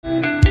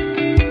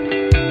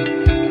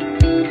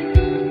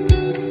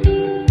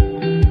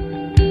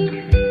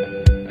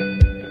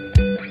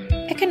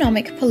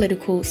economic,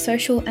 political,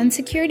 social and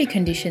security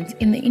conditions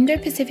in the Indo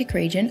Pacific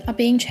region are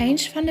being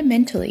changed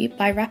fundamentally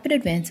by rapid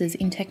advances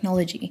in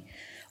technology.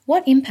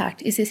 What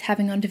impact is this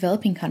having on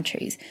developing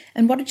countries,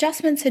 and what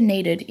adjustments are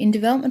needed in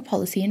development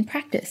policy and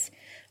practice?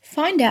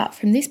 Find out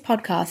from this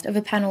podcast of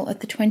a panel at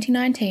the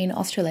 2019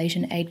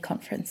 Australasian Aid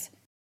Conference.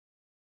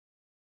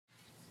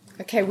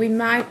 Okay, we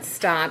might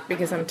start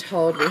because I'm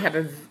told we have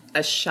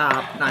a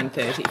sharp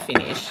 9:30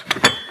 finish.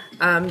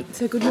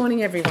 So good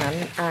morning, everyone.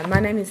 My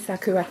name is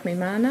Sakuntala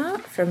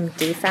Akmeemana from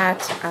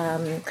DFAT,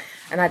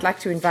 and I'd like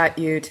to invite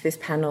you to this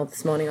panel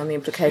this morning on the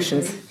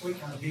implications. We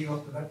can't hear you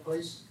off the bat,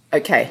 please.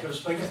 Okay. Got a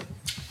speaker?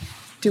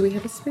 Do we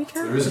have a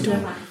speaker? There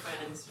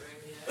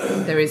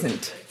isn't. There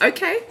isn't.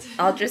 Okay,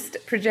 I'll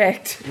just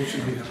project.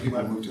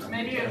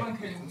 Maybe everyone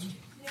can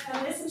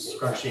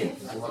Scratch in.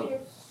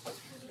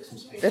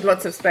 There's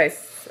lots of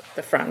space at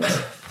the front.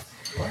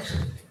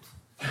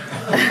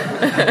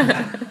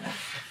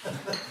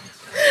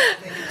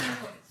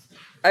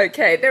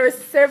 Okay, there are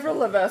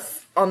several of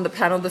us on the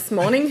panel this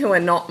morning who are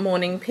not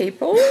morning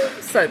people,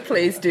 so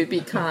please do be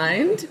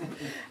kind.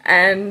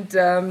 And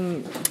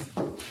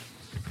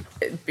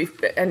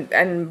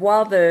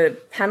while the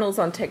panel's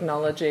on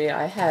technology,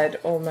 I had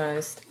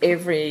almost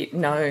every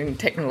known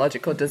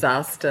technological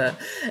disaster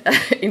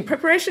in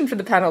preparation for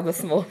the panel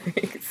this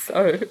morning.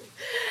 So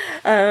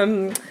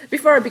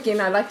before I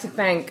begin, I'd like to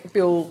thank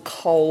Bill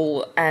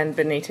Cole and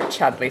Benita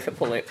Chudley for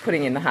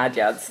putting in the hard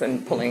yards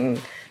and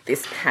pulling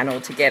this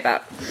panel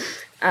together.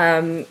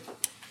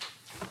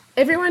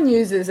 Everyone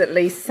uses at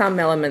least some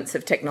elements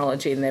of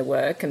technology in their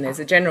work, and there's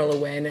a general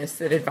awareness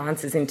that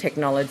advances in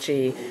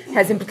technology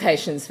has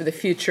implications for the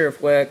future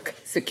of work,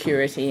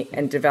 security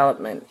and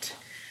development.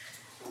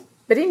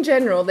 But in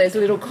general, there's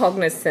little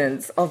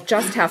cognizance of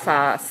just how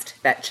fast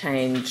that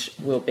change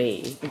will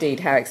be,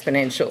 indeed how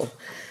exponential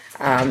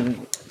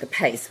the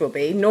pace will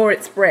be, nor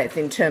its breadth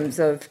in terms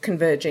of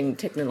converging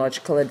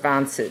technological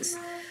advances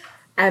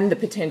and the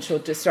potential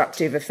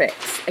disruptive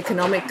effects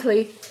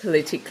economically,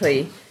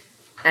 politically,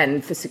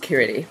 and for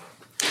security.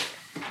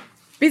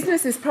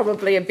 Business is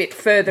probably a bit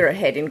further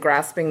ahead in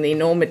grasping the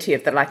enormity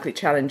of the likely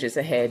challenges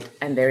ahead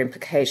and their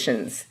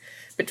implications.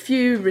 But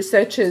few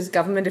researchers,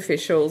 government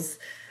officials,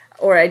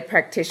 or aid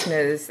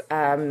practitioners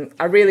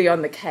are really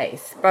on the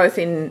case, both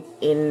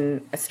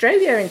in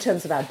Australia in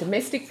terms of our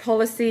domestic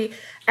policy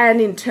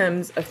and in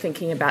terms of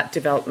thinking about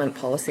development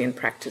policy and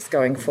practice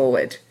going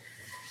forward.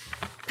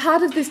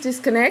 Part of this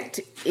disconnect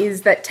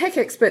is that tech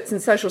experts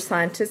and social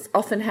scientists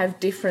often have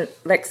different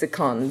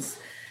lexicons,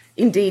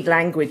 indeed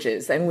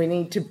languages, and we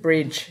need to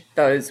bridge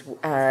those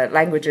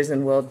languages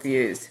and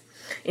worldviews.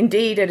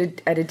 Indeed,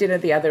 at a dinner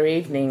the other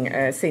evening,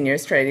 a senior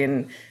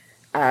Australian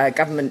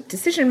government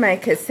decision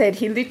maker said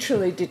he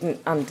literally didn't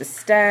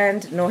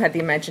understand, nor had the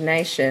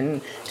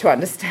imagination to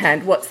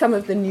understand what some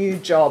of the new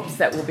jobs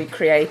that will be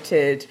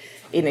created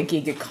in a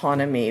gig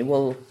economy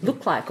will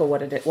look like or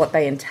what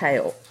they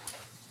entail.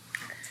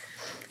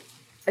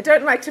 I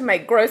don't like to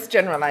make gross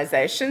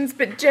generalisations,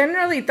 but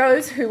generally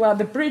those who are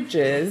the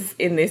bridges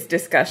in this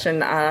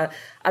discussion are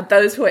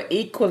those who are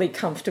equally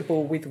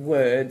comfortable with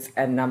words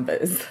and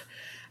numbers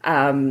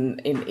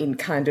in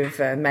kind of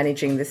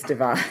managing this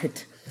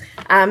divide.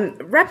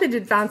 Rapid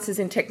advances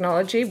in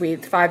technology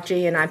with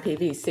 5G and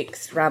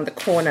IPv6 around the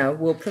corner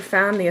will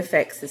profoundly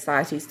affect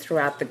societies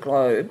throughout the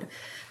globe,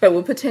 but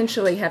will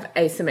potentially have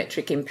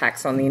asymmetric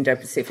impacts on the Indo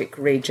Pacific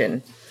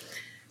region.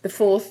 The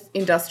fourth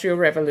industrial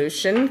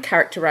revolution,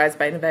 characterised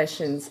by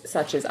innovations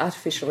such as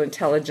artificial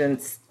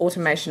intelligence,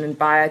 automation and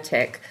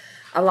biotech,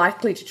 are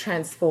likely to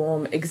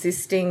transform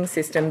existing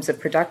systems of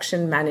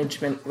production,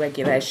 management,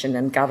 regulation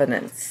and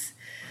governance.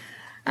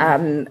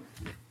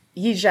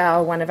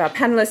 Yixiao, one of our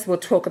panellists, will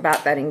talk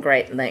about that in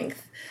great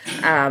length,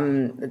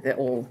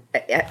 or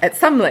at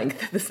some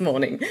length this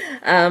morning.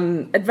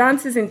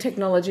 Advances in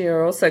technology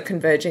are also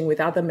converging with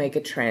other mega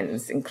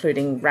trends,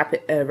 including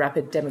rapid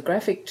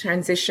demographic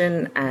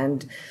transition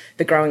and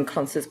the growing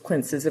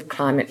consequences of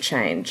climate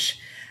change,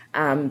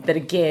 that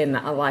again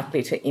are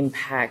likely to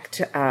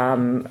impact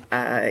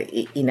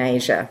in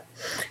Asia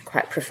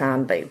quite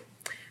profoundly.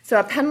 So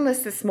our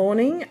panellists this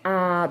morning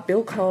are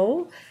Bill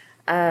Cole,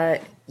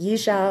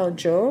 Yixiao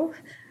Zhou,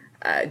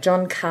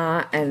 John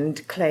Karr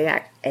and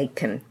Klee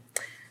Aiken.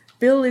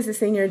 Bill is a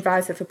senior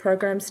advisor for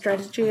program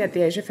strategy at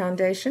the Asia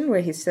Foundation,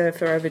 where he served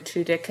for over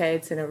 2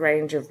 decades in a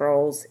range of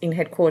roles in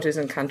headquarters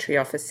and country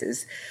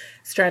offices,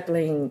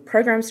 straddling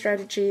program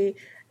strategy,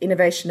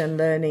 innovation and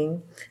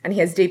learning, and he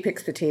has deep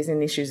expertise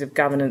in issues of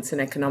governance and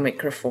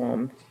economic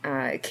reform.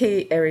 A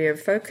key area of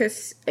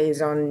focus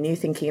is on new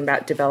thinking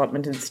about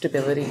development and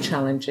stability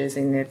challenges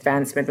in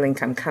advanced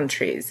middle-income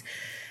countries.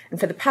 And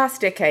for the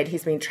past decade,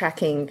 he's been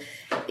tracking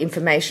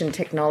information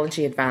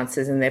technology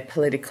advances and their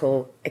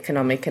political,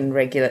 economic and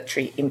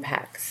regulatory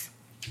impacts.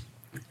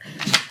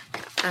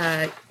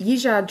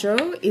 Yixiao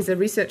Zhou is a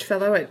research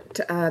fellow at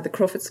the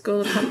Crawford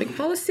School of Public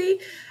Policy.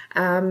 She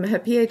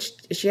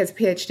has a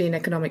PhD in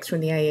economics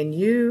from the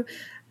ANU,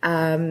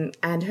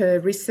 And her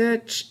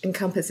research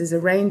encompasses a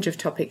range of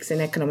topics in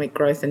economic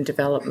growth and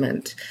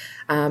development,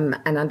 and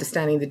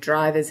understanding the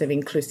drivers of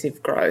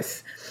inclusive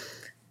growth.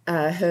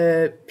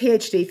 Her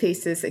PhD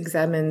thesis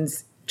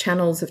examines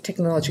channels of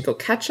technological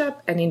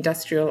catch-up and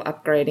industrial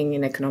upgrading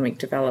in economic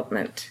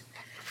development.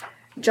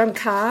 John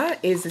Karr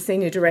is the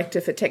Senior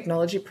Director for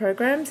Technology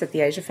Programs at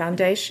the Asia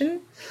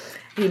Foundation.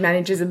 He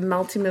manages a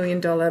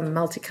multi-million-dollar,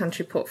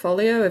 multi-country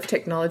portfolio of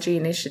technology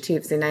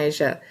initiatives in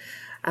Asia.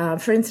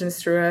 For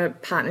instance, through a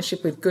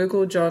partnership with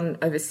Google, John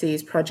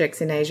oversees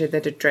projects in Asia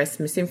that address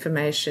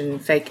misinformation,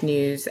 fake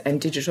news,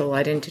 and digital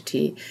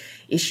identity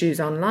issues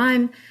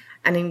online.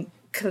 And in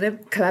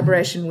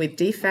collaboration with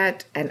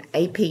DFAT and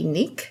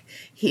APNIC,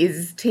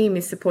 his team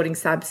is supporting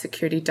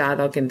cybersecurity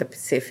dialogue in the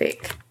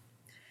Pacific.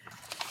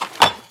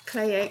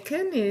 Klee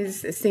Aiken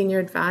is a Senior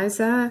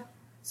Advisor,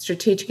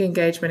 Strategic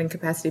Engagement and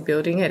Capacity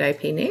Building at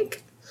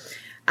APNIC,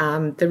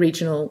 the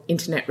regional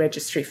internet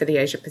registry for the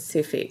Asia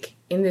Pacific.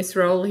 In this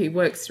role, he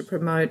works to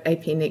promote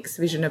APNIC's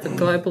vision of a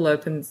global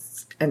open,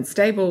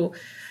 stable,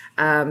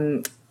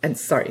 and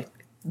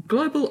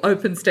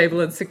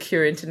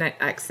secure internet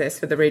access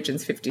for the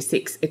region's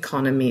 56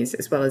 economies,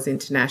 as well as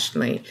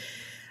internationally.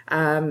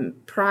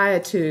 Prior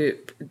to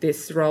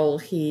this role,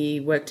 he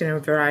worked in a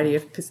variety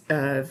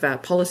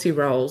of policy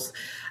roles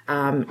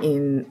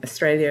in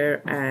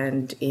Australia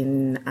and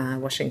in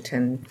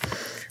Washington.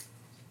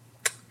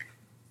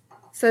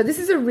 So this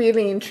is a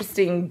really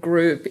interesting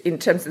group in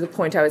terms of the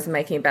point I was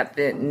making about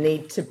the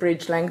need to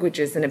bridge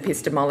languages and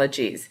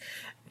epistemologies.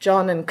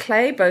 John and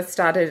Klee both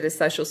started as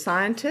social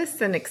scientists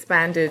and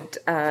expanded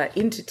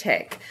into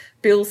tech.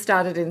 Bill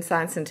started in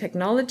science and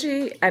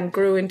technology and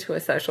grew into a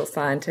social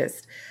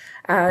scientist.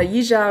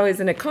 Yixiao is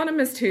an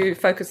economist who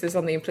focuses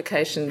on the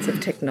implications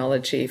of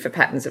technology for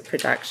patterns of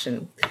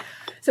production.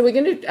 So we're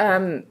going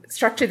to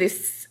structure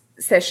this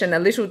session a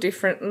little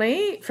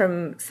differently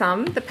from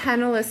some. The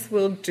panellists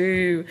will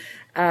do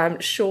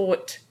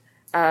short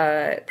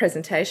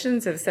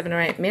presentations of 7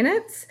 or 8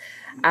 minutes.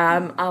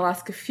 I'll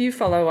ask a few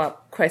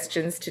follow-up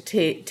questions to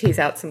tease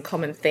out some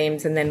common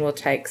themes, and then we'll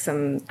take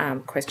some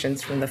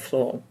questions from the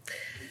floor.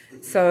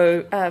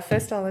 So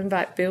first I'll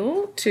invite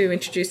Bill to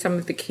introduce some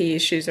of the key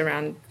issues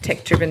around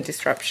tech-driven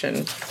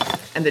disruption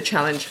and the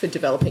challenge for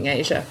developing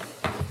Asia.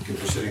 Thank you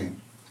for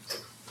sitting.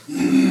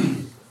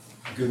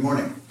 Good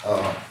morning.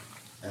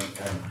 And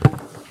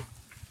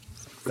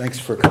thanks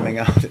for coming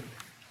out at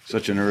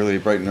such an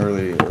bright and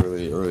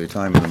early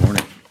time in the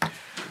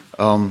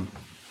morning.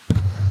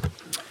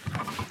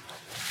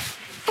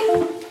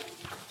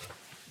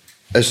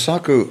 As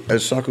Saku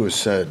has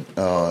said,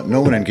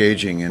 no one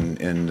engaging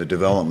in the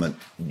development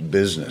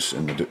business,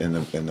 in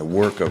the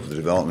work of the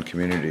development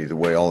community, the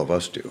way all of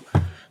us do,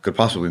 could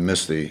possibly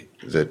miss the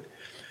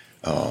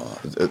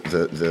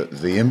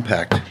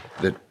impact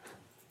that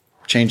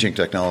changing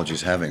technology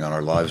is having on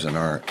our lives and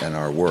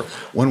our work.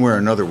 One way or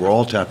another, we're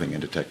all tapping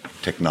into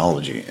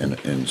technology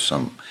in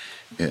some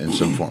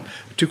form.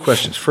 2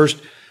 questions.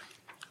 First,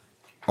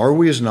 are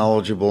we as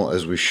knowledgeable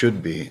as we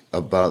should be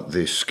about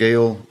the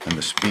scale and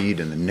the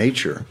speed and the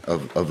nature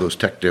of those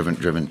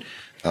tech-driven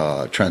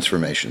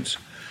transformations?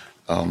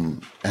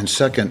 And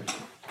second,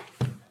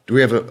 do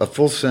we have a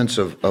full sense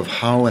of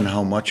how and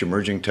how much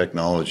emerging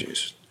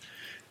technologies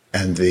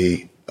and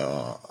the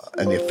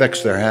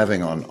effects they're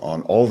having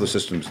on all the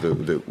systems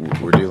that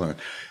we're dealing with,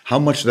 how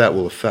much that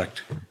will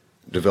affect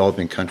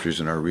developing countries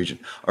in our region?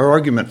 Our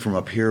argument from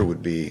up here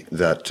would be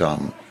that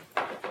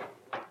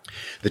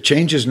the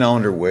changes now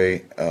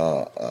underway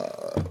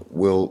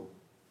will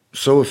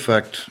so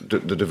affect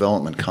the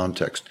development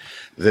context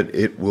that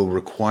it will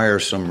require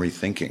some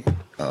rethinking,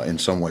 in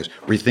some ways,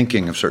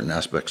 rethinking of certain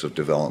aspects of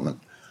development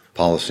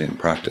policy and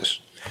practice.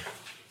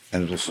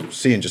 And we'll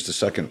see in just a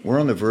second, we're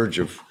on the verge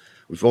of,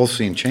 we've all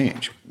seen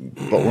change,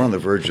 but we're on the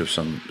verge of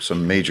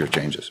some major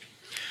changes.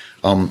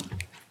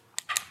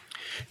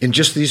 In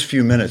just these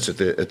few minutes at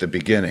the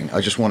beginning,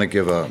 I just want to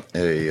give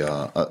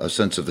a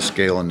sense of the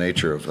scale and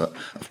nature of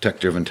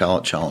tech-driven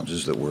talent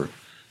challenges that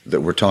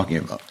we're talking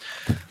about.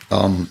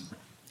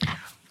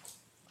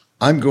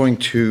 I'm going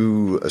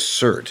to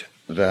assert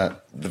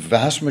that the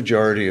vast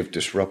majority of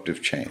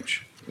disruptive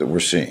change that we're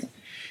seeing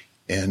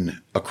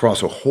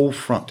across a whole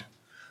front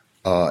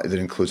that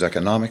includes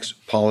economics,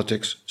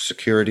 politics,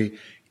 security,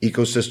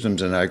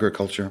 ecosystems and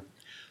agriculture,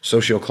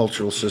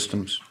 sociocultural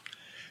systems,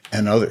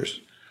 and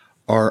others,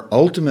 are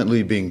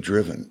ultimately being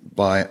driven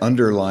by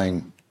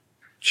underlying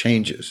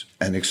changes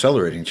and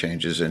accelerating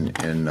changes in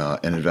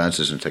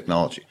advances in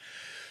technology.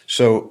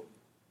 So,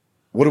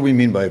 what do we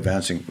mean by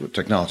advancing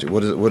technology?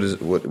 What is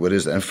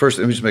that? And first,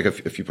 let me just make a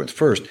few points.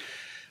 First,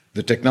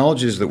 the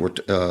technologies that we're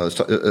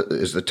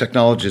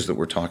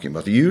talking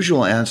about. The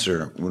usual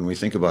answer when we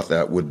think about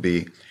that would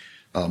be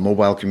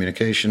mobile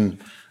communication,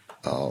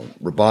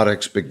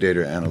 robotics, big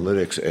data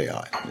analytics,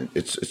 AI.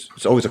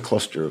 It's always a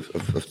cluster of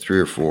 3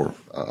 or 4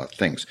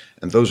 things,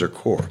 and those are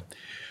core.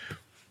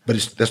 But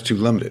that's too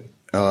limited.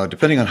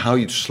 Depending on how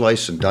you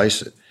slice and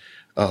dice it,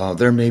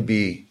 there may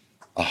be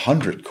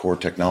 100 core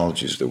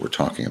technologies that we're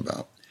talking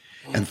about.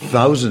 and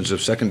thousands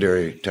of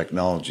secondary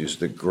technologies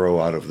that grow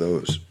out of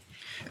those.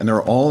 And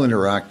they're all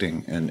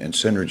interacting and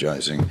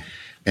synergizing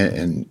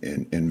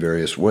in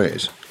various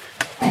ways.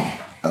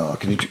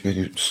 Can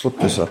you slip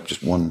this up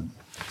just one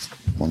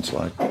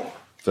slide?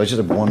 So I just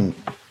have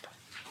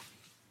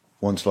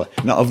one slide.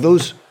 Now, of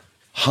those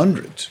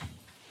hundreds,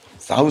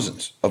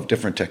 thousands of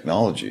different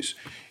technologies,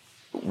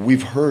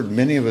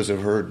 many of us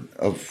have heard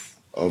of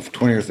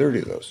 20 or 30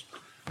 of those.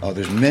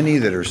 There's many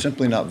that are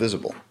simply not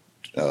visible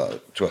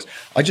to us.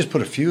 I just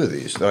put a few of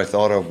these that I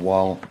thought of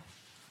while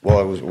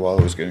I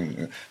was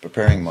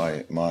preparing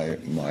my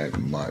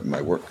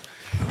work,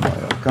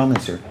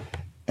 comments here,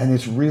 and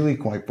it's really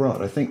quite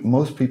broad. I think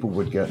most people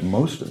would get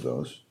most of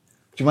those,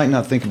 but you might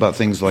not think about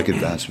things like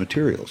advanced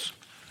materials.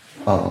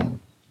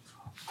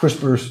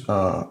 CRISPR's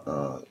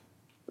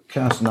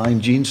Cas9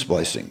 gene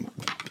splicing.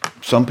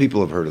 Some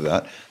people have heard of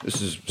that.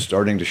 This is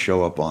starting to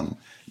show up on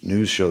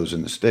news shows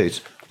in the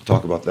States. We'll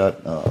talk about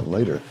that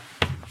later.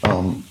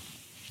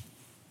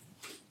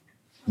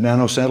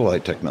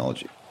 Nanosatellite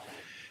technology.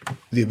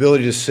 The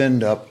ability to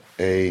send up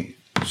a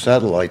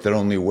satellite that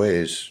only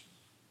weighs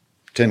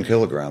 10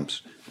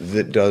 kilograms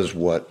that does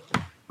what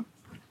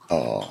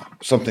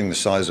something the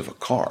size of a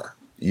car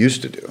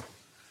used to do,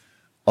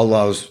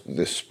 allows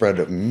the spread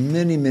of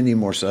many, many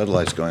more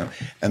satellites going up,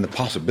 and the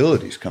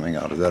possibilities coming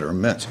out of that are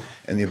immense.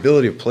 And the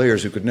ability of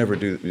players who could never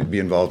be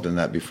involved in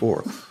that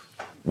before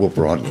will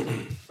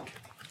broaden.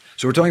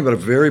 So we're talking about a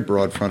very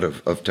broad front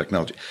of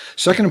technology.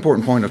 Second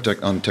important point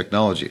on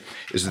technology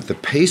is that the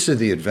pace of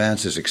the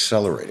advance is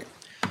accelerating.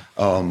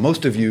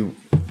 Most of you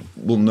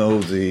will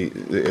know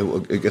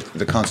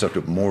the concept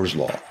of Moore's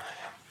law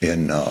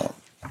in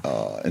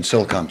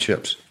silicon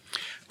chips.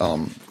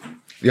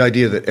 The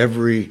idea that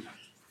every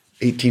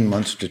 18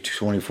 months to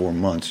 24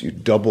 months you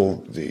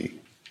double the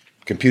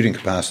computing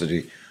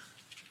capacity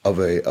of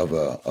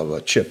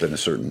a chip in a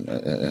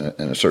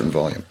certain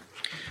volume.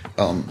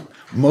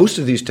 Most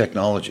of these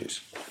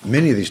technologies,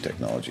 many of these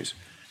technologies,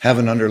 have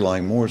an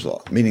underlying Moore's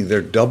law, meaning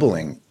they're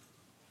doubling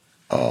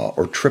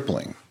or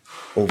tripling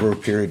over a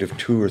period of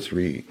 2 or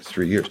 3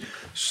 years.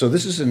 So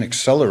this is an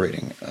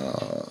accelerating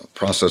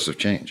process of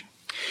change.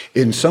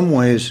 In some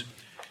ways,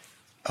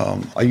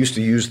 I used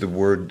to use the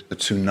word a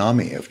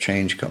tsunami of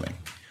change coming,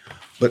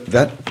 but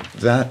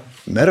that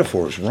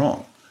metaphor is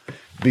wrong,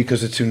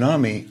 because a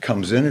tsunami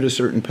comes in at a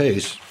certain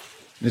pace,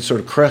 it sort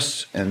of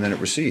crests, and then it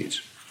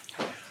recedes.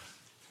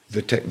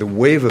 The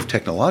wave of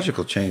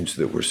technological change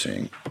that we're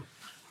seeing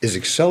is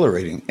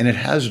accelerating, and it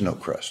has no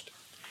crest.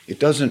 It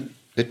doesn't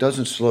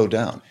slow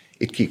down.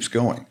 It keeps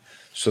going.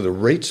 So the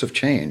rates of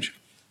change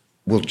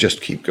will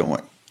just keep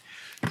going.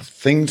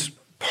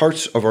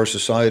 Parts of our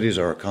societies,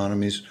 our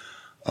economies,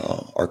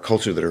 our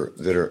culture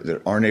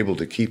that aren't able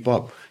to keep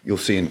up, you'll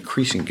see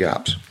increasing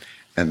gaps,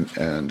 and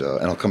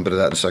I'll come to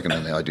that in a second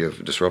on the idea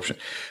of disruption.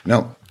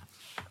 Now,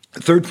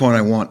 the third point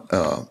I want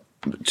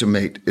to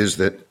make is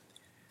that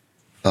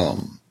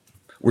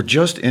we're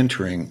just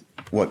entering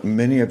what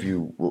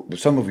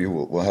some of you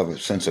will have a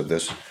sense of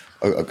this,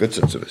 a good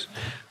sense of this,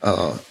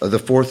 the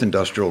fourth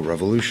industrial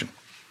revolution.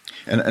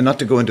 And not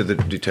to go into the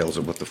details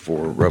of what the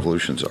four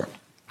revolutions are.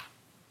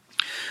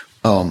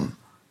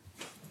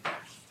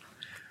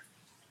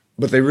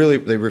 But they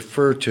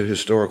refer to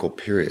historical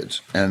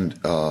periods. And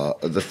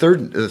the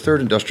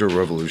third industrial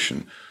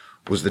revolution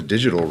was the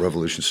digital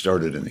revolution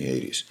started in the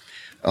 80s.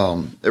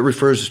 It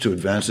refers to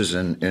advances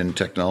in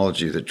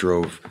technology that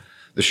drove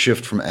the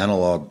shift from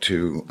analog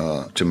to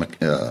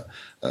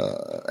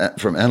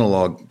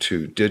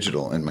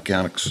digital and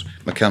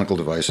mechanical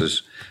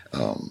devices,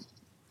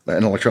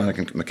 and electronic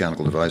and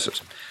mechanical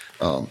devices.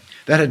 That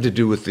had to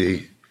do with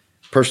the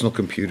personal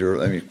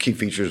computer, key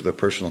features of the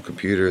personal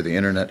computer, the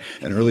internet,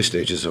 and early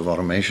stages of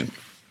automation.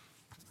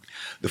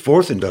 The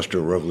fourth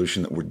industrial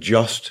revolution that we're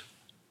just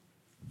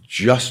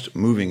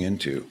moving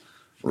into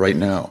right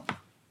now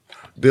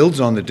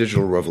builds on the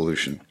digital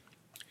revolution.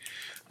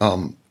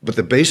 But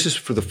the basis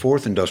for the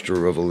fourth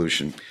industrial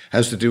revolution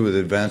has to do with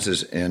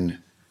advances in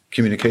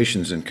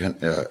communications and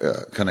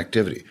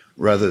connectivity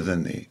rather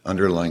than the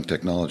underlying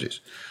technologies.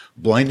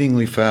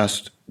 Blindingly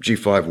fast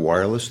G5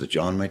 wireless that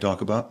John may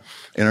talk about,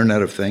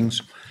 Internet of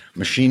Things,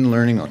 machine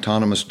learning,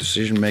 autonomous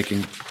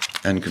decision-making,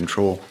 and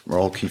control are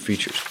all key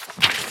features.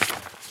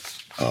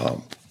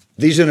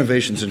 These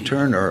innovations, in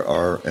turn,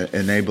 are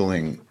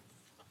enabling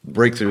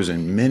breakthroughs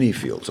in many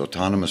fields: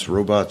 autonomous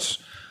robots,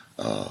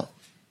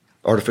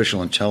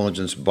 artificial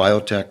intelligence,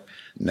 biotech,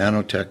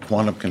 nanotech,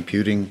 quantum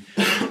computing,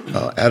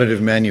 additive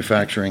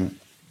manufacturing,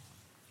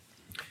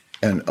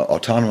 and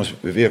autonomous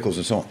vehicles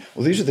and so on.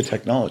 Well, these are the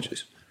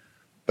technologies,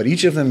 but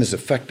each of them is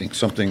affecting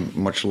something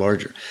much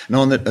larger.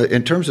 Now,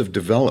 in terms of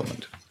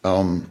development,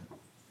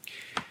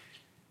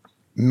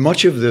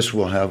 much of this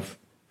will have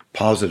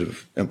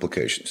positive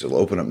implications. It'll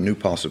open up new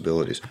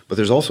possibilities, but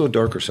there's also a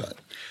darker side.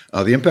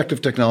 The impact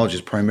of technology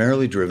is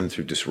primarily driven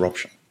through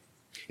disruption.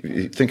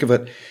 You think of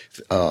it,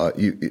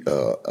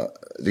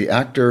 the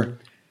actor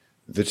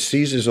that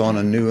seizes on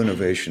a new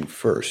innovation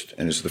first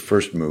and is the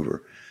first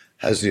mover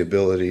has the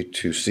ability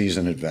to seize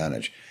an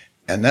advantage,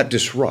 and that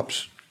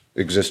disrupts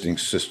existing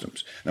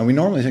systems. Now, we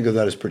normally think of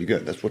that as pretty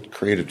good. That's what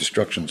creative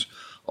destruction's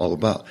all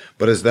about.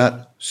 But as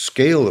that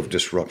scale of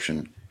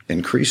disruption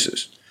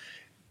increases,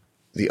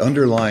 the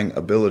underlying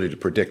ability to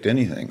predict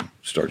anything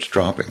starts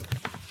dropping.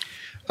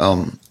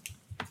 And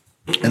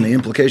the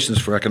implications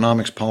for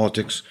economics,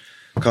 politics,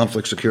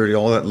 conflict, security,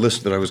 all that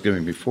list that I was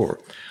giving before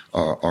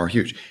are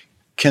huge.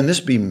 Can this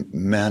be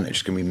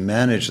managed? Can we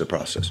manage the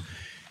process?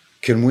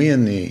 Can we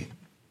in the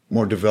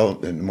more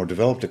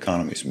developed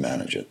economies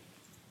manage it?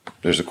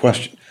 There's a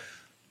question.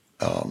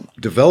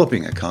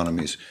 Developing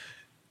economies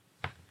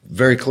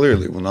very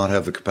clearly will not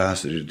have the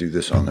capacity to do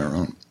this on their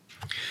own.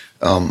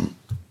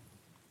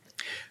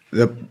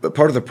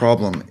 Part of the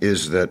problem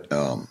is that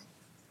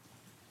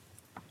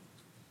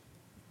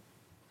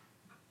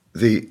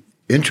the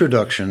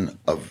introduction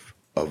of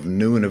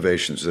new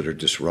innovations that are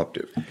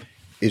disruptive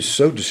is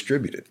so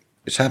distributed.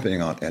 It's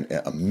happening on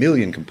a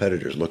million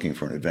competitors looking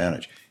for an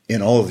advantage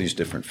in all of these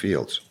different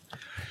fields.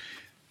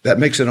 That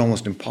makes it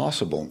almost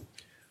impossible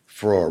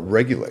for a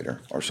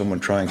regulator or someone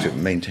trying to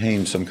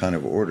maintain some kind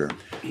of order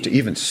to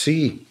even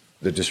see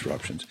the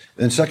disruptions.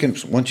 And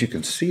second, once you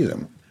can see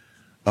them,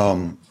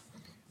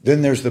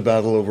 then there's the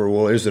battle over,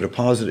 well, is it a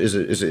positive?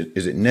 Is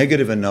it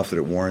negative enough that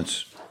it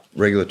warrants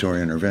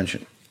regulatory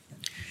intervention?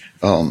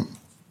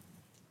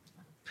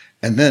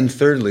 And then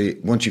thirdly,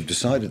 once you've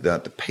decided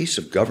that, the pace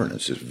of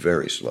governance is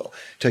very slow.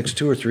 It takes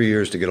 2 or 3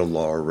 years to get a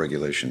law or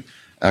regulation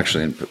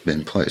actually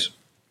in place.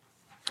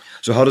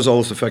 So how does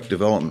all this affect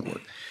development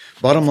work?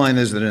 Bottom line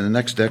is that in the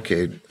next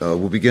decade,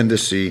 we'll begin to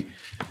see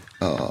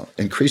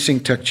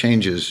increasing tech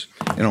changes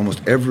in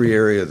almost every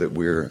area that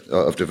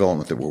of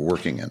development that we're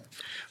working in.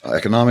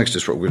 Economics,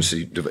 we're going to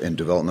see in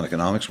development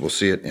economics. We'll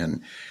see it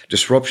in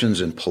disruptions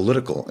in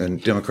political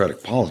and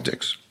democratic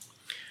politics.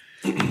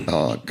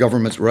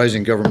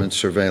 Rising government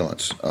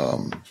surveillance,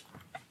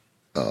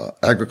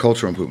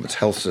 agricultural improvements,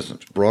 health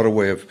systems,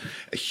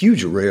 a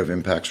huge array of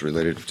impacts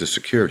related to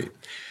security.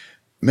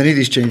 Many of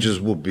these changes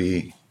will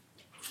be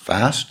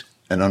fast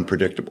and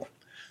unpredictable.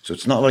 So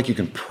it's not like you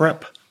can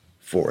prep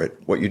for it.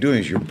 What you're doing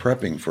is you're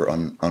prepping for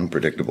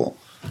unpredictable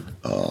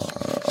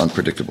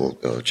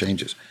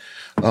changes.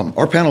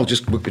 Our panel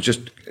just in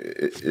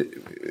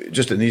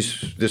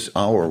this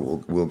hour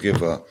will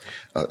give a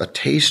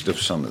taste of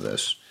some of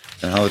this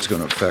and how it's going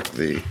to affect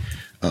the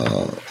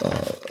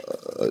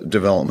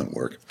development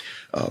work.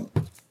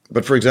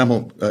 But for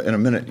example, in a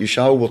minute,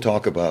 Yixiao will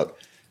talk about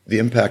the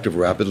impact of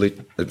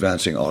rapidly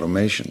advancing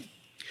automation,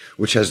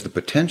 which has the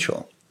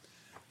potential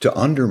to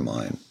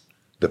undermine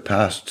the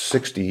past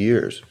 60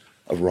 years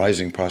of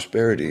rising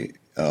prosperity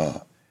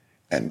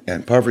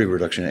and poverty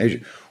reduction in Asia,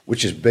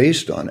 which is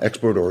based on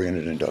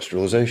export-oriented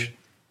industrialization.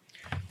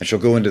 And she'll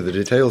go into the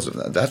details of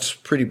that. That's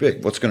pretty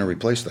big. What's going to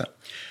replace that?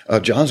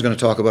 John's going to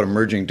talk about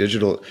emerging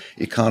digital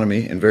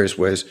economy in various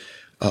ways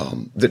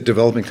that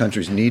developing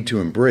countries need to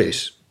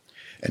embrace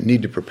and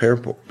need to prepare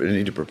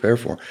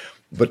for.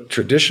 But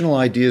traditional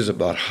ideas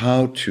about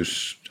how to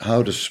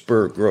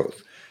spur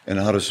growth and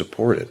how to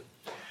support it,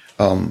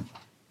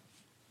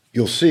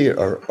 you'll see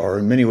are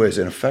in many ways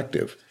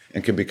ineffective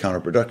and can be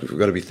counterproductive. We've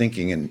got to be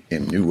thinking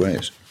in new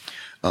ways.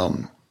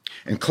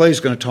 And Klee's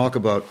going to talk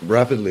about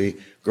rapidly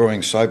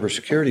growing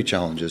cybersecurity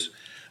challenges,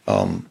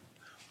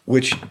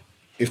 which,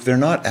 if they're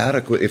not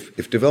adequate,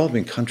 if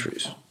developing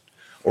countries,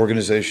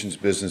 organizations,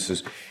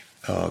 businesses,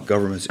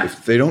 governments,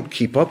 if they don't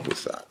keep up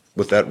with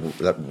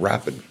that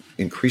rapid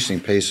increasing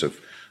pace of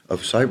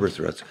cyber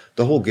threats,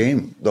 the whole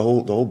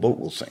boat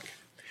will sink.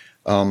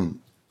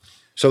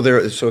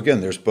 So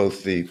again, there's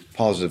both the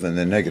positive and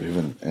the negative,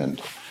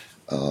 and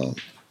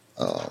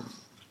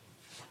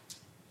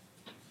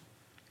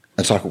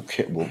Saku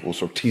will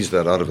sort of tease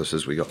that out of us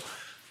as we go.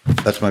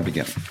 That's my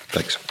beginning.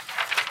 Thanks.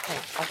 Okay,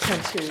 I'll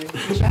turn to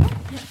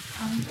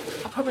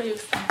Yixiao. I'll probably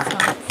use some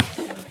slides.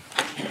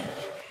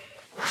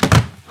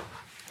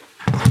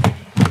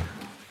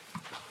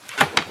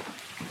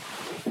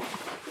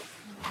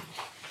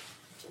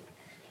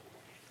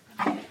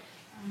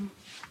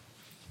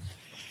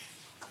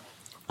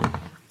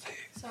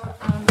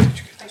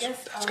 I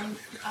guess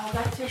I would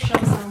like to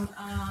show some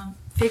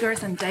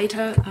figures and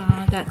data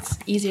that's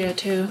easier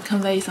to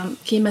convey some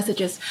key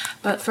messages.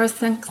 But first,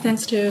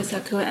 thanks to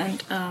Saku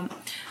and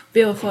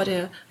Bill for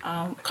the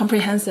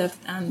comprehensive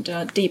and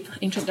deep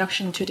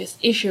introduction to this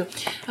issue.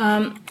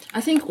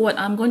 I think what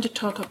I'm going to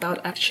talk about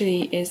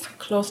actually is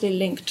closely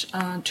linked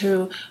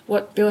to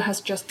what Bill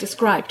has just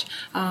described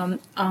on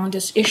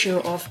this issue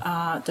of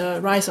the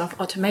rise of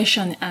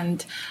automation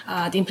and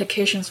the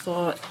implications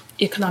for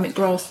economic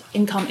growth,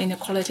 income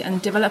inequality,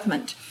 and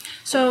development.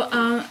 So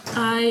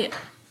I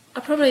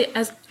probably,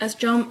 as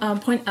John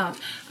pointed out,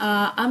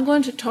 I'm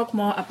going to talk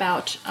more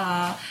about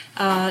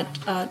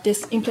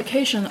this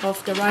implication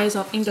of the rise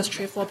of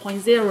Industry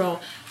 4.0,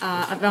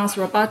 advanced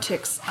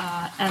robotics,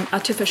 and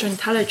artificial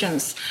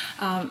intelligence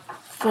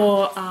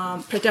for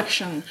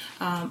production,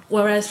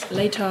 whereas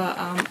later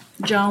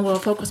John will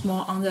focus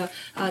more on the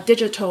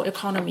digital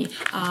economy,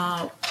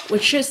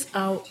 which is,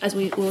 as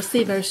we will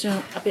see very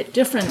soon, a bit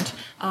different.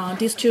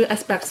 These two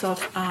aspects of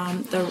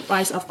the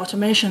rise of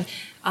automation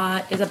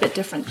is a bit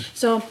different.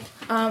 So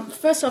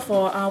first of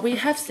all, we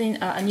have seen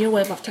a new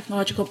wave of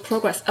technological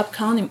progress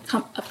upcoming.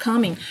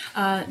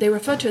 They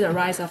refer to the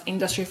rise of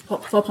Industry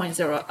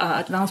 4.0,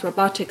 advanced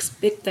robotics,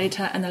 big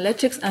data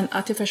analytics, and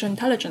artificial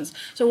intelligence.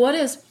 So what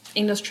is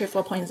Industry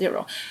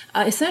 4.0?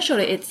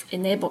 Essentially, it's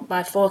enabled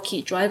by four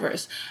key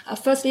drivers.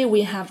 Firstly,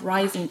 we have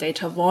rising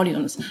data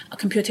volumes,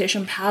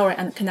 computation power,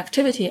 and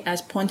connectivity,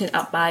 as pointed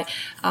out by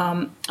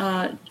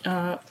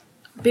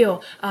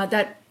Bill,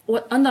 that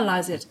what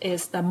underlies it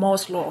is the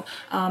Moore's law.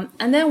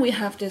 And then we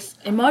have this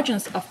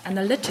emergence of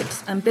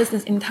analytics and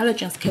business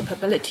intelligence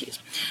capabilities.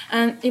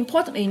 And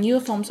importantly, new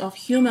forms of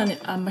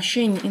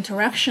human-machine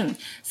interaction,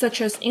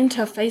 such as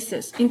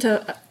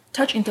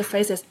touch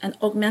interfaces and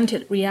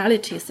augmented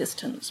reality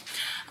systems.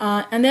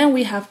 And then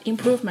we have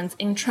improvements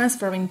in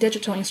transferring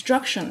digital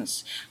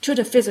instructions to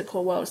the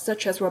physical world,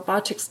 such as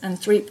robotics and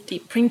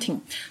 3D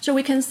printing. So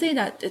we can see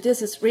that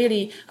this is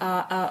really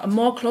a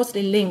more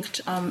closely linked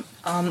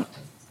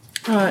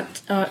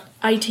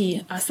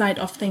IT side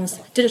of things,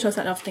 digital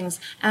side of things,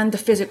 and the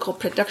physical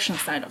production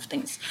side of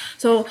things.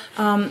 So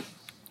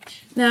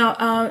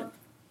now,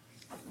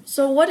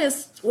 so what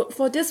is,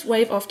 for this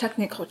wave of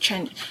technical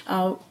change,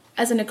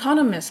 as an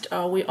economist,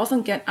 we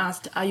often get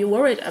asked, are you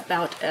worried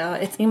about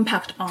its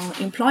impact on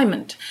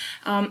employment?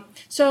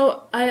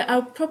 So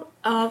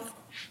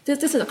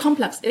this is a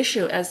complex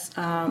issue, as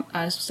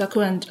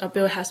Saku and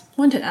Bill have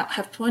pointed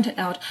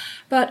out.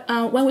 But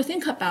when we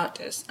think about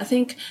this, I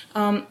think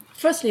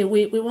firstly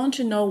we want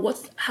to know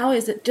how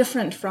is it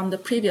different from the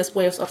previous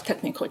waves of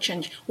technical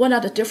change? What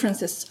are the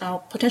differences,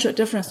 potential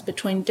difference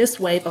between this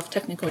wave of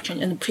technical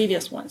change and the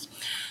previous ones?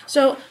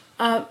 So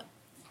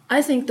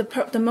I think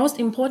the most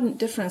important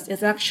difference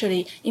is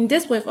actually in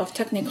this wave of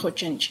technical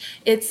change.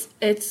 It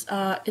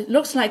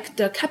looks like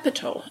the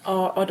capital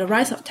or the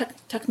rise of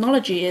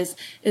technology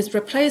is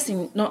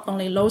replacing not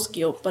only low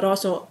skill but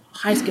also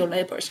high skill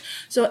laborers.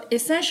 So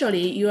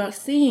essentially, you are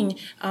seeing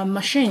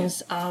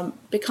machines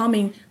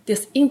becoming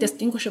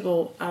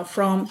indistinguishable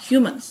from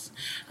humans.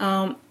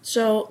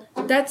 So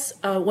that's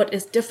what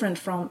is different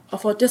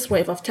for this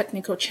wave of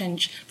technical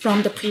change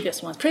from the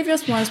previous ones.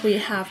 Previous ones, we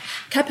have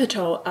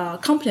capital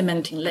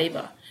complementing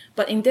labor.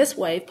 But in this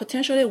wave,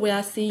 potentially we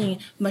are seeing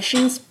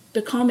machines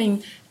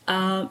becoming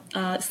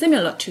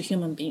similar to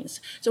human beings.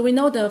 So we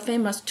know the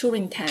famous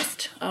Turing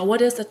test. What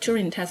is the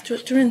Turing test?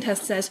 Turing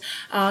test says,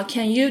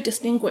 can you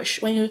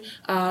distinguish when you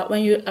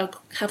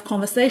have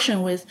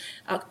conversation with,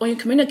 when you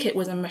communicate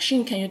with a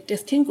machine, can you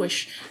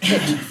distinguish it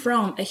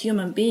from a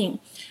human being?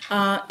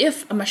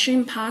 If a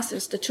machine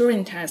passes the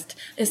Turing test,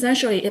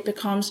 essentially it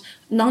becomes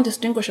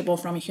non-distinguishable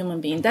from a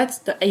human being. That's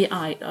the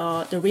AI,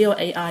 the real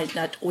AI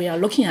that we are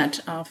looking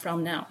at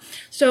from now.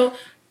 So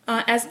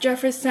as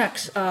Jeffrey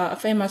Sachs, a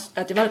famous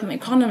development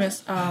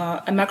economist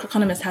and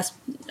macroeconomist,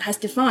 has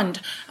defined,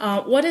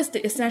 what is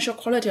the essential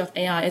quality of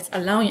AI? It's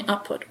allowing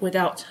output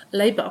without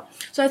labor.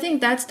 So I think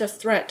that's the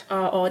threat,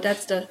 or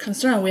that's the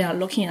concern we are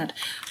looking at.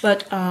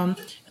 But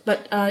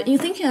in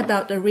thinking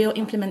about the real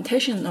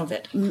implementation of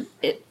it,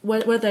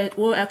 whether it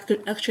will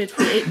actually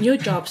create new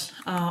jobs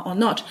or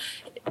not,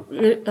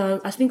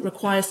 I think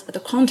requires the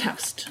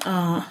context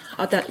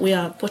that we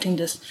are putting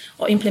this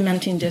or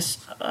implementing this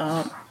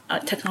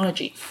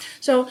technology.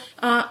 So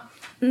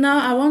now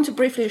I want to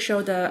briefly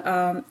show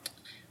the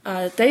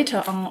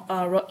data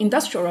on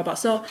industrial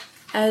robots. So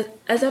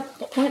as I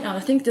point out,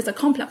 I think there's a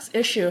complex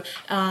issue.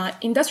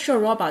 Industrial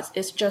robots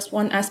is just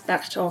one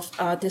aspect of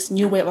this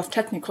new wave of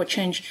technical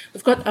change.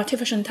 We've got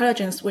artificial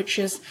intelligence, which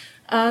is,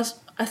 I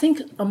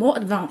think, more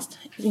advanced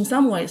in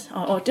some ways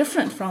or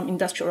different from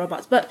industrial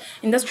robots. But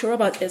industrial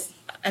robot is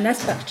an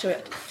aspect to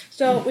it.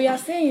 So we are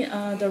seeing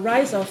the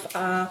rise of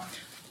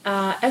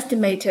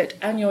estimated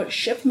annual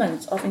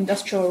shipments of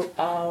industrial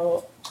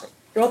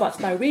robots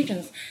by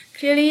regions.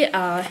 Clearly,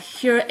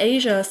 here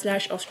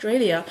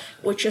Asia/Australia,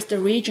 which is the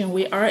region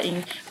we are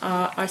in,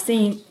 are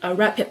seeing a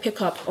rapid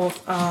pickup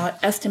of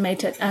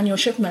estimated annual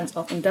shipments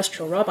of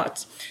industrial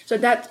robots. So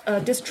that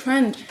this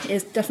trend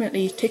is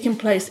definitely taking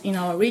place in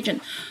our region.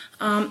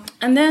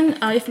 And then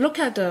if you look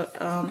at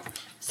the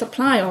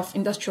supply of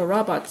industrial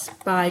robots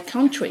by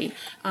country,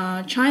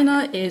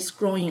 China is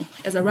growing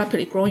as a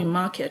rapidly growing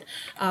market.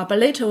 But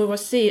later we will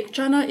see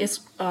China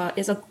is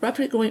a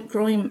rapidly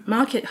growing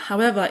market.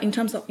 However, in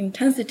terms of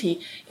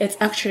intensity, it's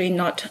actually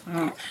not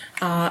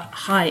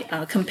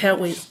high compared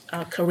with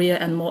Korea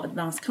and more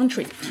advanced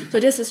countries. So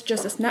this is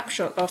just a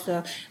snapshot of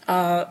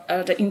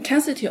the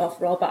intensity of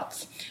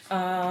robots.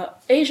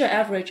 Asia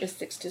average is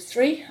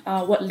 63.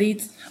 What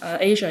leads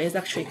Asia is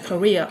actually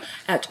Korea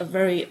at a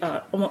very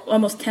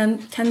almost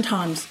 10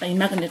 times in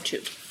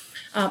magnitude.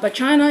 But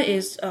China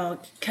is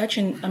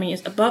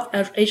is above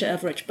Asia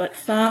average, but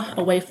far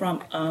away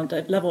from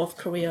the level of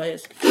Korea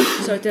is.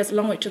 So there's a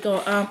long way to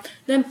go.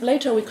 Then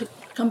later we could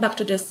come back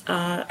to this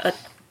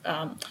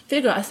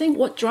figure, I think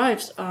what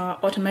drives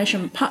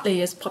automation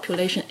partly is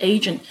population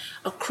aging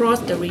across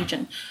the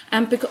region,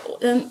 and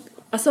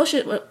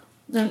associated with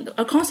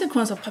a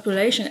consequence of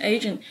population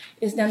aging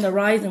is then the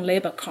rising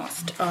labor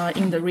cost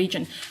in the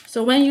region.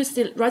 So when you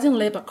see rising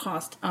labor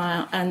cost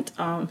and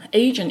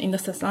aging in the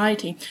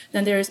society,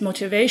 then there is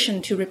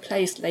motivation to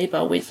replace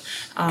labor with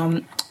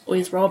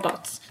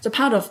robots. So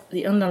part of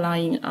the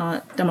underlying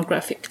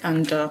demographic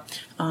and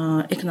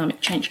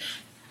economic change.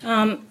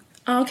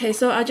 Okay,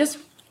 so I just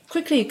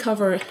quickly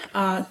cover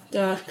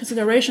the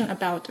consideration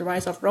about the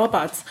rise of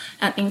robots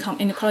and income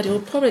inequality.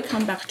 We'll probably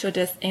come back to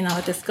this in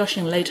our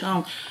discussion later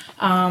on.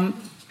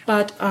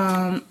 But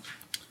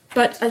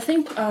I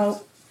think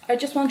I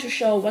just want to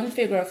show one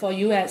figure for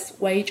U.S.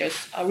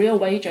 wages, real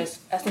wages,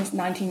 since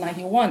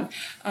 1991.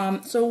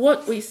 So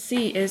what we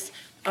see is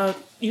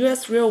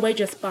U.S. real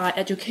wages by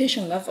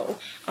education level.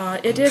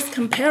 It is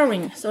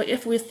comparing. So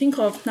if we think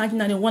of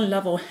 1991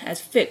 level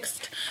as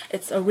fixed,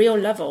 it's a real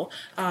level.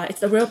 It's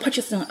the real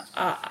purchasing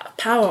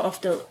power of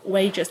the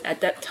wages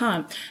at that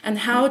time. And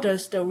how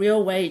does the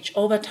real wage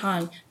over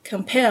time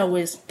compare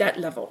with that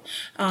level?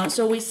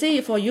 So we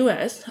see for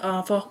U.S.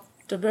 For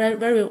the very,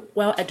 very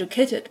well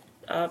educated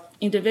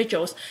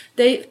individuals,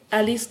 they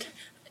at least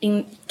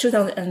in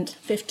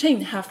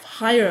 2015 have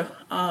higher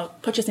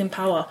purchasing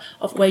power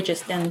of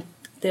wages than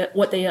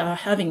what they are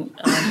having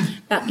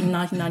back in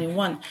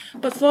 1991.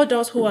 But for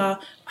those who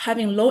are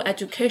having low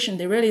education,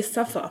 they really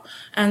suffer.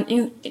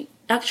 And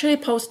actually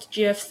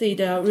post-GFC,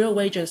 their real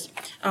wages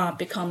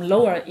become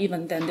lower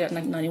even than their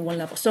 1991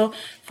 level. So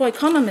for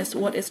economists,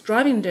 what is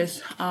driving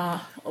this,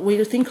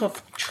 we think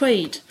of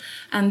trade,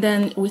 and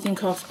then we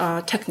think of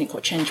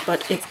technical change,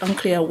 but it's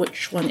unclear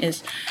which one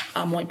is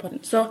more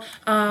important. So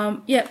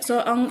so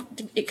on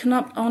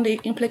the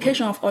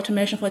implication of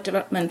automation for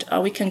development,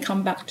 we can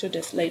come back to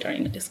this later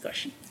in the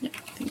discussion. Yeah,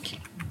 thank you.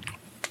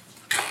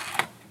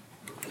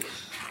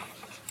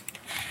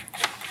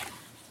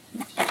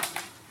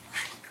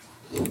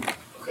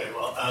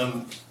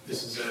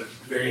 This is a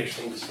very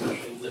interesting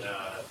discussion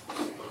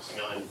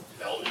focusing on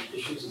development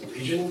issues in the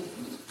region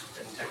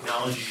and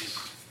technology's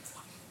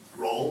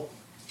role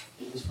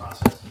in this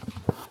process.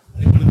 I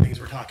think one of the things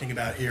we're talking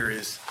about here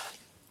is,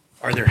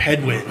 are there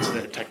headwinds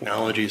that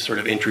technology is sort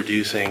of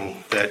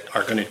introducing that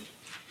are going to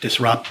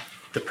disrupt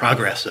the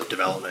progress of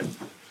development?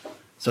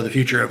 So the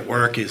future of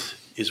work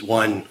is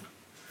one,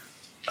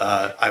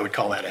 I would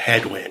call that a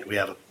headwind. We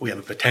have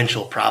a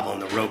potential problem.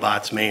 The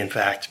robots may in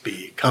fact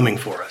be coming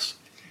for us.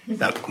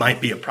 That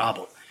might be a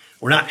problem.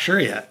 We're not sure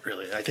yet,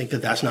 really. I think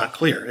that that's not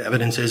clear.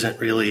 Evidence isn't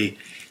really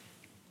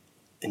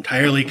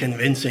entirely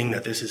convincing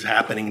that this is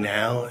happening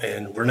now,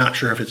 and we're not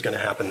sure if it's going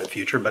to happen in the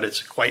future, but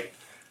it's quite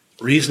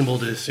reasonable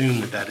to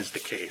assume that that is the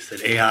case,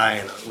 that AI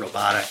and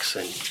robotics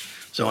and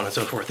so on and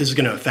so forth, this is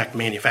going to affect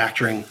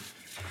manufacturing.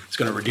 It's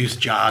going to reduce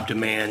job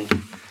demand.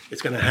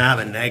 It's going to have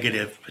a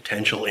negative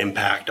potential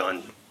impact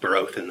on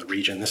growth in the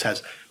region. This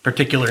has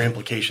particular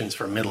implications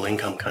for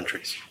middle-income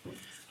countries.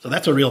 So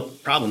that's a real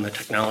problem that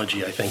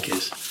technology, I think,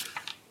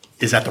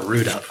 is at the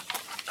root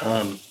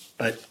of.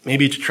 But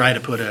maybe to try to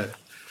put a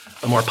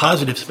more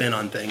positive spin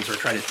on things, or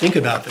try to think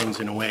about things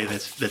in a way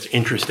that's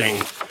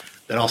interesting,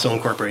 that also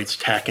incorporates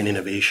tech and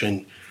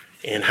innovation,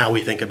 and how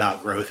we think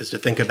about growth, is to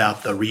think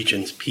about the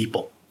region's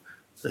people.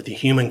 That the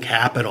human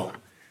capital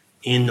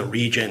in the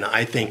region,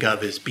 I think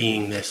of as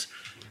being this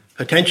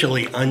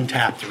potentially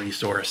untapped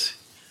resource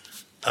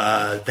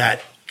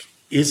that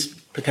is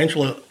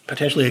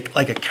potentially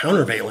like a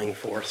countervailing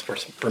force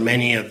for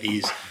many of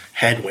these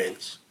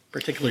headwinds,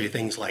 particularly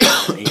things like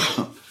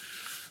automation.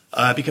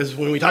 Because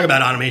when we talk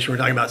about automation, we're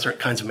talking about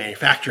certain kinds of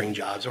manufacturing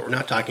jobs, but we're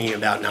not talking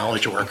about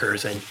knowledge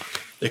workers and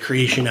the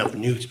creation of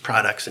new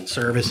products and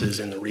services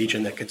in the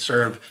region that could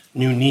serve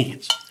new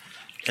needs.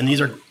 And these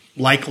are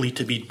likely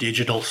to be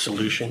digital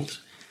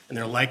solutions, and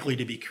they're likely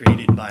to be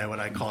created by what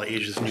I call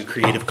Asia's new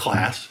creative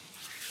class,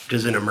 which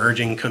is an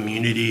emerging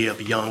community of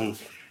young,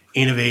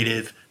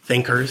 innovative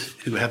thinkers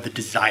who have the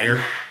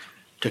desire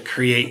to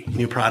create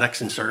new products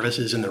and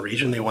services in the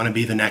region. They want to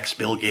be the next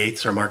Bill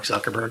Gates or Mark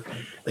Zuckerberg.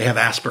 They have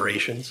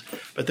aspirations.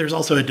 But there's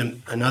also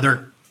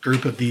another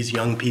group of these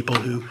young people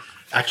who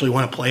actually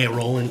want to play a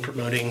role in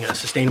promoting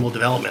sustainable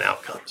development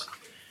outcomes.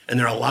 And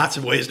there are lots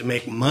of ways to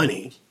make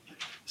money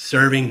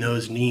serving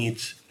those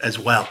needs as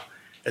well.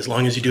 As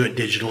long as you do it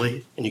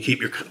digitally and you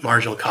keep your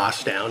marginal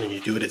costs down and you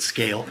do it at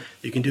scale,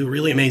 you can do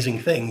really amazing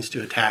things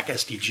to attack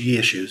SDG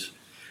issues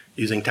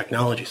using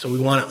technology. So we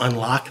want to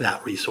unlock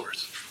that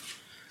resource.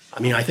 I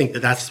mean, I think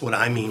that's what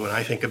I mean when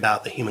I think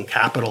about the human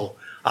capital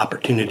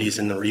opportunities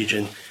in the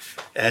region,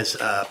 as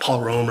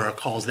Paul Romer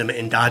calls them,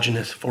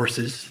 endogenous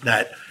forces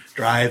that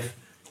drive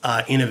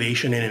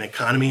innovation in an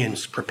economy and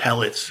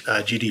propel its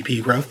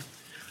GDP growth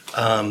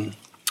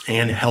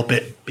and help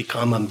it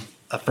become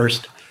a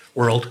first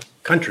world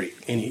country.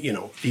 And, you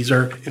know, these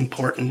are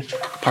important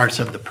parts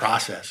of the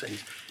process. And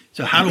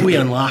so how do we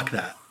unlock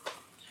that?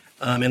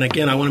 And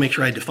again, I want to make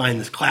sure I define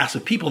this class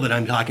of people that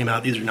I'm talking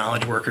about. These are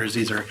knowledge workers.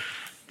 These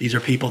are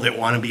people that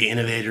want to be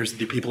innovators.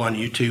 They're people on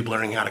YouTube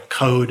learning how to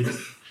code.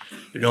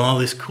 all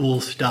this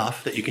cool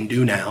stuff that you can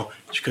do now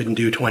that you couldn't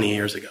do 20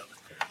 years ago.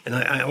 And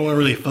I want to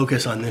really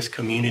focus on this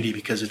community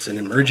because it's an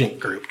emergent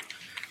group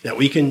that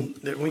we can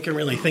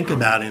really think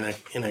about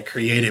in a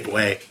creative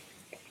way.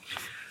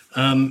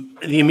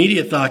 The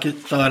immediate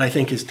thought I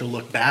think is to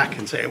look back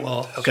and say,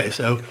 well, okay,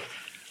 so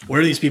where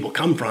do these people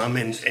come from?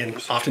 And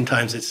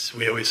oftentimes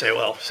we always say,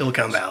 well,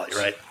 Silicon Valley,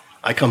 right?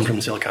 I come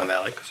from Silicon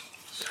Valley.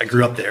 I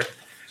grew up there,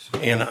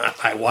 and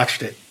I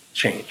watched it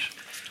change.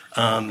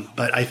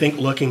 But I think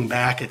looking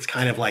back, it's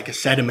kind of like a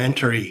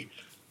sedimentary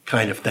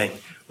kind of thing.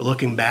 We're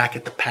looking back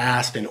at the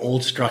past and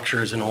old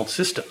structures and old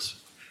systems.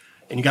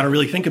 And you got to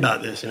really think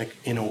about this in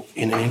an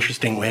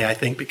interesting way, I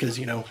think, because,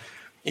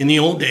 in the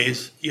old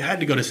days, you had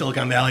to go to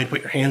Silicon Valley to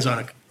put your hands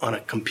on a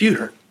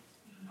computer.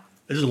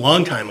 This is a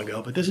long time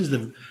ago, but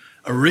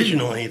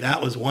originally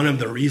that was one of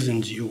the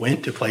reasons you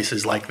went to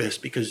places like this,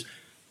 because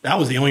that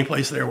was the only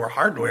place there were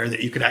hardware that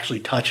you could actually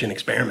touch and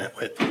experiment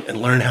with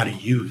and learn how to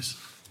use.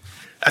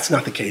 That's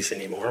not the case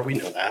anymore. We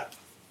know that.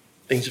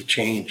 Things have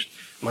changed.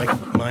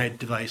 My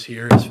device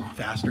here is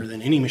faster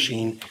than any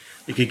machine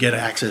you could get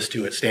access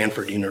to at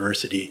Stanford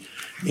University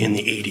in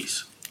the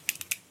 80s,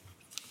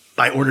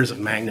 by orders of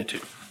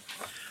magnitude.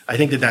 I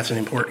think that that's an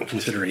important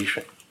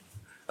consideration.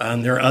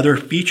 There are other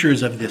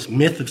features of this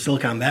myth of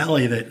Silicon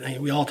Valley that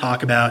we all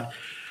talk about,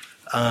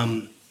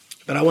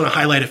 but I want to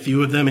highlight a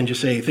few of them and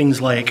just say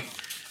things like,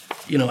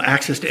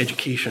 access to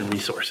education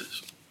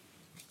resources.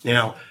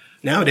 Now,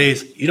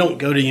 nowadays, you don't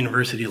go to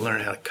university to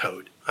learn how to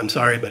code. I'm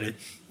sorry, but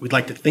we'd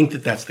like to think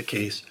that that's the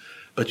case,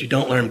 but you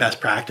don't learn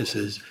best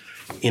practices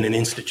in an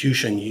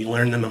institution. You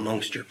learn them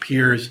amongst your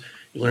peers.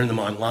 You learn them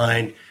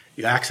online.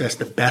 You access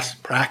the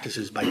best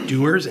practices by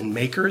doers and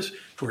makers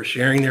who are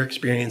sharing their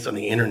experience on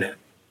the internet.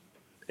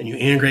 And you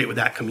integrate with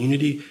that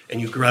community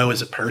and you grow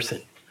as a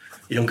person.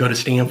 You don't go to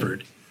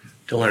Stanford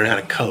to learn how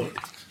to code.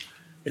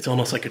 It's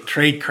almost like a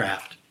trade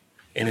craft,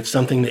 and it's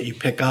something that you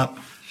pick up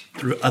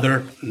through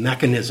other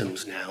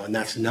mechanisms now, and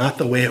that's not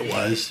the way it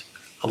was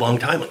a long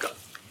time ago.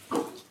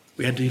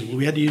 We had to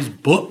use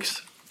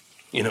books,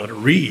 to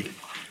read.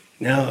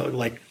 Now,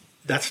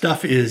 that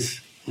stuff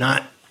is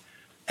not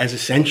as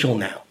essential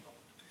now.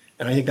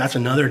 And I think that's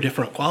another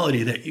different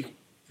quality that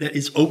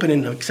is open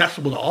and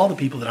accessible to all the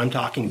people that I'm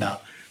talking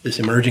about, this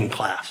emerging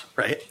class,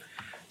 right?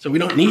 So we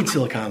don't need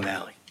Silicon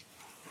Valley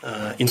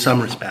in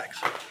some respects.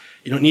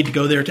 You don't need to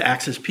go there to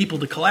access people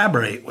to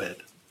collaborate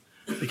with,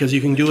 because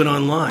you can do it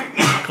online.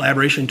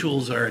 Collaboration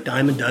tools are a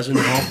dime a dozen,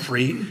 they're all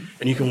free,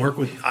 and you can work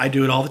with, I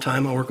do it all the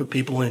time, I work with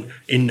people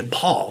in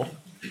Nepal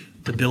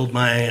to build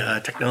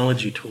my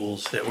technology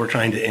tools that we're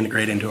trying to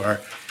integrate into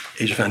our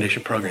Asia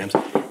Foundation programs.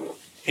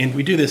 And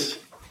we do this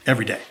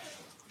every day,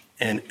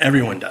 and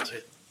everyone does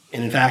it.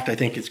 And in fact, I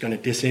think it's going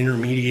to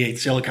disintermediate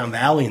Silicon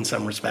Valley in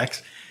some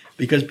respects,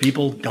 because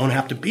people don't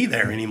have to be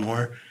there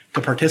anymore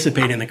to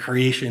participate in the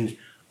creation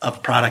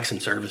of products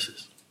and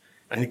services.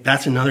 I think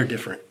that's another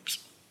difference.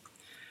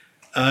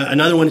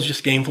 Another one is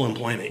just gainful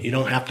employment. You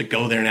don't have to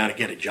go there now to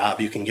get a job.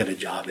 You can get a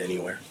job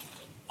anywhere,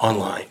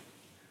 online.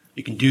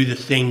 You can do the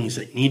things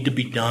that need to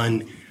be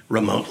done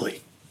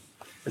remotely.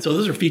 And so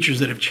those are features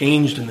that have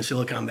changed in the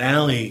Silicon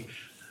Valley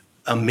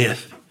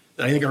myth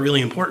that I think are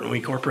really important. We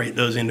incorporate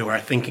those into our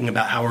thinking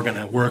about how we're going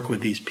to work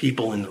with these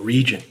people in the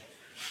region.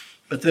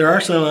 But there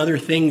are some other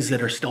things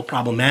that are still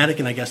problematic,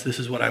 and I guess this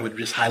is what I would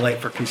just highlight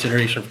for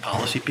consideration of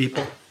policy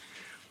people,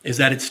 is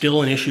that it's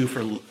still an issue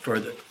for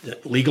the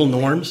legal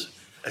norms,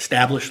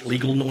 established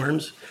legal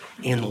norms,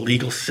 and the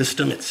legal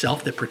system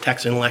itself that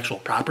protects intellectual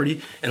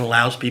property and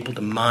allows people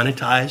to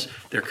monetize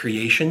their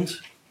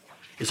creations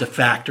is a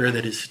factor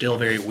that is still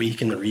very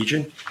weak in the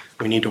region.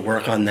 We need to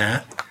work on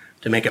that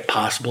to make it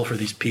possible for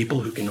these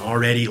people who can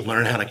already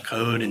learn how to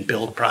code and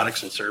build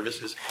products and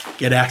services,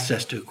 get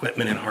access to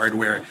equipment and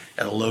hardware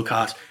at a low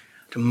cost,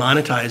 to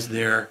monetize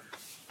their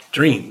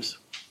dreams.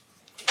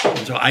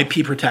 And so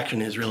IP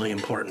protection is really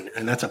important,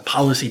 and that's a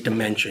policy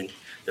dimension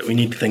that we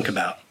need to think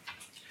about.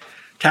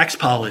 Tax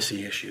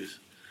policy issues,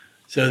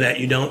 so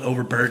that you don't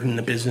overburden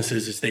the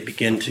businesses as they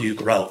begin to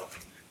grow,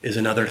 is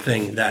another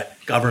thing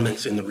that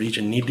governments in the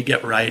region need to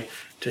get right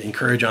to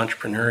encourage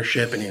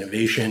entrepreneurship and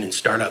innovation and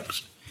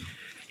startups.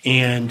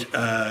 And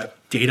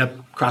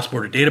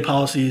cross-border data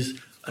policies,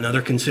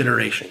 another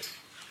consideration,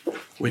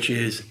 which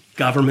is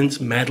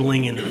governments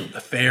meddling in the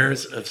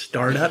affairs of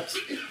startups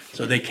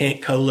so they can't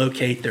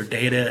co-locate their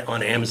data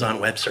on Amazon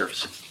Web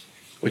Services,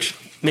 which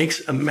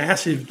makes a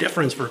massive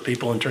difference for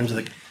people in terms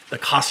of the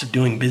cost of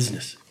doing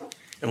business.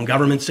 And when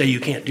governments say you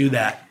can't do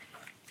that,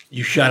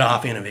 you shut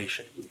off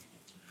innovation.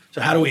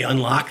 So how do we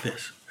unlock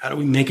this? How do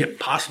we make it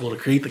possible to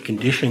create the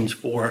conditions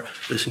for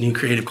this new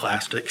creative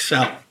class to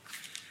excel?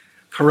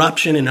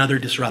 Corruption and other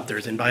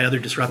disruptors, and by other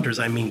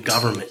disruptors I mean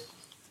government,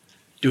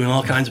 doing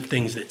all kinds of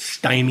things that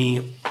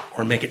stymie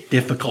or make it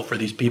difficult for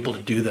these people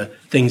to do the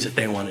things that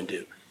they want to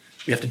do.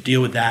 We have to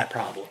deal with that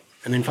problem.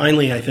 And then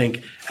finally, I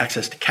think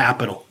access to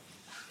capital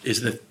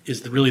is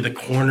really the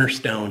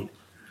cornerstone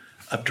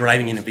of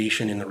driving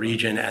innovation in the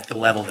region at the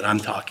level that I'm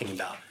talking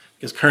about.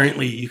 Because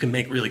currently you can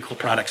make really cool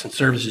products and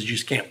services, you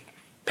just can't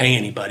pay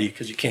anybody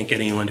because you can't get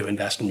anyone to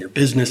invest in your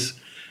business,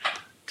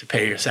 to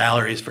pay your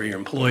salaries for your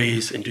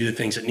employees, and do the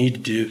things that you need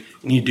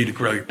to do to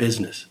grow your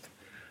business.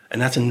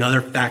 And that's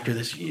another factor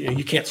that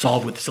you can't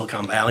solve with the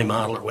Silicon Valley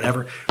model or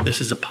whatever. This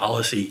is a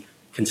policy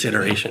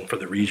consideration for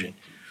the region.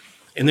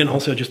 And then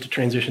also, just to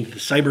transition to the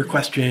cyber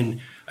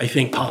question, I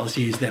think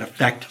policies that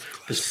affect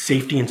the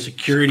safety and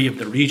security of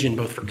the region,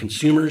 both for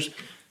consumers,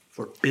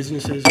 for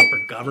businesses, and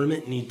for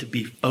government, need to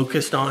be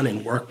focused on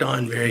and worked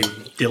on very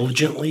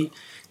diligently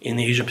in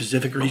the Asia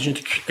Pacific region,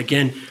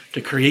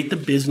 to create the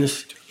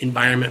business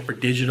environment for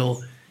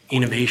digital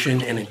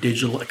innovation and a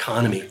digital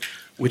economy,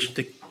 which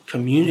the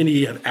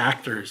community of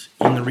actors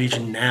in the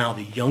region now,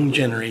 the young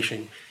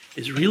generation,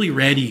 is really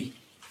ready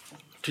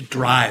to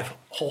drive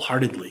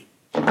wholeheartedly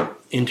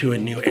into a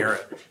new era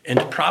and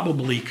to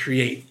probably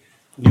create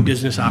new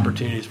business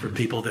opportunities for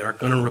people that are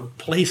going to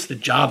replace the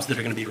jobs that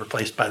are going to be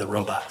replaced by the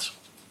robots.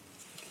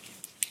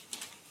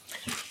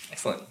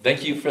 Excellent.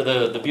 Thank you for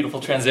the beautiful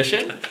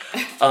transition.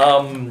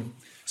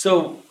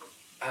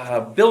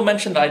 Bill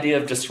mentioned the idea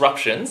of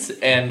disruptions,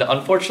 and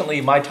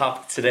unfortunately my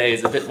topic today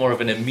is a bit more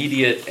of an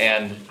immediate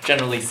and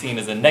generally seen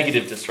as a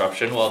negative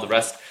disruption, while the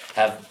rest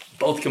have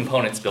both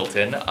components built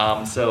in.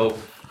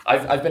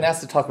 I've been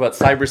asked to talk about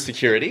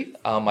cybersecurity.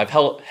 I've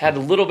had a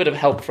little bit of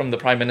help from the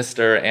Prime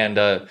Minister and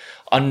an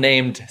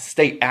unnamed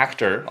state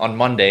actor on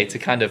Monday to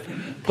kind of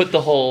put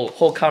the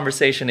whole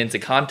conversation into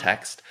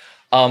context.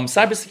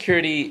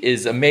 Cybersecurity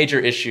is a major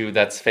issue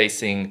that's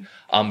facing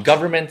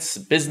governments,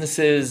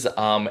 businesses,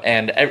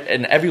 and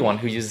everyone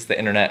who uses the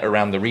internet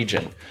around the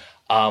region.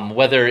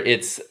 Whether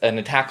it's an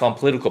attack on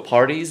political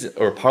parties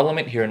or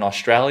parliament here in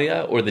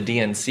Australia or the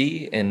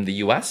DNC in the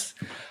US,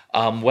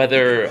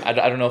 whether, I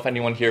don't know if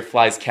anyone here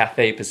flies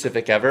Cathay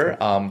Pacific ever.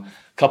 A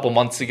couple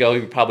months ago,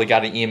 you probably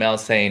got an email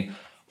saying,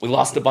 we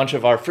lost a bunch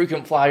of our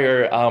frequent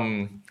flyer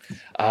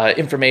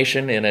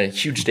information in a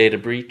huge data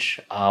breach.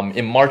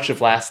 In March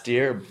of last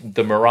year,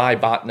 the Mirai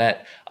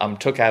botnet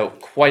took out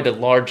quite a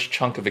large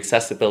chunk of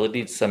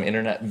accessibility to some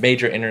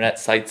major internet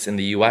sites in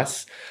the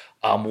US.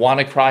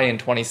 WannaCry in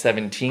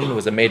 2017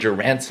 was a major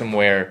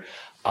ransomware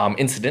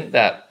incident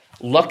that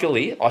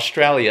luckily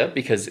Australia,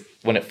 because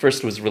when it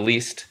first was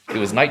released, it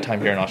was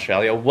nighttime here in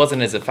Australia, wasn't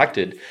as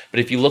affected. But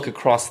if you look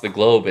across the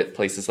globe at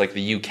places like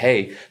the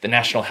UK, the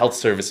National Health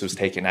Service was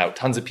taken out.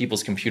 Tons of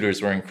people's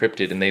computers were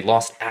encrypted and they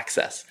lost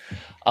access.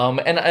 I'm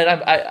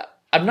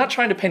not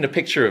trying to paint a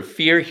picture of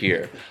fear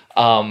here,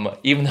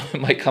 even though it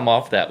might come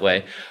off that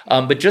way,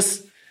 but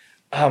just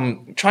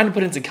trying to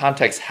put into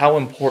context how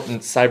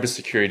important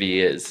cybersecurity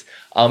is.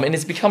 And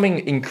it's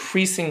becoming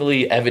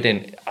increasingly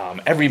evident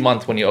every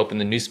month when you open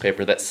the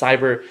newspaper that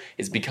cyber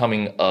is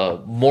becoming a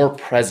more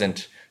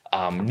present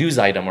news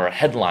item or a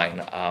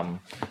headline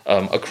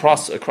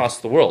across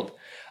the world.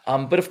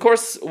 But of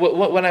course,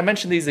 when I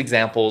mention these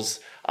examples,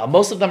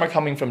 most of them are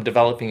coming from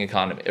developed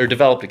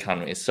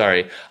economies.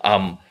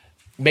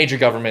 Major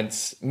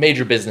governments,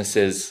 major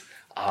businesses,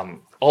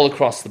 all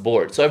across the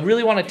board. So I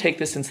really want to take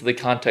this into the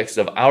context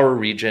of our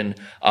region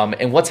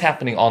and what's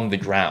happening on the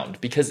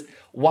ground. Because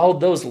while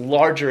those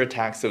larger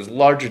attacks, those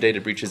larger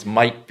data breaches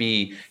might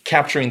be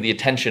capturing the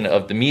attention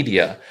of the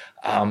media,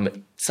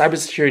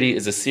 cybersecurity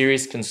is a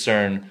serious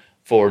concern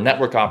for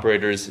network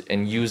operators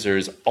and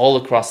users all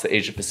across the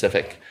Asia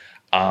Pacific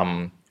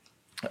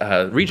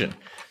region.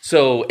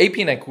 So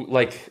APNet,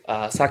 like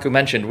Saku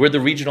mentioned, we're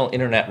the regional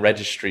internet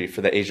registry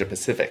for the Asia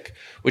Pacific,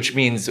 which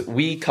means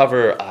we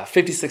cover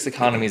 56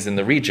 economies in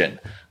the region.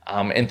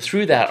 And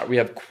through that, we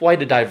have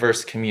quite a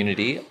diverse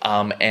community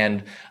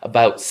and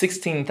about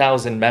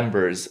 16,000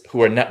 members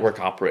who are network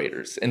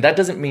operators. And that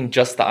doesn't mean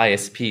just the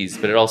ISPs,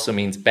 but it also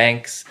means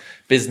banks,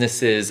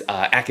 businesses,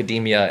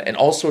 academia, and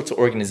all sorts of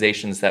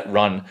organizations that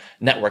run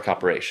network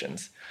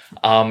operations.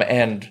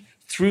 And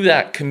through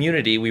that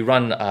community, we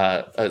run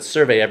a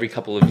survey every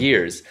couple of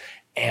years,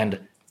 and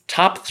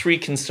top 3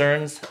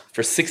 concerns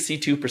for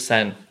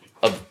 62%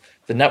 of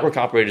the network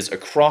operators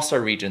across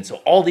our region, so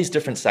all these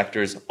different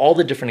sectors, all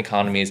the different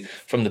economies,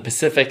 from the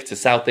Pacific to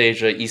South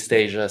Asia, East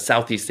Asia,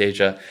 Southeast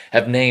Asia,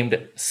 have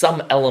named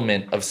some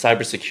element of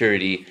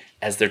cybersecurity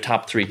as their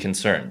top 3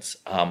 concerns.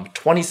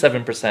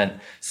 27%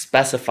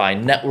 specify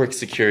network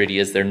security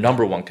as their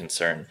number 1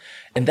 concern,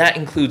 and that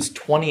includes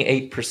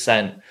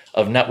 28%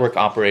 of network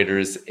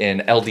operators in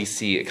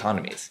LDC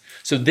economies.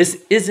 So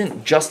this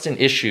isn't just an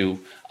issue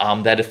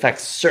that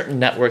affects certain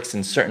networks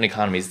in certain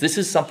economies. This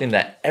is something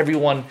that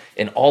everyone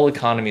in all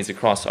economies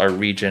across our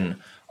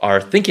region are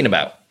thinking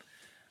about.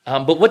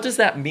 But what does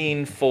that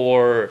mean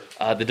for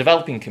the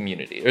developing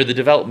community, or the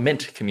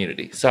development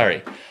community?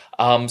 So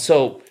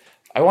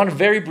I want to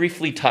very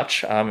briefly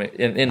touch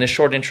in a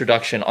short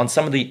introduction on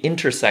some of the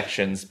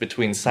intersections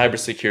between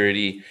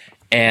cybersecurity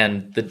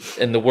and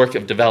the work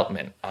of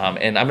development.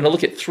 And I'm going to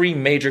look at 3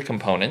 major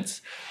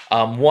components.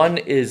 One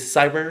is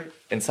cyber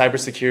and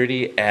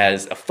cybersecurity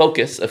as a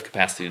focus of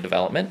capacity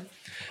development.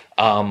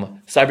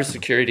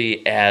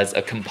 cybersecurity as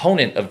a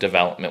component of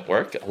development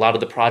work. A lot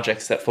of the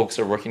projects that folks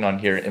are working on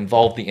here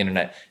involve the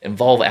internet,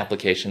 involve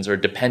applications or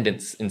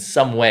dependence in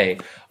some way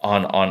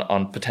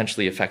on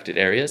potentially affected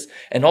areas.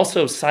 And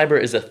also cyber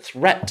is a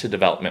threat to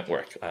development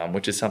work,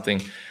 which is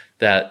something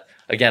that,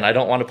 again, I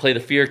don't want to play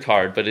the fear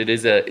card, but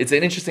it's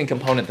an interesting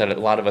component that a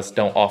lot of us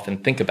don't often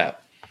think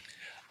about.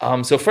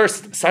 So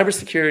first,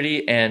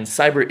 cybersecurity and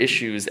cyber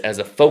issues as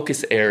a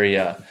focus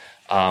area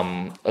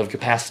of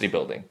capacity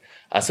building.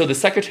 So the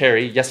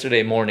secretary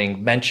yesterday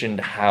morning mentioned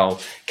how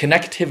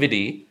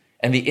connectivity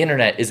and the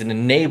internet is an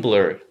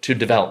enabler to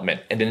development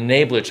and an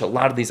enabler to a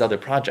lot of these other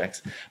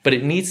projects, but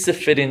it needs to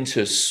fit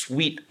into a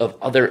suite of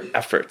other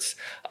efforts.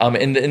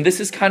 And this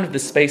is kind of the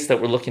space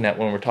that we're looking at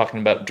when we're talking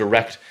about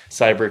direct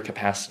cyber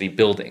capacity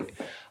building.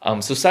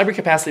 So cyber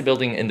capacity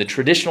building in the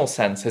traditional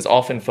sense has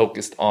often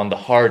focused on the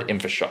hard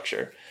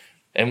infrastructure.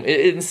 And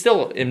it's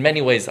still, in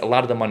many ways, a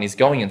lot of the money is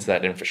going into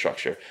that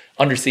infrastructure.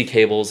 Undersea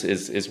cables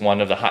is one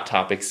of the hot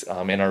topics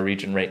in our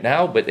region right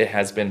now, but it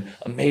has been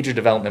a major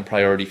development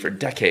priority for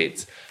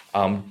decades.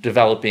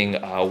 Developing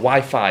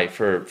Wi-Fi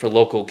for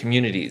local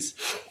communities,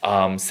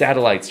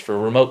 satellites for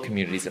remote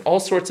communities, and all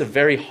sorts of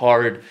very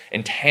hard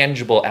and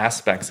tangible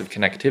aspects of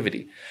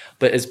connectivity.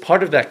 But as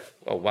part of that,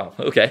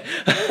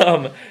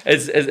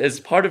 as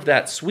part of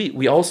that suite,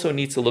 we also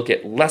need to look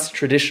at less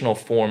traditional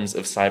forms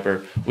of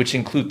cyber, which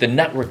include the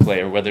network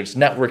layer, whether it's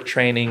network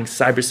training,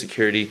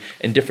 cybersecurity,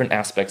 and different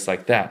aspects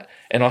like that.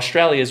 And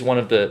Australia is one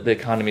of the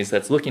economies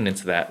that's looking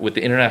into that with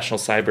the International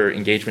Cyber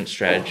Engagement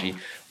Strategy,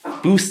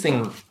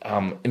 boosting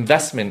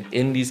investment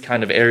in these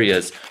kind of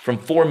areas from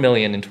 4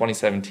 million in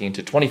 2017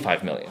 to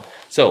 25 million.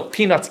 So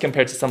peanuts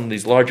compared to some of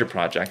these larger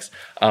projects,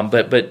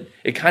 but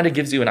it kind of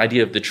gives you an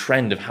idea of the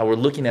trend of how we're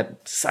looking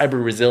at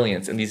cyber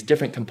resilience and these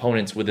different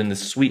components within the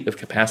suite of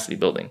capacity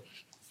building.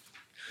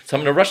 So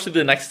I'm going to rush through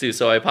the next two,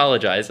 so I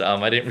apologize.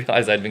 I didn't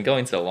realize I'd been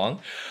going so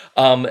long.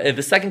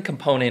 The second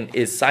component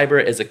is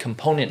cyber as a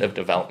component of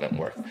development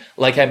work.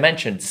 Like I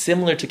mentioned,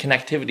 similar to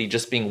connectivity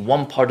just being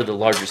one part of the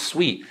larger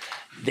suite,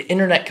 the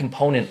internet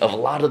component of a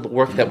lot of the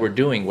work that we're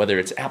doing, whether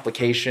it's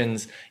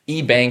applications,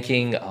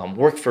 e-banking,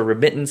 work for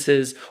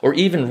remittances, or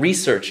even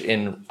research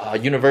in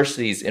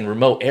universities in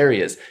remote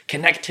areas,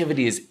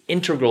 connectivity is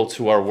integral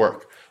to our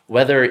work,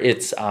 whether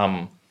it's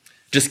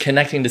just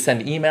connecting to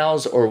send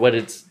emails or whether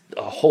it's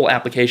a whole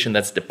application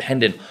that's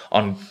dependent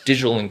on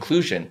digital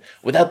inclusion.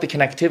 Without the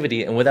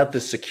connectivity and without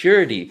the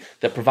security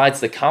that provides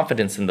the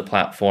confidence in the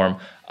platform,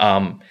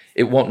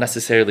 it won't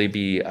necessarily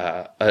be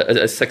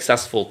a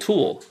successful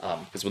tool,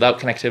 because without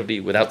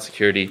connectivity, without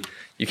security,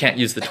 you can't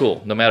use the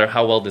tool, no matter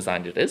how well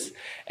designed it is.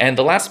 And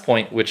the last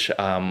point, which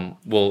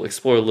we'll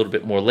explore a little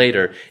bit more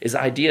later, is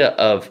the idea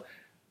of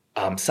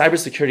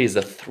cybersecurity as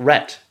a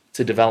threat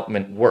to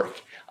development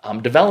work.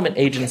 Development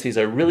agencies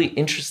are a really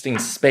interesting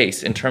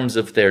space in terms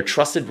of their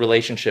trusted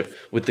relationship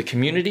with the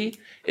community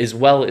as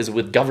well as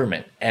with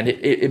government. And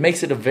it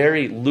makes it a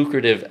very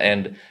lucrative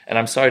and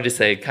I'm sorry to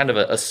say, kind of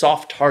a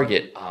soft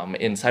target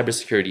in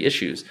cybersecurity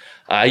issues.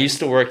 I used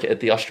to work at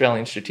the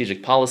Australian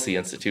Strategic Policy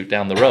Institute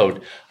down the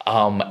road.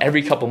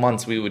 Every couple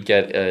months we would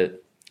get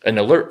an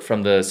alert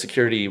from the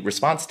security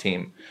response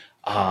team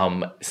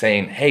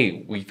saying,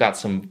 hey, we've got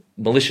some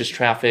malicious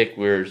traffic,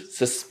 we're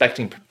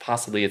suspecting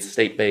possibly it's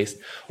state-based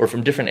or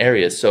from different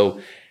areas. So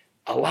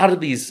a lot of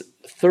these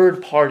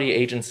third-party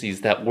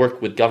agencies that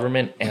work with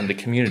government and the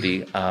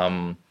community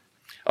are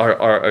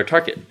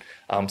target.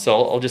 So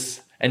I'll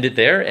just end it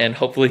there and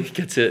hopefully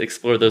get to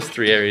explore those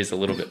three areas a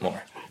little bit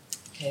more.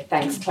 Okay,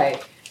 thanks,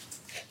 Klee.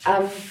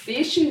 The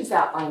issues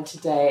outlined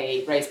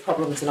today raise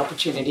problems and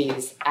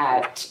opportunities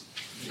at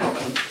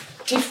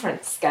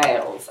different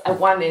scales. At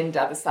one end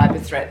are the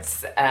cyber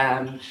threats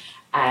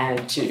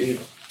and to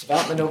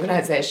development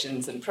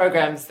organisations and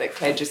programs that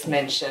Klee just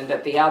mentioned.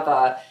 At the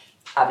other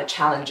are the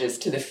challenges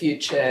to the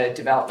future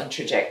development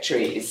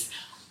trajectories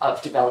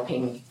of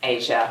developing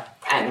Asia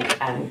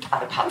and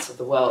other parts of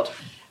the world.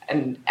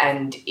 And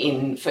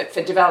for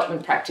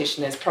development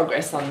practitioners,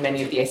 progress on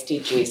many of the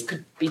SDGs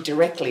could be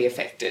directly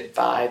affected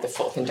by the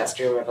Fourth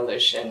Industrial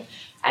Revolution,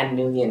 and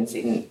millions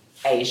in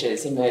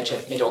Asia's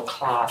emergent middle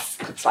class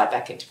could slide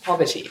back into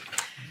poverty.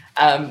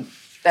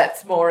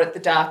 That's more at the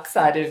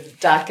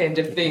dark end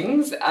of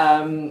things,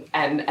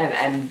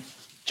 and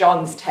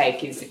John's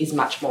take is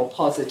much more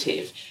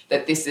positive,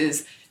 that this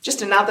is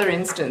just another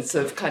instance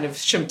of kind of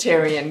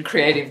Schumpeterian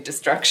creative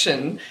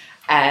destruction,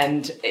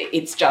 and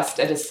it's just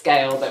at a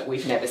scale that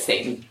we've never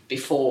seen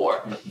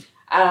before.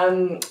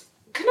 Can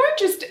I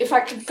just, if I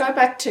could go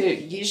back to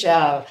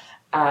Yixiao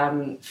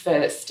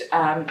first.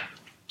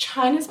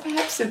 China's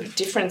perhaps a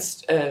different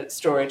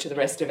story to the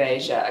rest of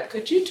Asia.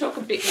 Could you talk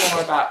a bit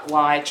more about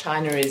why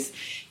China is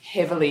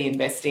heavily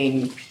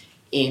investing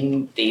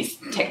in these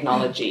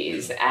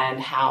technologies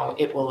and how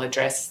it will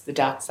address the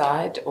dark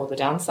side or the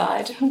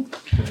downside?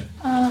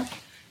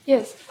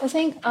 Yes, I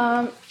think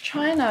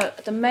China,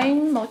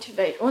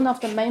 one of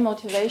the main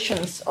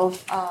motivations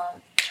of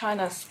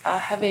China's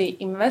heavy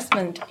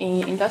investment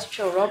in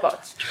industrial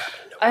robots,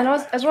 and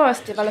as well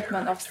as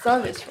development of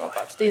service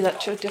robots. These are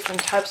two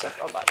different types of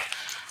robots.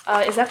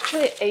 is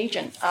actually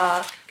agent.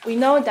 We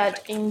know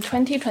that in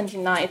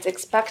 2029, it's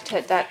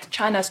expected that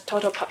China's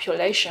total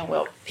population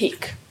will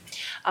peak.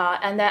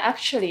 And that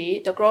actually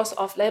the growth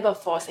of labor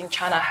force in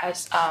China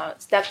has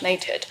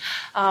stagnated.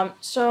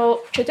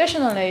 So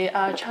traditionally,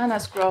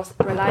 China's growth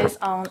relies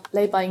on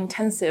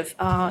labor-intensive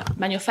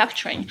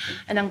manufacturing,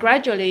 and then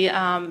gradually,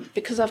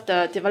 because of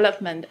the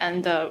development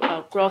and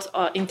the growth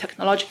in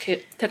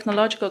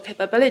technological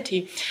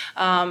capability,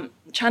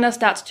 China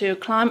starts to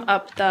climb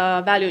up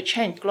the value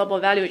chain, global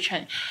value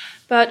chain.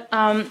 But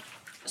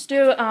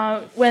still,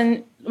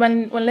 when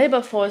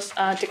labor force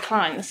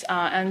declines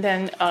and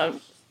then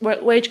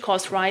wage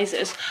cost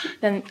rises,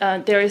 then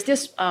there is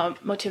this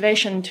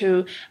motivation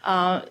to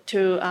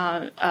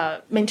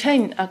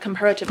maintain a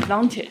comparative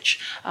advantage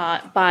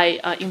by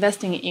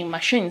investing in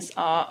machines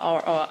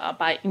or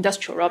by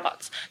industrial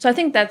robots. So I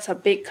think that's a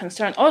big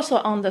concern. Also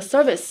on the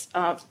service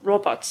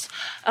robots,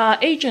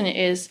 aging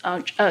is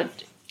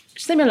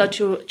similar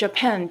to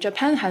Japan.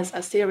 Japan has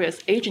a serious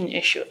aging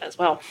issue as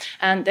well,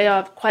 and they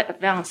are quite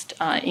advanced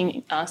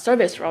in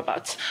service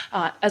robots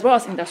as well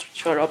as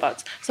industrial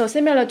robots. So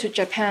similar to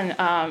Japan,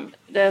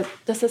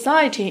 the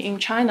society in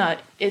China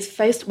is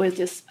faced with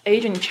this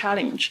aging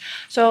challenge.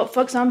 So,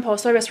 for example,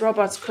 service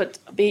robots could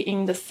be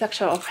in the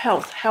sector of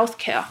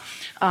healthcare,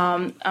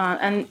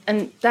 and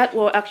that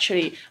will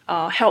actually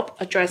help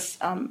address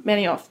a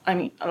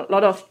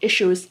lot of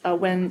issues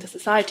when the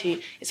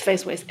society is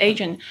faced with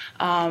aging.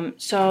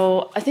 So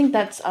I think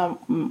that's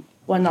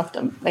one of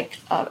them.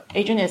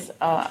 Aging is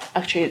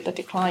actually the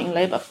decline in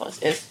labor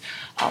force is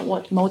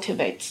what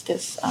motivates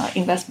this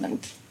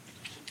investment.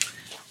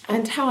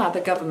 And how are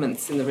the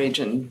governments in the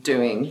region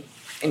doing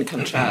in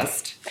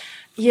contrast?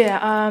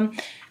 Yeah,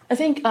 I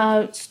think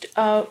I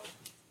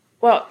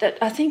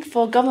think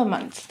for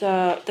governments,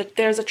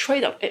 there's a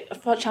trade-off.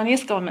 For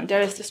Chinese government, there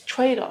is this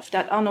trade-off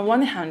that on the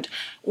one hand,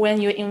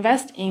 when you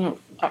invest in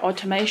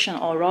automation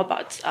or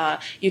robots,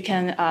 you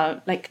can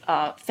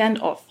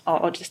fend off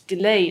or just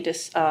delay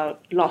this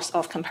loss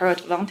of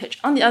comparative advantage.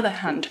 On the other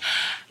hand,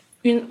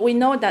 we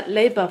know that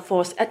labor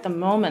force at the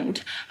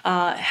moment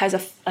has the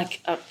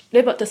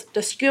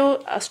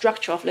skill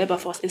structure of labor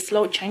force is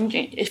slow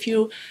changing. If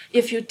you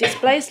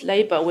displace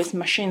labor with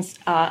machines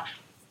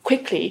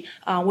quickly,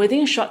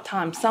 within a short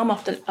time, some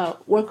of the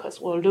workers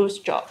will lose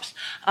jobs.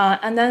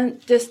 And then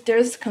there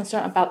is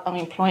concern about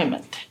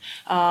unemployment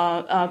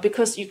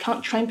because you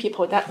can't train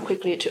people that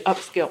quickly to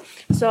upskill.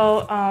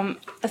 So I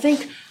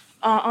think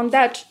on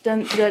that,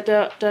 then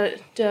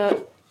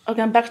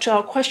again, back to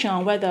our question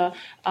on whether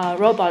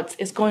robots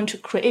is going to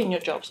create new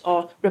jobs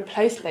or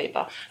replace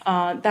labor.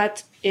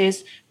 That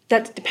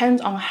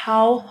depends on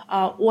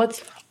how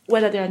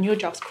whether there are new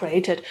jobs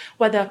created,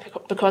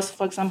 because,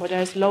 for example,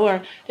 there is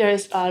lower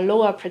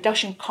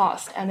production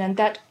cost, and then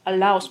that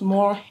allows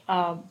more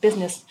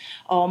business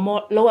or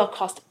more lower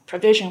cost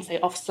provision, say,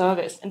 of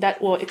service, and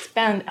that will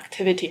expand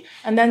activity,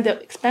 and then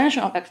the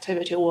expansion of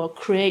activity will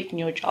create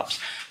new jobs.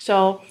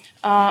 So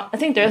I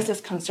think there is this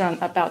concern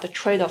about the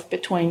trade-off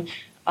between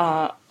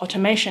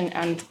automation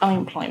and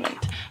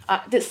unemployment.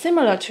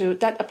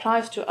 That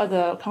applies to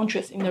other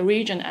countries in the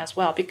region as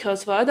well,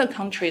 because for other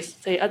countries,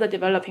 say other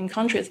developing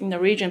countries in the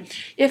region,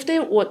 if they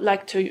would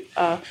like to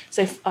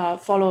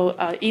follow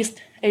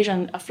East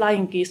Asian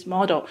flying geese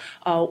model,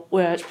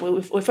 where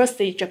we first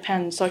see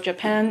Japan,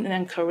 and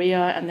then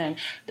Korea, and then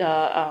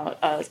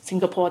the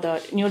Singapore, the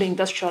newly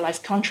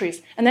industrialized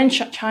countries, and then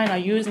China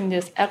using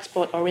this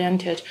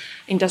export-oriented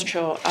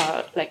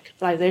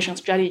industrialization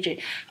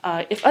strategy.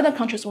 If other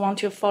countries want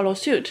to follow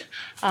suit,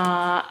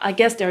 I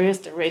guess there is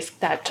the risk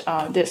that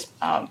this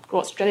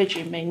growth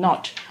strategy may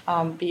not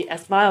be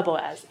as viable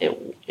as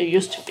it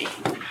used to be.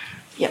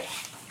 Yep.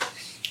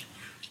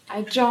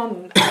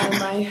 John,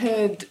 I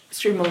heard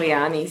Sri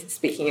Mulyani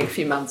speaking a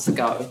few months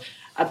ago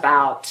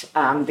about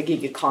the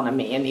gig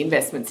economy and the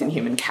investments in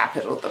human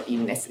capital that are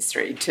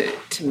necessary to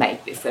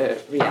make this a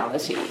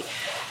reality.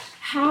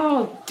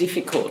 How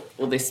difficult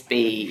will this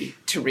be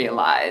to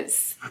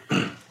realise,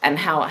 and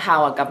how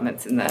are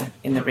governments in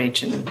the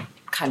region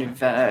kind of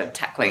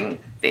tackling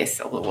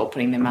this or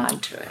putting their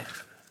mind to it?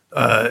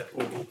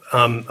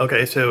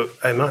 Okay, so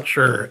I'm not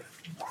sure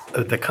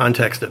of the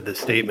context of this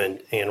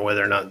statement and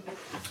whether or not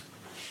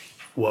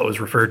what was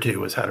referred to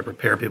was how to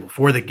prepare people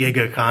for the gig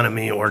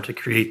economy or to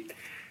create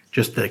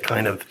just the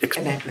kind of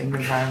enabling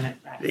environment,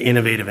 right? The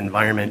innovative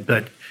environment.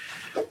 But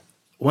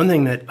one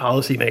thing that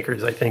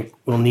policymakers, I think,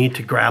 will need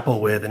to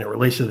grapple with, and it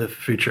relates to the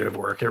future of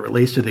work, it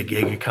relates to the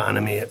gig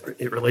economy,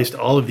 it relates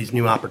to all of these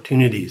new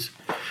opportunities,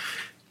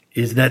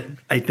 is that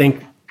I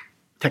think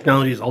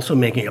technology is also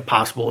making it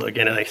possible,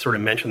 again, and I sort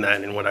of mentioned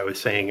that in what I was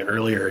saying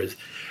earlier, is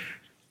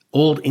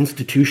old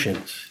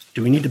institutions.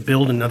 Do we need to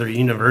build another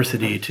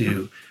university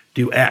to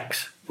do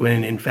X,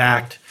 when in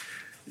fact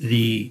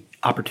the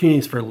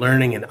opportunities for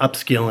learning and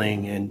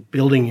upskilling and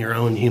building your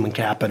own human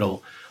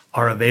capital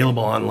are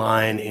available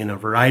online in a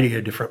variety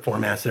of different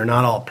formats. They're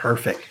not all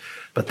perfect,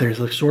 but there's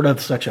sort of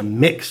such a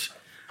mix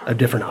of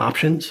different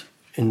options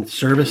and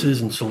services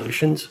and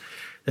solutions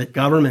that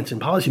governments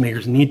and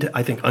policymakers need to,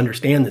 I think,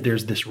 understand that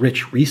there's this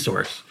rich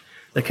resource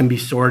that can be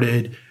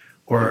sorted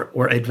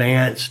or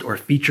advanced or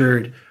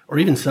featured or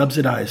even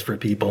subsidized for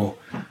people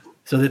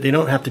so that they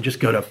don't have to just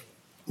go to,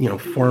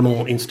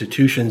 formal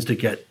institutions to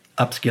get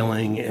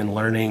upskilling and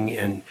learning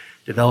and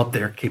develop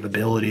their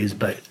capabilities,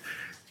 but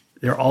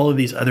there are all of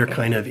these other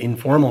kind of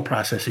informal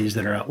processes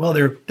that are out. Well,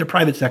 they're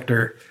private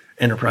sector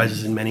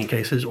enterprises in many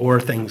cases,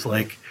 or things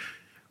like,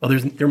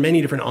 there are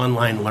many different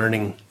online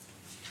learning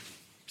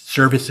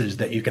services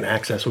that you can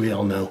access. We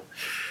all know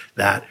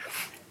that.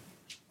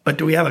 But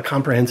do we have a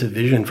comprehensive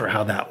vision for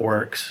how that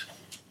works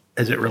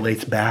as it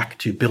relates back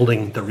to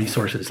building the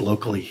resources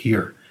locally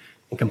here?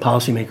 And can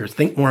policymakers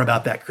think more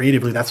about that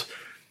creatively? That's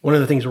one of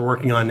the things we're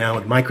working on now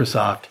with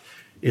Microsoft,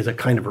 is a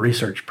kind of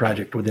research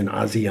project within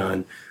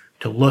ASEAN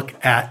to look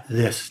at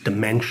this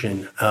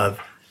dimension of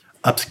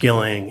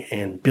upskilling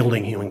and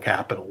building human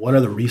capital. What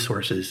are the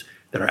resources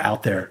that are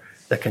out there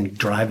that can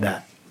drive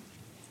that?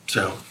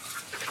 So,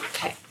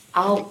 okay,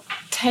 I'll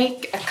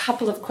take a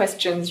couple of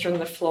questions from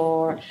the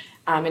floor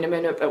in a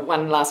minute, but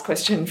one last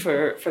question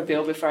for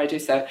Bill before I do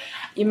so.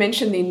 You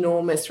mentioned the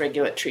enormous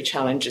regulatory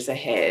challenges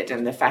ahead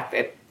and the fact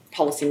that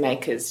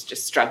policymakers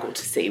just struggle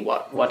to see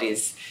what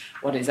is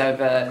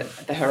over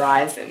the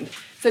horizon.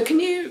 So can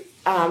you,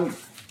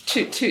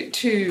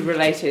 two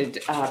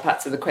related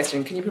parts of the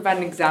question, can you provide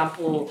an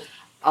example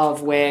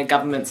of where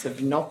governments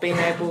have not been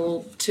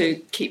able to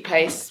keep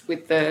pace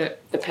with the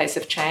pace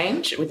of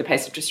change, with the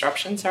pace of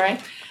disruption,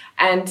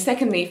 And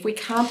secondly, if we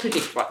can't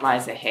predict what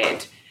lies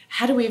ahead,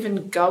 how do we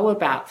even go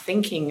about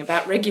thinking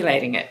about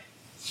regulating it?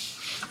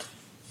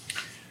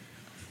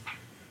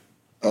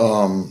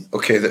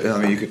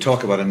 You could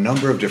talk about a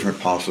number of different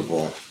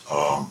possible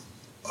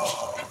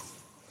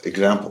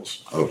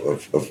examples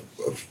of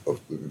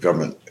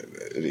government,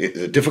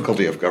 the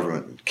difficulty of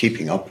government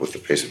keeping up with the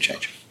pace of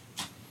change.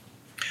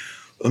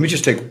 Let me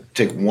just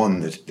take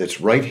one that's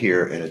right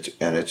here, and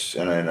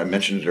I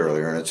mentioned it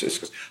earlier, and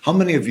it's how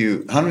many of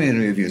you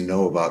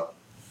know about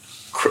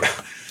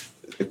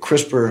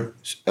CRISPR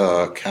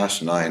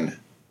Cas9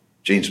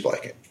 gene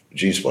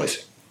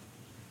splicing?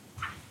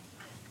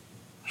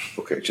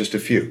 Okay, just a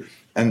few,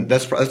 and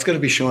that's going to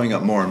be showing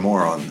up more and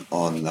more on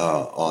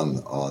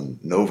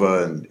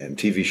Nova and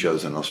TV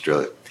shows in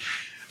Australia.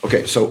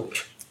 Okay, so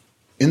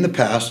in the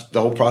past,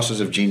 the whole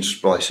process of gene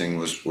splicing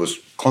was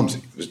clumsy.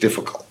 It was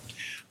difficult,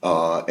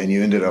 and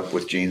you ended up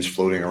with genes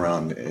floating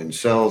around in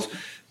cells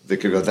that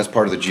could go. That's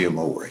part of the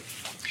GMO worry.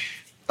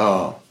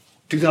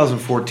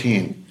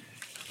 2014,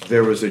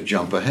 there was a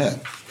jump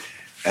ahead,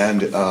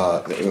 and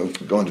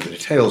go into the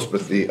details,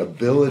 but the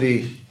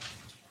ability.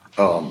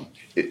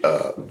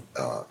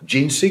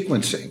 Gene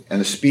sequencing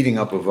and the speeding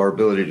up of our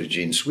ability to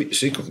gene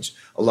sequence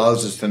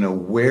allows us to know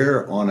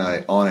where on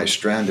a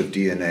strand of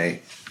DNA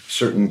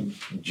certain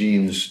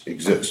genes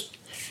exist.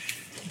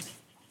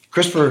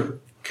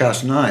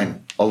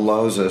 CRISPR-Cas9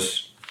 allows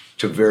us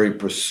to very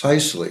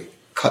precisely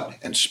cut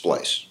and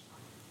splice.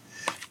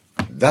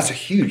 That's a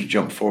huge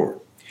jump forward.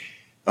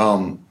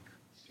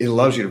 It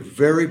allows you to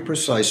very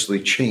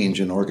precisely change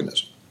an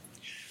organism.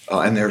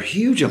 And there are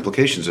huge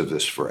implications of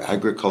this for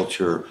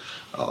agriculture,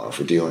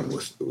 for dealing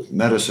with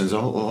medicines,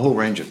 a whole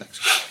range of things.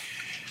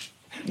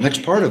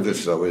 Next part of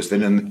this, though, is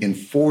that in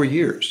 4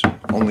 years,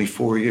 only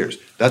 4 years,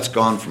 that's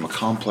gone from a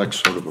complex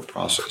sort of a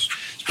process.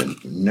 It's been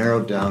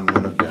narrowed down,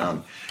 winnowed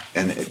down,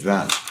 and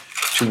advanced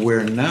to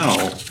where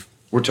now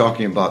we're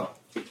talking about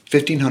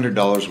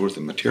 $1,500 worth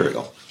of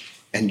material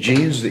and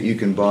genes that you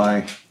can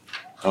buy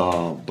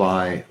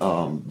by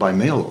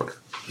mail order.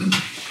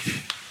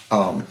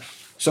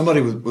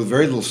 Somebody with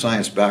very little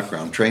science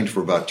background, trained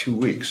for about 2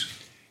 weeks,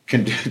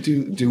 can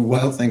do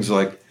wild things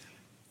like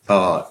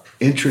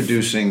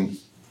introducing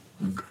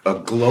a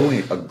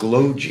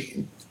glow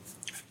gene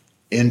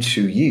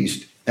into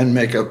yeast and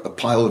make a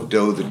pile of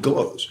dough that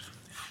glows.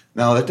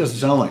 Now that doesn't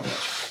sound like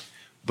much,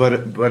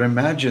 but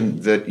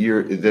imagine that a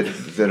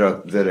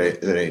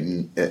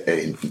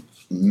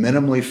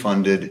minimally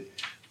funded,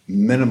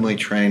 minimally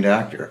trained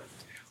actor,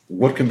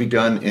 what can be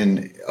done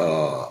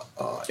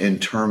in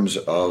terms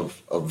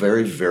of a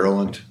very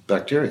virulent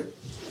bacteria,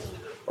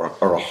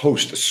 or a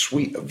host, a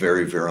suite of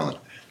very virulent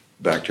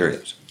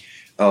bacteria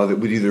that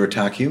would either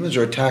attack humans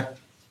or attack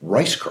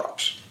rice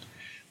crops,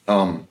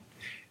 and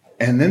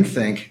then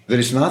think that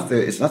it's not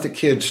the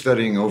kid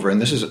studying over,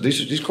 and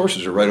these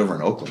courses are right over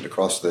in Oakland,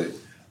 across the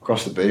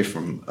bay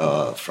from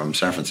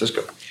San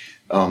Francisco,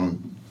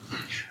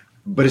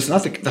 but it's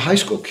not the high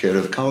school kid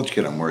or the college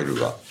kid I'm worried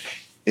about.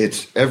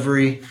 It's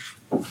every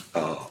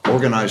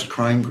organized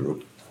crime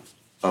group,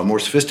 more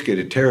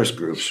sophisticated terrorist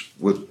groups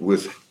with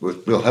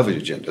real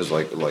heavy agendas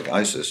like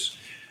ISIS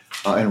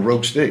and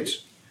rogue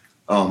states.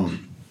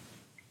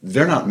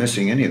 They're not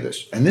missing any of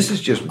this, and this is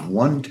just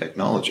one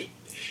technology.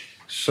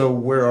 So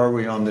where are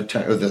we on that's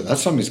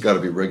something that's got to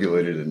be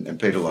regulated and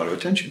paid a lot of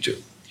attention to.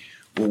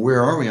 Well,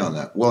 where are we on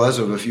that? Well, as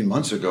of a few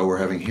months ago, we're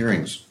having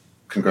hearings,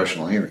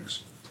 congressional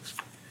hearings.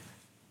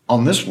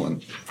 On this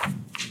one,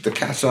 the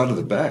cat's out of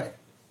the bag.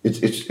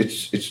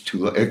 It's too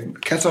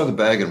late. Cat's out of the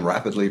bag and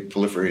rapidly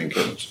proliferating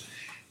kittens.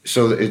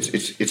 So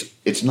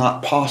it's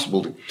not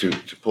possible to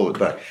pull it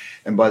back.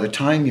 And by the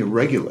time you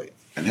regulate,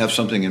 and have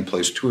something in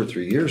place 2 or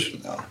 3 years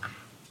from now,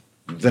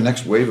 the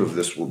next wave of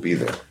this will be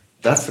there.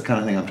 That's the kind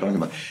of thing I'm talking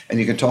about. And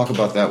you can talk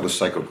about that with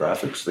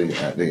psychographics,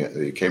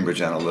 the Cambridge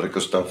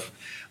Analytica stuff,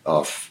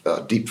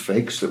 deep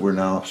fakes that we're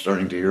now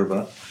starting to hear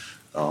about.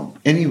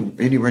 Any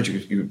range,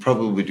 you could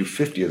probably do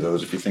 50 of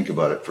those if you think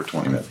about it for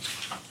 20 minutes.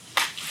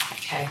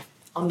 Okay.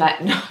 On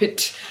that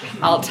note,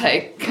 I'll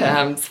take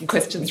some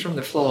questions from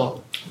the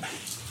floor.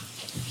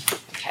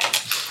 Okay.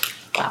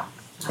 Wow.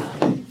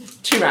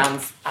 2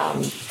 rounds.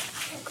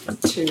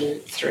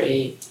 2,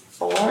 3,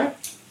 4, and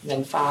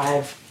then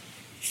 5,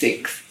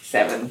 6,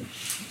 7.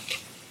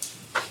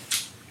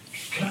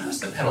 Can I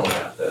ask the panel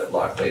about the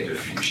likely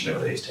diffusion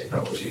of these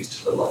technologies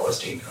to the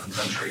lowest income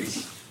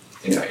countries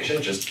in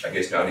Asia? Just, I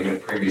guess, noting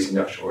that previous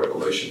industrial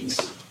revolutions,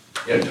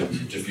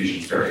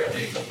 diffusion is very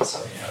uneven.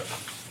 So you have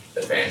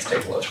advanced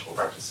technological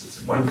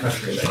practices in one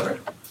country and they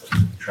don't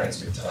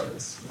transmit to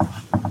others.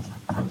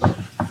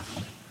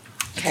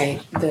 Okay,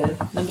 the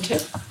number 2.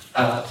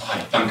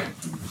 Hi, Duncan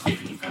from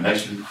DFAT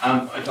Foundation.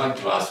 I'd like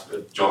to ask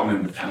John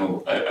and the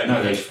panel, I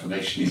know the Aid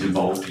Foundation is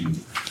involved in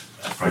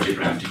a project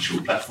around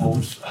digital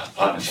platforms,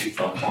 partnership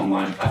for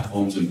online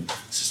platforms and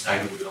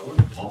sustainable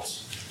development,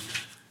 POS.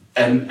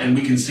 And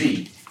we can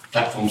see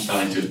platforms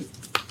starting to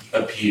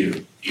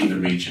appear in the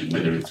region,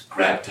 whether it's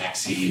Grab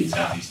Taxi in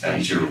Southeast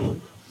Asia or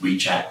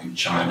WeChat in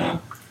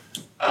China.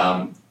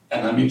 And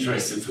I'm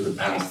interested for the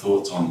panel's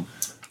thoughts on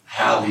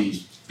how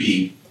these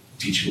big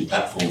digital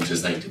platforms,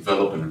 as they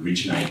develop and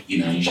originate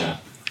in Asia,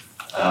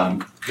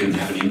 can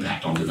have an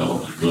impact on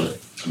development work.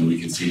 I mean, we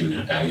can see it in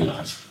our daily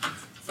lives.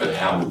 But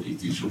how will these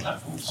digital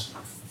platforms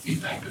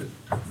impact the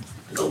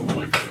development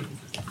work?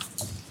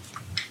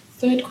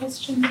 Third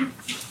question.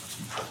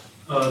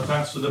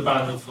 Thanks to the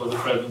panel for the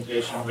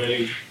presentation.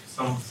 Really,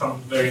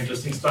 some very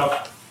interesting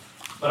stuff.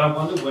 But I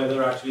wonder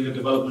whether actually the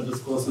development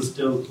discourse is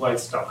still quite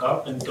stuck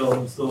up in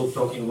terms of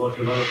talking about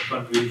developed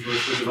countries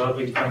versus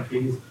developing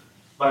countries,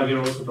 while we're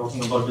also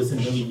talking about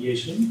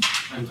disintermediation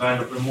and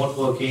kind of remote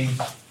working,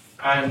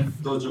 and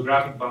those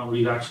geographic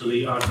boundaries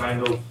actually are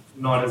kind of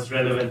not as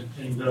relevant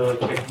in the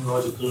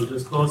technological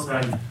discourse,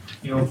 and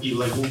people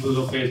like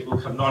Google or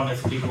Facebook have not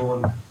necessarily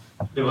gone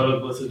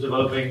developed versus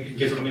developing. In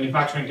case of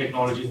manufacturing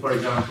technologies, for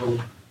example,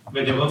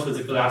 where there were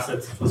physical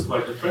assets, it was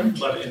quite different,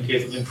 but in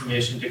case of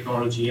information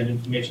technology and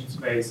information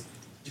space,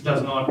 it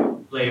does not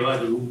play by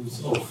the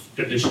rules of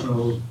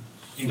traditional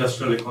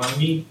industrial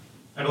economy.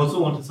 I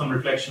also wanted some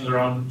reflections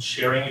around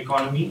sharing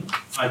economy.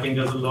 I think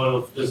there's a lot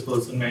of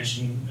discourse and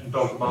mention and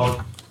talk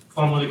about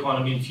formal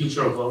economy and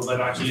future of work,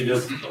 but actually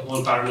there's a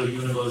whole parallel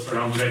universe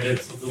around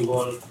Reddits of the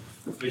world,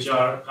 which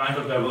are kind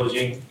of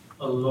diverging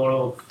a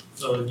lot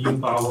of new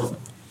power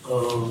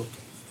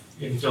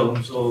in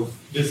terms of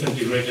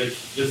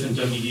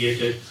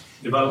disintermediated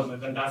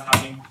development, and that's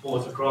happening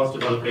both across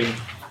developing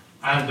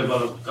and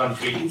developed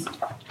countries,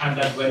 and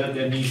that whether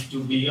there needs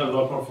to be a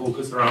lot more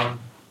focus around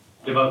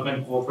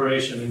development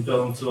cooperation in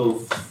terms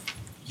of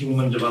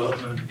human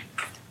development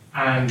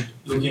and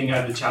looking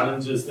at the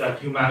challenges that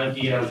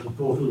humanity as a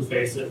total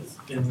faces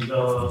in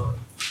the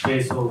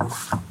face of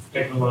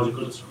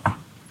technological disruption.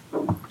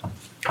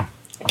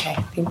 Okay,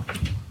 I think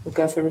we'll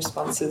go for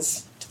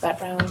responses to that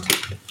round.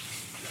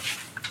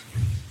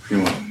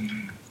 You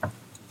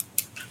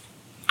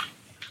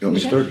want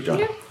me to start, John?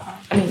 Yeah.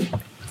 I mean,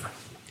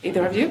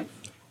 either of you?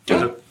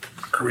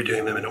 Are we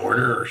doing them in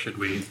order, or should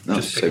we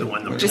just pick the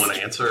one that we want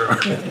to answer?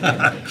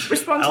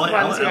 Respond to the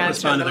ones you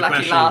answer, and the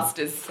lucky last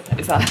is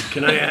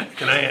Can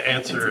I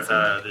answer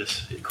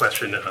this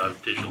question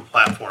of digital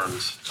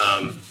platforms,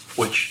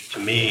 which to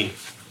me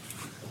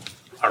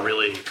are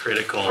really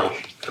critical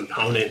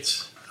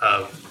components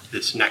of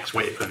this next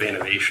wave of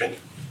innovation.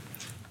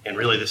 And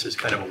really this is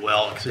kind of a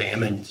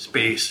well-examined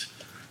space,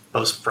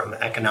 both from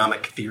an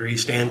economic theory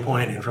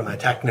standpoint and from a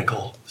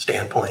technical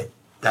standpoint,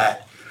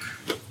 that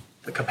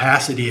the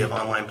capacity of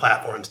online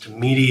platforms to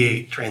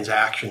mediate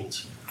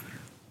transactions,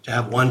 to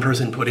have one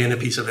person put in a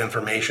piece of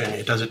information,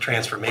 it does a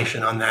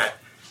transformation on that,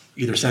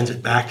 either sends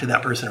it back to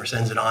that person or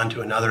sends it on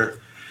to another,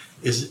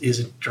 is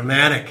a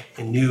dramatic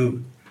and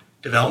new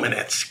development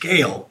at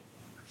scale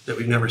that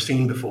we've never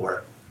seen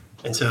before.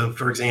 And so,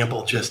 for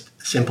example, just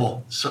a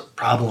simple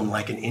problem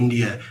like in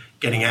India,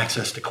 getting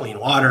access to clean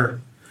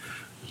water,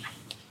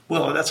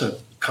 well, that's a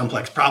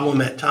complex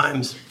problem at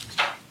times.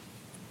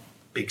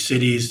 Big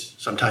cities,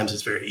 sometimes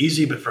it's very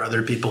easy, but for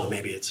other people,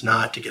 maybe it's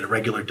not, to get a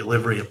regular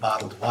delivery of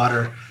bottled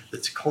water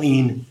that's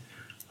clean,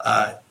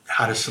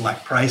 how to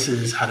select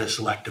prices, how to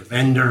select a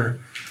vendor.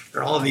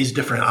 There are all of these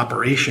different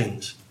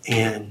operations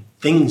and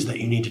things that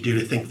you need to do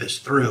to think this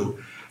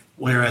through,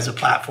 whereas a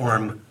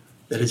platform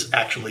that is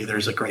actually,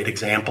 there's a great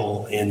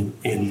example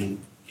in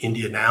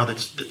India now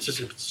that's just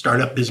a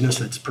startup business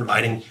that's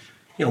providing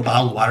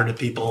bottled water to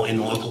people in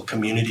local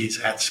communities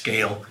at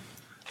scale,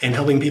 and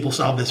helping people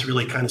solve this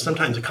really kind of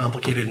sometimes a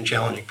complicated and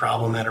challenging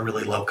problem at a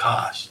really low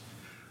cost.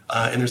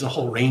 And there's a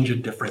whole range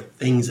of different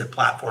things that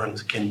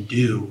platforms can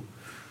do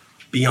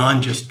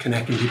beyond just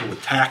connecting people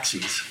with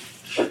taxis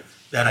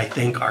that I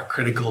think are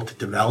critical to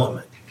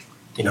development.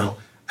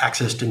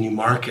 Access to new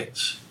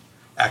markets,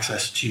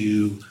 access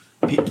to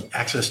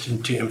access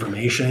to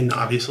information,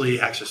 obviously,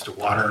 access to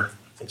water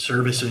and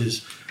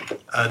services.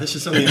 This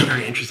is something that's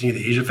very interesting to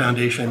the Asia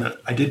Foundation.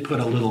 I did put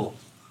a little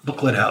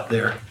booklet out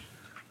there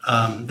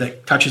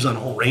that touches on a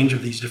whole range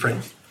of these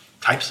different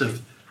types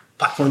of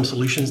platform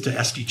solutions to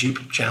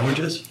SDG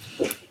challenges.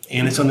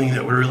 And it's something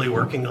that we're really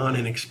working on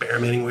and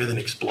experimenting with and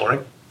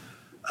exploring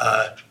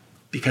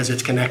because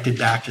it's connected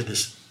back to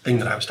this thing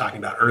that I was talking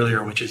about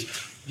earlier, which is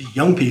the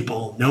young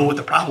people know what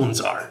the problems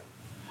are.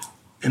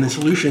 And the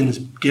solutions,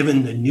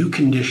 given the new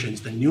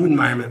conditions, the new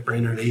environment for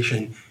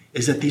innovation,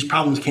 is that these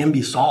problems can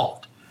be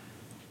solved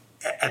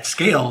at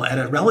scale at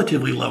a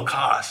relatively low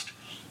cost,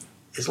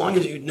 as long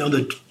as you know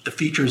the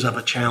features of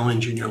a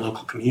challenge in your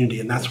local community.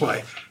 And that's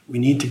why we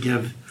need to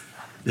give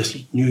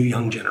this new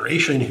young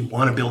generation who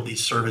want to build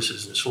these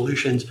services and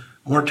solutions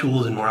more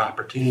tools and more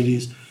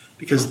opportunities,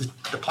 because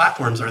the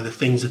platforms are the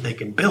things that they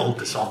can build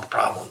to solve the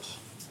problems.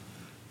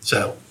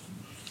 So,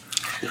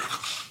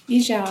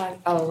 Yixiao,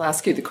 I'll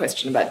ask you the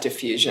question about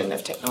diffusion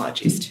of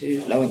technologies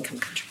to low-income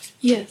countries.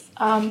 Yes,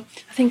 I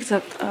think it's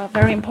a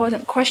very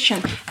important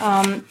question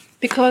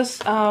because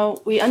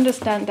we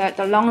understand that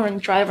the long-run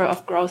driver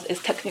of growth is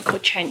technical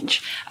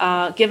change.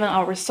 Given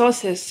our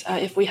resources,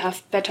 if we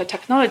have better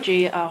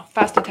technology,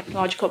 faster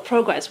technological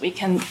progress, we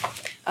can,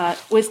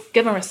 with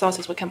given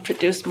resources, we can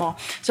produce more.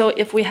 So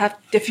if we have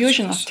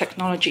diffusion of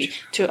technology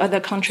to other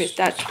countries,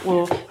 that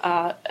will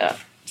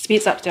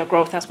speeds up their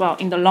growth as well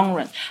in the long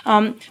run.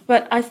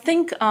 But I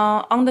think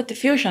on the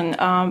diffusion,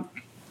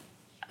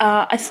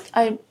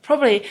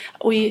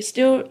 we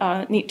still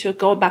need to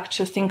go back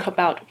to think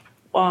about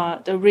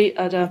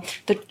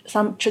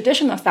some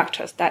traditional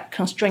factors that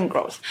constrain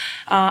growth.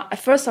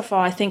 First of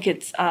all, I think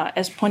it's,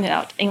 as pointed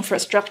out,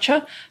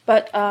 infrastructure.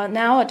 But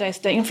nowadays,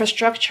 the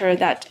infrastructure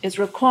that is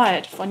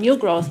required for new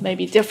growth may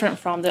be different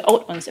from the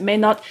old ones. It may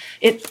not.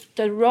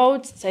 The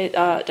roads, say,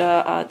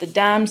 the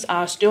dams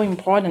are still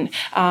important.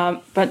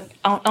 But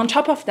on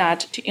top of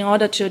that, in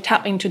order to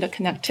tap into the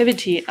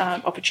connectivity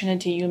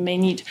opportunity, you may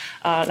need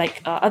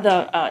other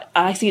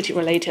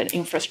ICT-related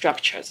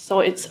infrastructures.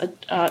 So it's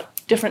a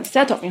different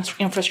set of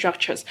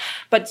infrastructures,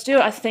 but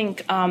still, I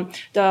think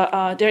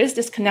there is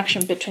this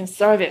connection between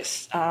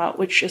service,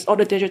 which is all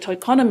the digital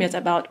economy is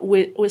about,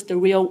 with the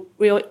real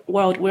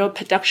world, real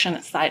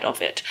production side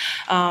of it.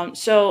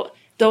 So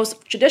those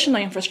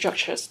traditional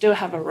infrastructures still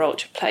have a role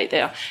to play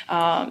there.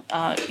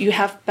 You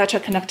have better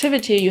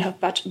connectivity, you have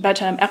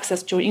better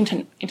access to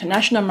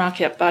international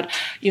market, but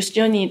you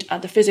still need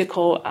the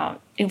physical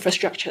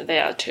infrastructure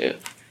there to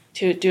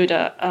do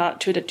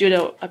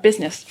the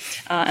business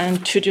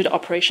and to do the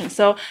operation.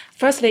 So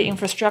firstly,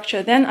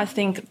 infrastructure. Then I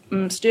think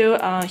still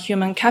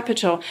human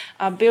capital.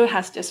 Bill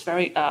has this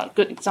very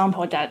good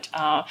example that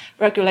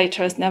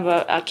regulators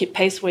never keep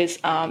pace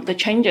with the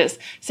changes.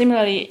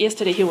 Similarly,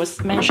 yesterday he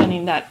was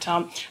mentioning that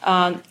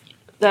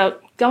the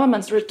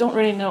governments don't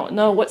really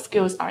know what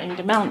skills are in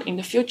demand in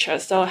the future.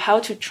 So how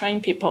to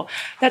train people?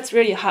 That's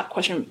really a hard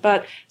question.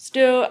 But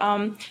still,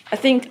 I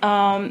think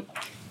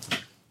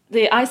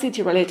the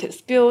ICT-related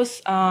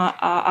skills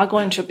are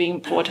going to be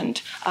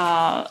important.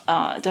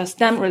 The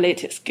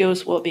STEM-related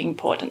skills will be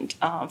important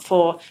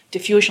for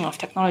diffusion of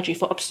technology,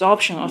 for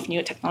absorption of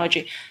new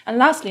technology. And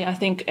lastly, I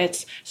think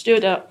it's still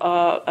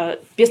the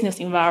business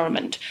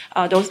environment,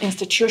 those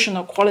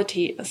institutional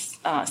quality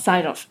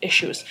side of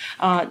issues.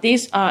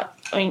 These are,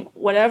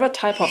 whatever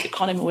type of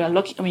economy we are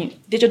looking,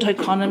 digital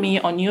economy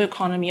or new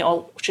economy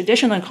or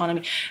traditional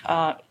economy,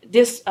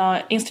 this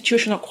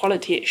institutional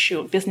quality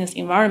issue, business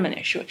environment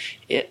issue,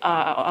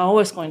 are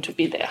always going to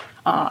be there,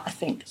 I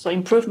think. So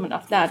improvement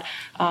of that,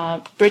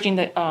 closing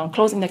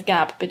the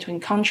gap between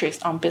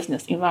countries on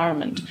business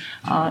environment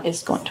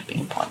is going to be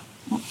important.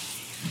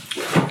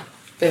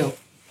 Bill.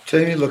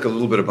 Tell me, look a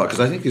little bit about,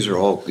 because I think these are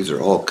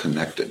all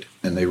connected,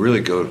 and they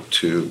really go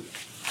to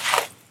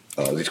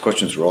these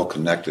questions are all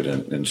connected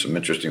in some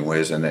interesting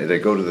ways, and they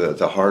go to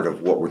the heart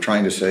of what we're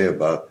trying to say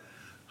about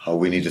how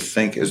we need to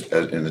think as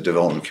in the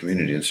development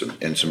community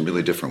in some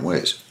really different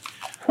ways.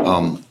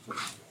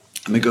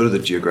 Let me go to the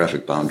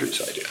geographic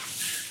boundaries idea.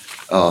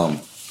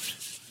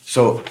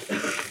 So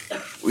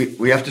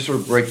we have to sort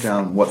of break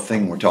down what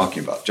thing we're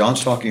talking about.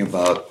 John's talking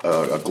about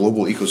a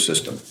global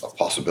ecosystem of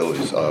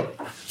possibilities. I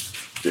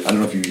don't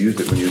know if you used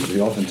it when he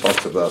often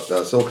talks about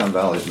Silicon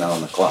Valley is now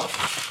in the cloud.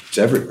 It's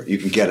everywhere. You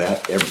can get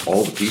at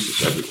all the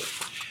pieces everywhere.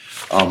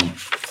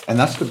 And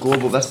that's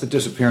the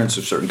disappearance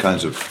of certain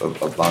kinds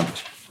of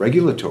boundaries.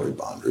 Regulatory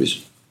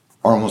boundaries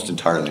are almost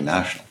entirely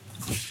national.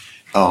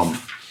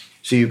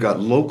 So you've got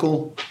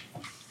local,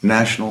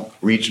 national,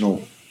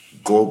 regional,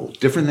 global.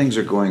 Different things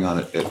are going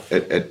on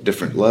at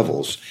different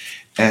levels.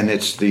 And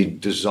it's the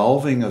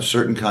dissolving of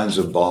certain kinds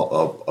of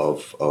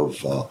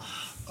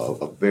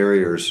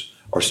barriers,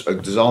 or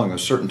dissolving of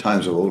certain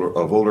kinds of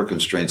older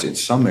constraints in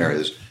some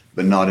areas,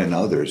 but not in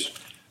others,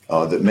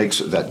 that makes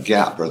that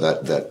gap or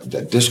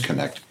that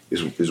disconnect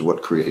is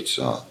what creates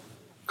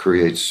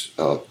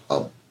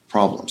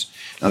problems.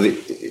 Now,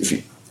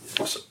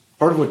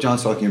 part of what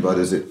John's talking about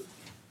is that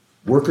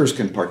workers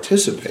can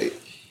participate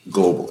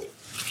globally.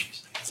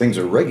 Things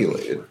are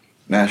regulated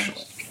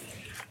nationally.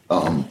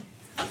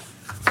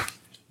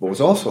 What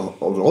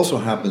also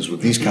happens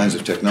with these kinds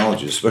of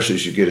technologies, especially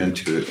as you get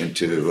into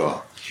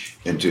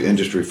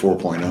Industry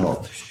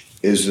 4.0,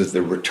 is that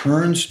the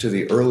returns to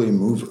the early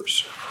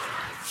movers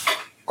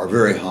are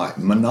very high.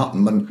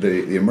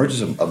 The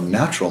emergence of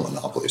natural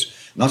monopolies,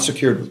 not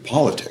secured with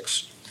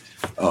politics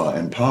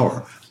and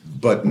power,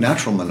 but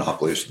natural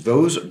monopolies.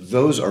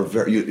 Those are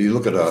very. You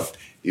look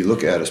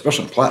at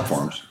especially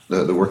platforms,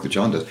 the work that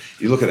John does.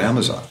 You look at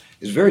Amazon.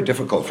 It's very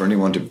difficult for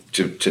anyone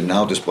to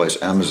now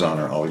displace Amazon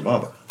or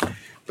Alibaba.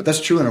 But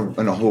that's true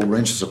in a whole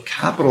range of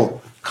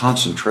capital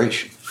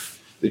concentration.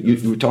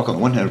 You talk on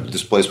one hand of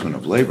displacement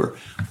of labor,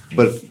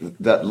 but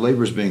that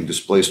labor is being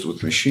displaced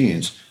with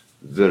machines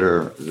that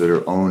are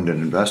owned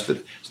and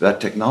invested. So that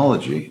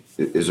technology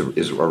is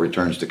our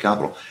returns to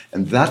capital,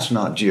 and that's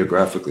not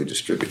geographically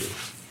distributed.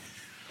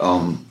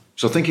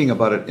 So thinking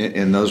about it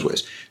in those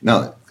ways.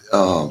 Now,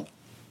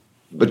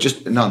 but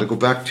just now to go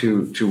back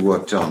to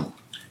what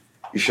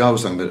Yixiao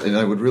was talking about, and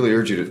I would really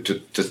urge you to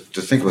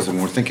think about it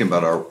when we're thinking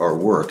about our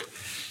work.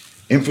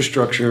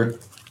 Infrastructure,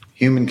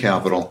 human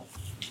capital,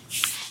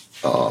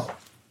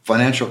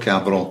 financial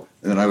capital,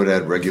 and then I would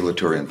add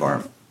regulatory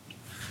environment.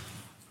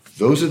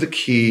 Those are the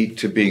key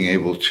to being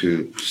able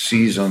to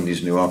seize on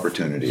these new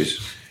opportunities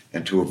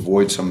and to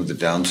avoid some of the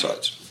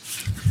downsides.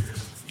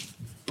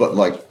 But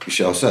like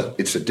Yixiao said,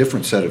 it's a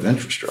different set of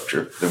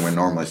infrastructure than we're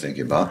normally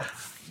thinking about.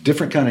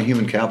 Different kind of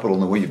human capital,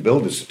 and the way you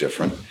build is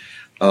different.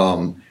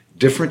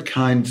 Different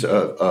kinds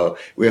of,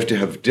 we have to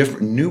have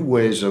different new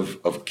ways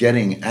of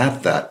getting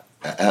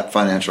at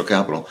financial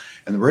capital,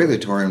 and the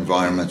regulatory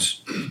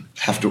environments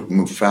have to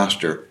move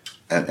faster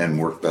and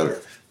work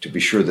better to be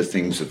sure the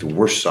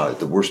worst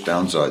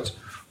downsides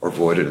are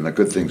avoided and the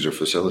good things are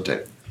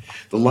facilitated.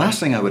 The last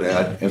thing I would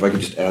add, if I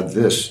could just add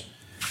this,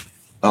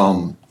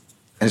 and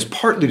it's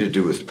partly to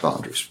do with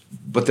boundaries,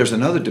 but there's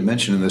another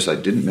dimension in this I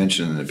didn't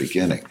mention in the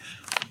beginning,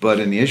 but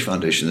in the Age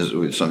Foundation, this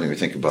is something we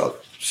think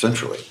about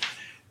centrally,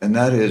 and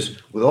that is,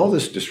 with all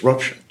this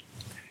disruption,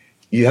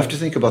 you have to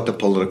think about the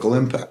political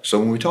impact. So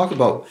when we talk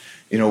about,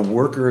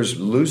 workers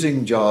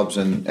losing jobs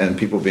and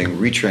people being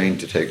retrained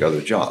to take other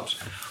jobs,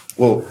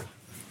 well,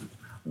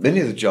 many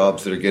of the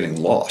jobs that are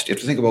getting lost, you have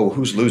to think about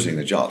who's losing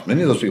the job.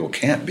 Many of those people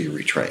can't be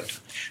retrained.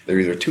 They're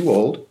either too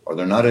old or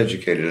they're not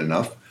educated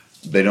enough.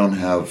 They don't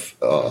have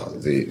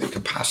the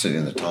capacity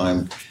and the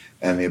time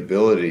and the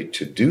ability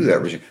to do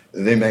that.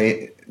 They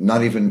may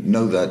not even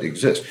know that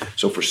exists.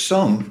 So for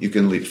some, you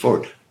can leap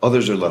forward.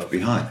 Others are left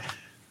behind.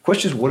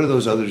 Question is, what do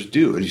those others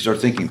do? And you start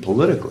thinking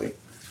politically.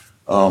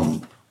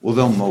 Well,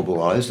 they'll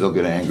mobilize, they'll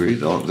get angry,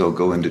 they'll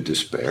go into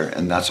despair,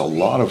 and that's a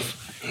lot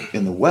of,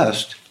 in the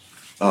West,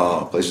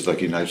 places like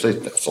the United States,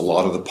 that's a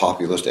lot of the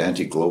populist,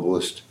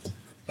 anti-globalist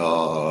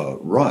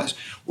rise.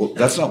 Well,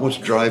 that's not what's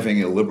driving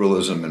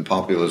illiberalism and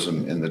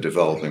populism in the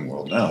developing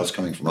world now. It's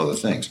coming from other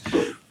things.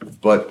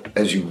 But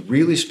as you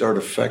really start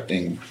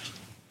affecting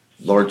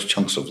large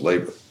chunks of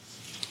labor,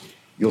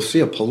 you'll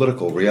see a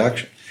political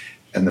reaction.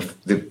 And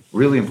the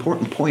really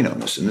important point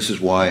on this, and this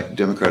is why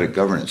democratic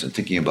governance and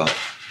thinking about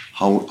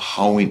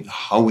how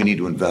we need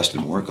to invest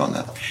and work on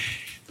that.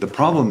 The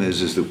problem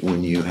is that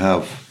when you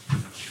have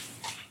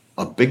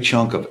a big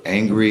chunk of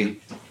angry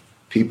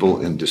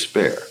people in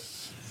despair,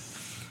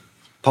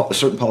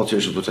 certain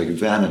politicians will take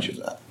advantage of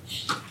that.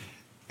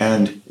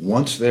 And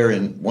once they're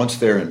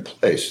in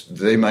place,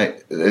 they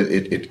might.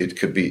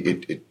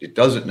 It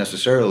doesn't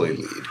necessarily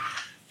lead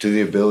to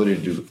the ability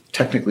to do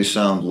technically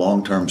sound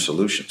long-term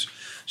solutions.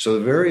 So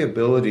the very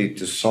ability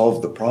to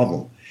solve the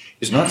problem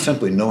is not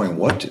simply knowing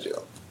what to do,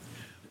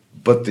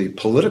 but the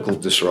political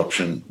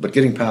disruption, but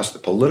getting past the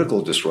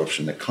political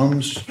disruption that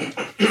comes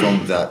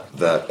from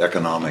that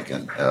economic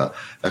and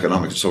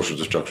social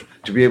destruction,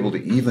 to be able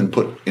to even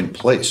put in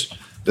place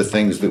the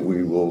things that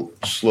we will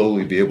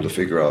slowly be able to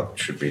figure out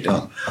should be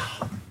done.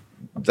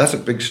 That's a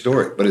big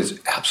story, but it's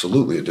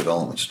absolutely a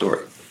development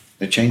story.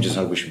 It changes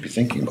how we should be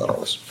thinking about all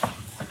this.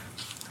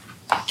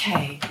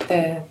 Okay.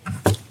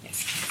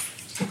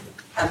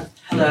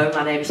 Hello,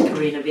 my name is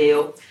Karina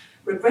Veal.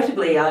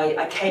 Regrettably,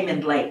 I came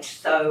in late,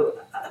 so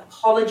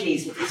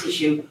apologies if this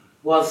issue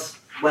was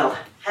well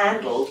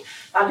handled.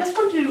 I just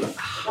want to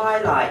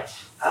highlight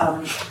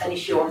an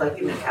issue on the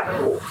human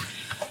capital,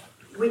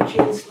 which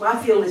is, my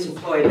field is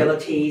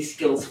employability,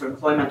 skills for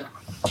employment.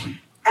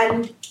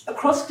 And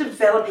across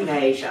developing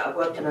Asia, I've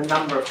worked in a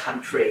number of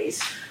countries,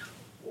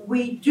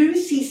 we do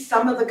see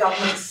some of the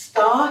governments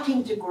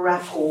starting to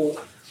grapple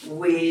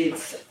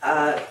with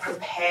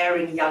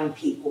preparing young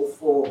people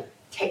for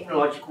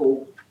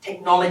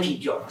technology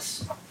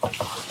jobs.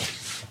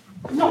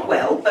 Not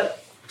well,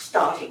 but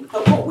starting.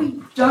 But what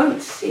we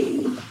don't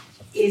see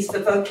is the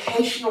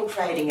vocational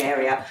training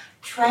area,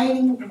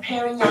 training,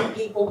 preparing young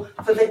people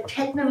for the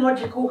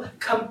technological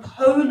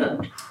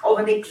component of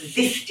an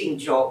existing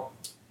job.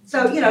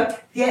 So,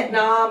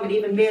 Vietnam and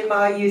even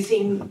Myanmar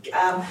using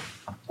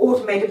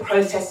automated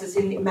processes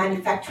in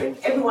manufacturing.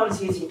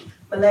 Everyone's using,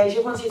 Malaysia,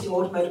 everyone's using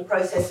automated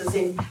processes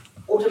in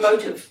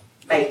automotive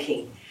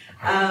making.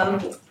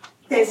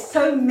 There's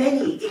so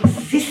many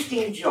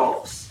existing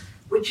jobs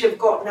which which have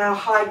got now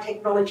high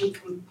technology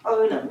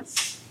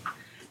components,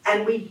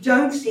 and we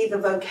don't see the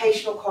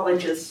vocational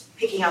colleges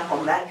picking up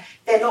on that.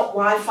 They're not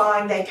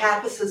Wi-Fiing their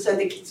campuses so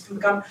the kids can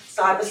become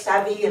cyber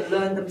savvy and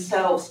learn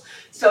themselves.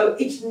 So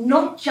it's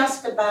not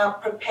just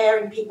about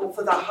preparing people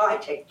for the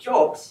high-tech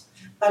jobs,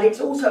 but it's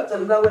also at the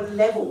lower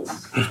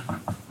levels.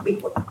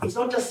 It's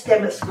not just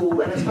STEM at school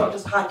and it's not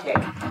just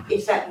high-tech.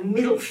 It's that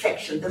middle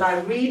section that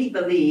I really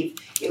believe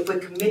if we're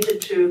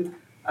committed to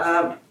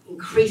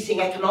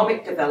increasing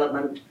economic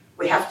development,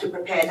 we have to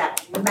prepare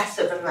that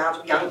massive amount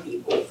of young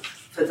people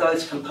for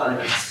those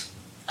components.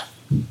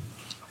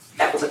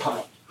 That was a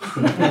comment.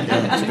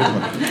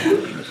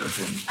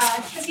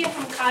 Kezia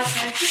from Karr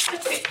here. Just a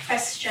quick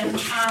question.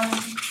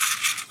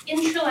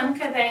 In Sri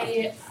Lanka,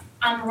 they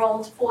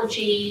unrolled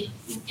 4G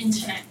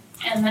internet,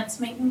 and that's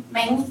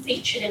mainly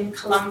featured in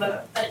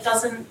Colombo, but it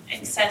doesn't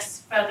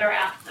access further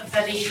out the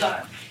further you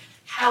go.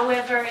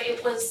 However,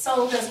 it was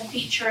sold as a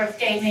feature of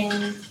gaining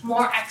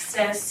more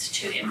access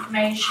to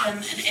information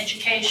and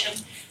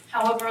education.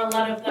 However, a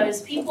lot of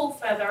those people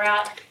further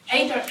out,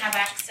 A, don't have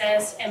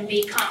access, and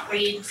B, can't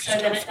read, so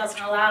then it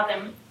doesn't allow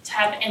them to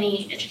have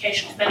any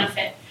educational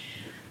benefit.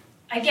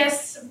 I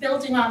guess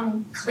building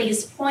on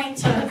Klee's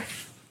point of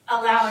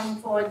allowing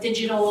for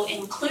digital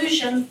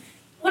inclusion,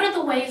 what are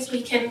the ways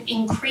we can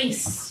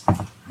increase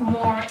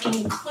more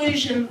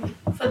inclusion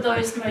for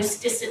those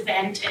most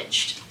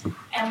disadvantaged?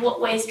 And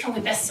what ways can we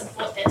best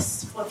support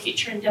this for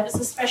future endeavours,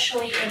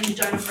 especially in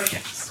donor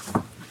projects?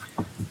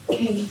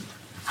 Hey,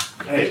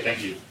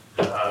 thank you.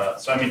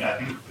 So, I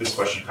think this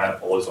question kind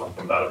of follows on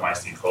from that of my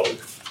esteemed colleague,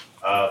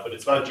 but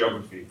it's about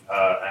geography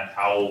and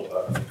how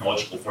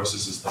technological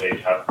processes today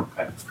have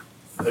kind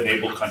of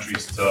enabled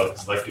countries to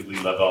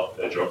selectively level up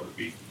their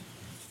geography.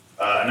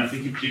 And I'm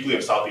thinking particularly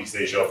of Southeast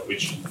Asia,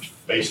 which,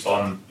 based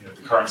on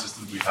the current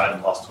systems we've had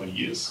in the last 20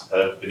 years,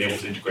 have been able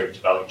to integrate into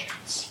value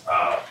chains,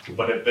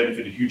 but have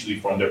benefited hugely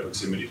from their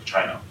proximity to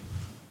China.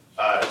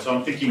 So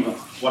I'm thinking,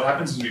 what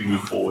happens as we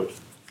move forward?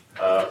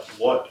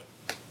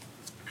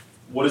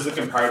 What is the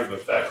comparative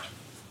effect,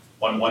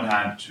 on one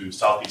hand, to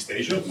Southeast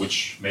Asia,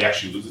 which may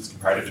actually lose its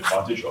comparative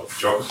advantage of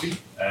geography,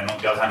 and on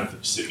the other hand, of the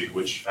Pacific,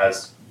 which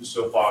has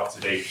so far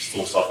today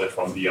still suffered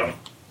from the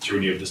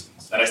tyranny of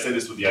distance? And I say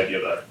this with the idea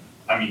that,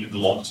 in the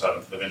long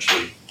term,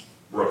 eventually,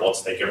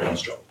 robots take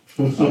everyone's job.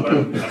 But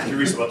I'm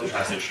curious about the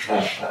transition.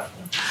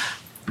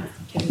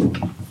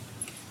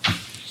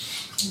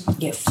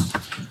 Yes.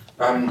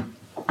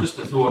 Just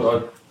a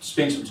thought, I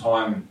spent some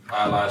time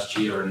last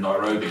year in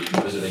Nairobi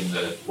visiting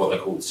what they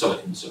call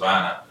Silicon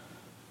Savannah.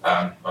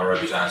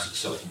 Nairobi's answer to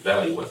Silicon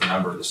Valley, with a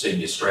number of the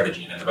senior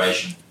strategy and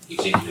innovation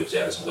executives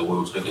out of some of the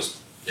world's biggest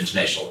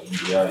international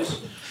NGOs.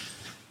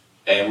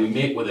 And we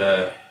met with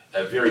a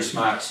very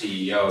smart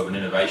CEO of an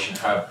innovation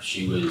hub.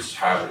 She was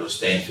Harvard or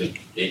Stanford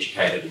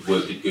educated, had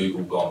worked at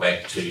Google, gone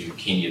back to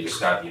Kenya to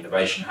start the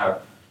innovation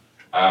hub,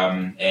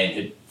 and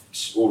had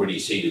already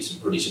seeded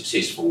some pretty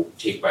successful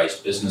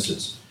tech-based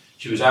businesses.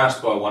 She was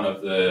asked by one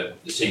of the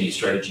senior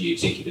strategy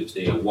executives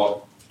there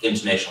what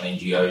international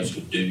NGOs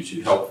could do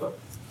to help them.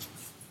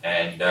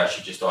 And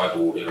she just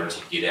eyeballed her and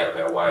said, "Get out of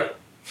our way."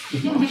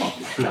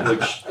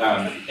 Which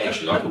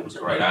actually I thought was a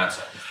great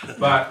answer.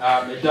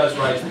 But it does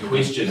raise the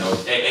question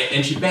of,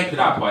 and she backed it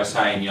up by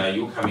saying,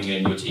 you're coming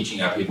in, you're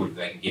teaching our people that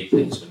they can get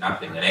things for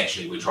nothing, and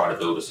actually we're trying to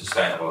build a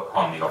sustainable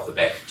economy off the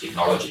back of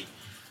technology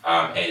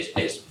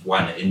as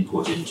one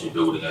input into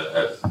building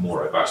a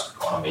more robust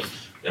economy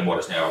than what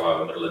is now a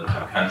lower middle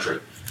income country.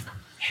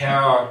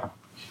 How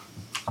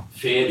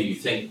fair do you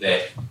think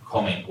that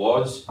comment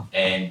was,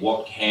 and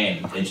what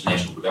can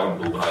international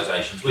development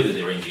organisations, whether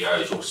they're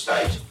NGOs or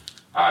state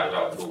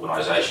development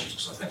organisations,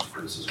 because I think the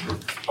criticism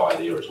would apply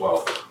there as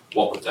well,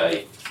 what would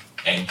they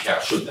and how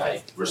should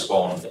they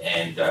respond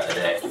and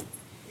adapt?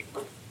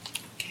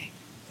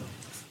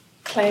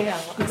 Klee,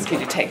 I'll ask you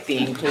to take the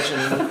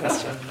inclusion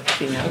question.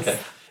 Okay.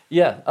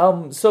 Yeah,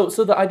 so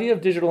the idea of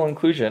digital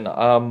inclusion,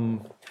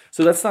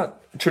 so that's not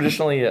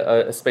traditionally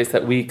a space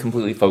that we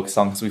completely focus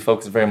on, because we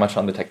focus very much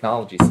on the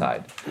technology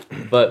side.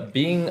 But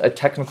being a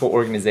technical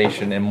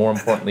organization, and more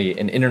importantly,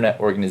 an internet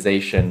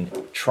organization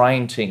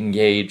trying to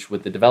engage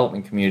with the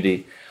development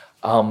community,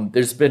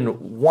 there's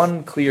been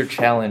one clear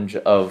challenge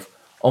of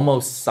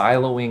almost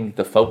siloing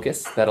the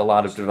focus that a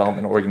lot of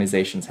development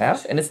organizations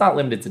have. And it's not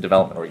limited to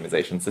development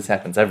organizations, this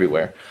happens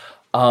everywhere.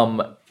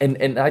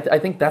 And I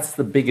think that's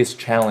the biggest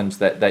challenge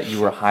that you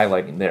were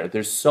highlighting there.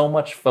 There's so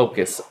much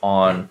focus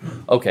on,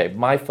 okay,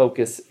 my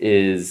focus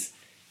is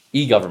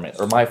e-government,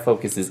 or my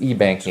focus is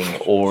e-banking,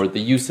 or the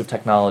use of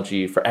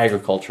technology for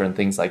agriculture and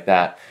things like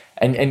that.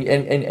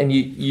 And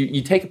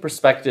you take a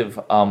perspective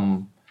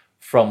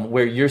from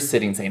where you're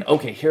sitting saying,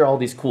 okay, here are all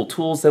these cool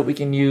tools that we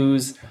can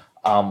use.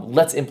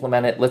 Let's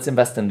implement it. Let's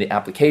invest in the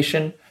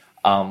application.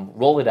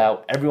 Roll it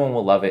out, everyone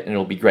will love it, and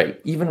it'll be great.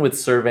 Even with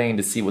surveying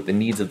to see what the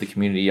needs of the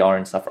community are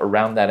and stuff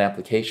around that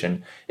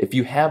application, if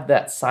you have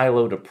that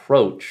siloed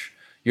approach,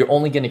 you're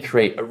only going to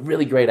create a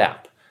really great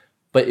app.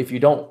 But if you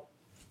don't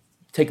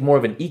take more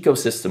of an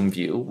ecosystem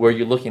view, where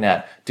you're looking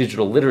at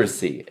digital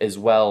literacy as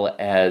well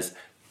as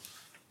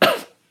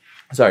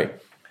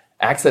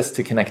access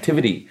to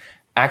connectivity,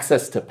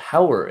 access to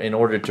power in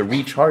order to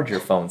recharge your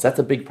phones. That's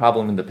a big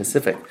problem in the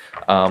Pacific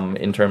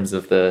in terms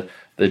of the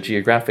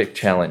geographic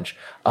challenge.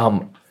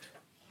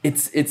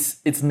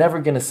 It's never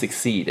going to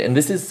succeed. And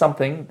this is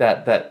something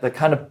that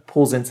kind of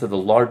pulls into the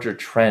larger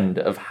trend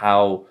of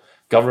how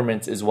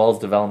governments as well as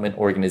development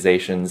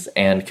organizations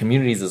and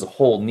communities as a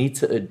whole need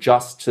to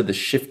adjust to the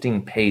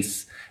shifting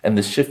pace and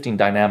the shifting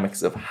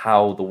dynamics of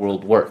how the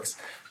world works.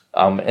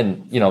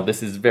 And,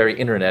 this is very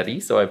internet-y,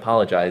 so I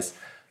apologize.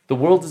 The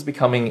world is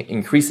becoming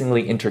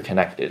increasingly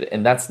interconnected,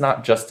 and that's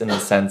not just in the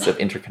sense of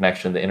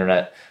interconnection, the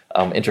internet,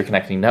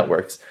 interconnecting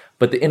networks,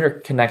 but the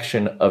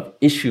interconnection of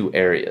issue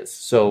areas.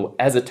 So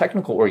as a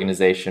technical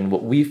organization,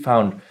 what we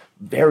found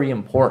very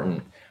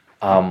important,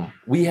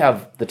 we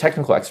have the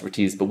technical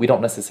expertise, but we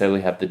don't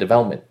necessarily have the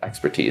development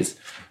expertise.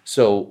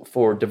 So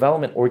for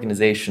development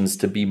organizations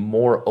to be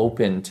more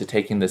open to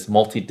taking this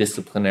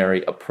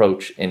multidisciplinary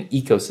approach and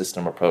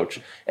ecosystem approach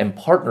and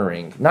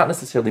partnering, not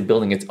necessarily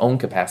building its own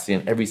capacity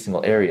in every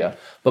single area,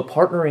 but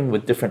partnering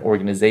with different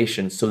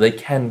organizations so they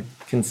can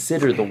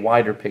consider the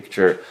wider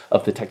picture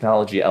of the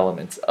technology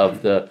elements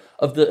of the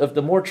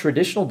more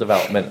traditional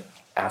development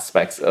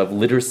aspects of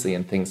literacy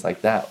and things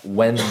like that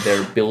when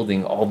they're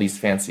building all these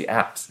fancy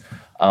apps,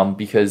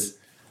 because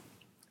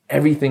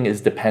everything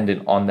is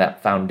dependent on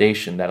that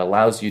foundation that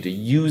allows you to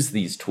use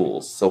these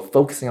tools. So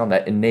focusing on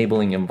that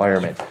enabling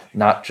environment,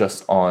 not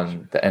just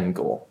on the end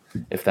goal,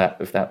 if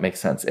that makes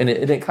sense. And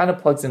it kind of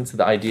plugs into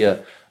the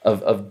idea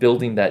of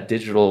building that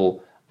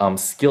digital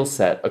skill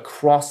set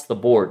across the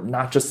board,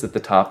 not just at the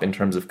top in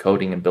terms of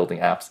coding and building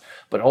apps,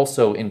 but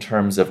also in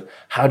terms of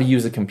how to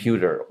use a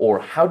computer or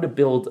how to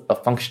build a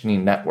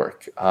functioning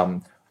network.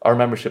 Our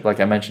membership,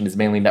 like I mentioned, is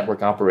mainly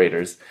network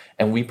operators,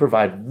 and we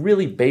provide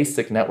really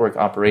basic network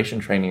operation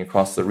training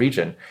across the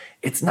region.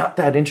 It's not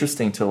that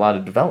interesting to a lot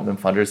of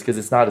development funders because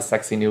it's not a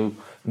sexy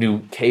new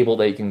cable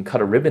that you can cut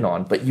a ribbon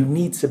on, but you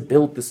need to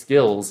build the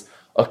skills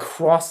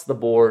across the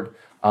board,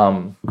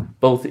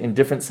 both in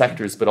different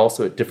sectors, but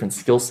also at different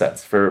skill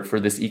sets for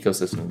this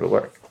ecosystem to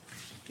work.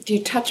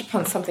 You touch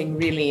upon something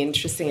really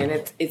interesting,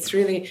 and it's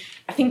really,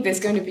 I think there's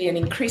going to be an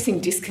increasing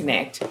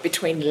disconnect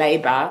between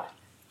labour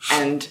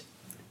and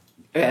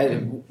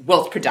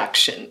wealth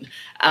production,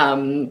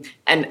 and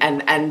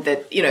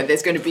that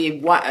there's going to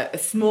be a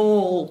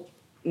small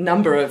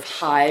number of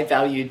high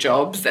value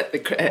jobs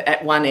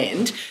at one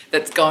end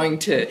that's going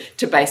to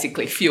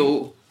basically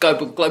fuel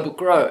global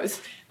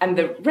growth, and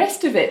the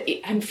rest of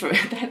it, for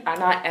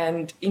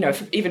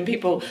even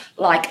people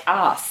like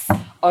us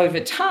over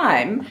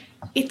time,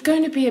 it's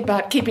going to be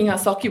about keeping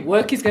us occupied.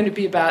 Work is going to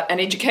be about, and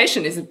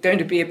education is going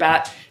to be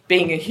about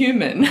being a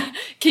human,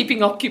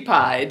 keeping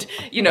occupied,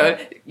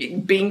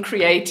 being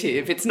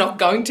creative. It's not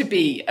going to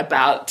be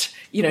about,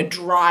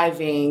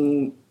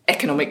 driving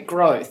economic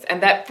growth.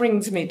 And that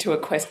brings me to a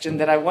question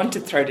that I want to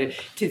throw to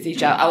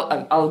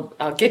Yixiao.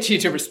 I'll get you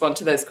to respond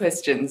to those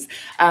questions.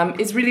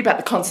 It's really about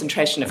the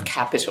concentration of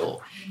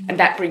capital. And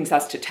that brings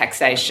us to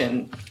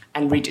taxation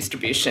and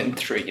redistribution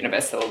through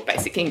universal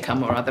basic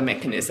income or other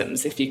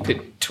mechanisms, if you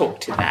could talk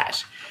to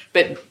that.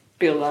 But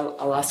Bill,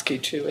 I'll ask you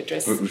to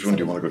address. Which one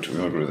do you want to go to? You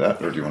want to go to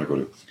that, or do you want to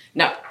go to?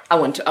 No, I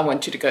want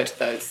you to go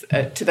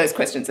to those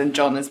questions, and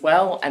John as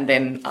well, and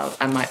then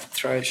I might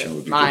throw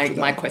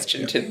my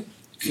question to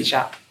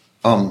Yixiao.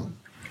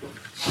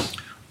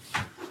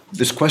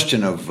 This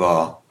question of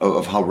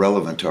how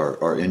relevant are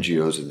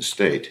NGOs in the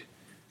state.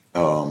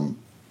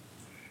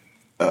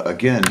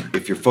 Again,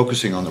 if you're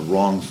focusing on the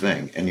wrong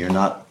thing and you're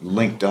not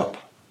linked up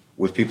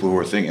with people who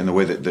are thinking in the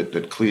way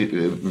that Klee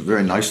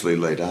very nicely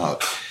laid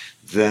out,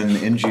 then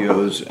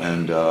NGOs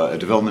and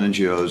development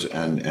NGOs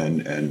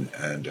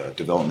and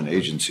development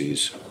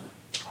agencies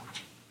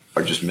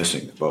are just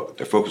missing the boat.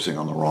 They're focusing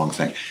on the wrong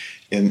thing.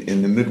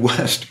 In the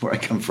Midwest, where I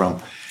come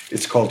from,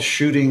 it's called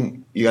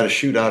shooting. You got to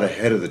shoot out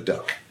ahead of the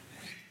duck.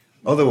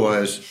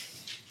 Otherwise,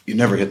 you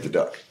never hit the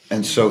duck.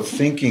 And so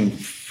thinking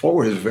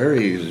forward is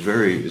very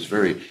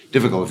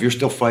difficult. If you're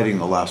still fighting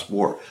the last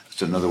war,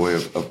 that's another way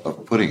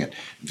of putting it.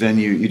 Then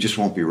you just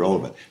won't be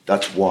relevant.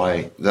 That's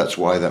why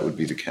that would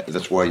be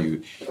that's why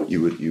you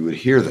would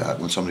hear that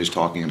when somebody's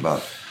talking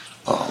about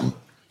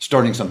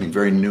starting something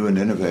very new and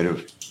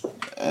innovative,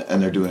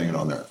 and they're doing it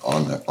on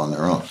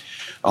their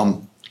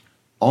own.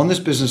 On this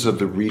business of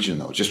the region,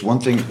 though, just one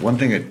thing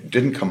that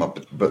didn't come up,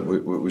 but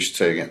we should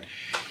say again.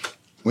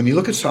 When you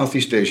look at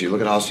Southeast Asia, you look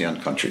at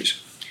ASEAN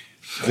countries,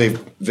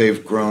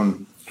 they've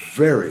grown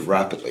very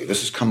rapidly.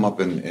 This has come up,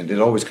 and it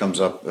always comes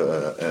up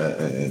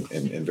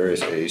in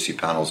various AAC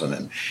panels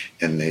and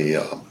in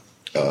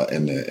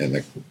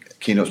the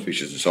keynote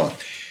speeches and so on.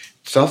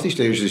 Southeast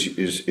Asia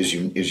is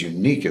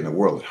unique in the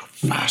world, how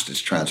fast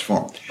it's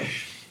transformed.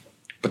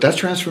 But that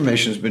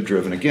transformation has been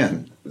driven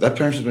again. That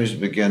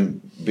transformation has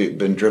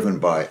been driven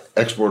by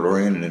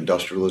export-oriented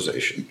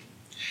industrialization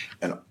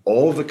and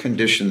all the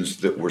conditions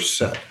that were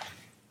set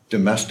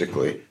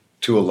domestically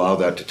to allow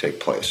that to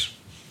take place.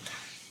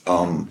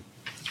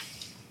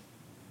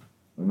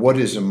 What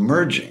is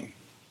emerging,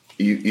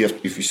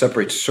 if you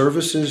separate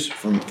services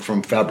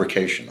from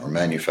fabrication or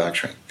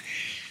manufacturing,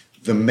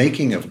 The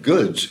making of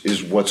goods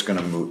is what's going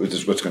to move,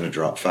 is what's going to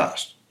drop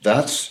fast.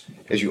 That's,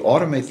 as you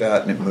automate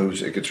that and it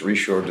moves, it gets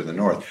reshored to the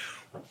north.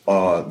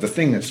 The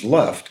thing that's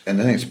left, and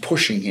then it's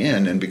pushing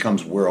in and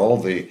becomes where all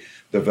the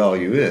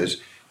value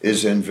is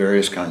in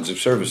various kinds of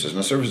services.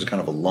 Now, service is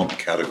kind of a lump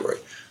category.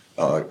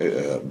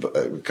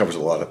 It covers a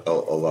lot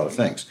of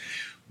things.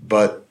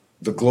 But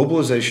the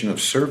globalization of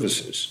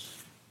services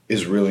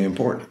is really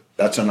important.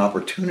 That's an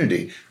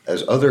opportunity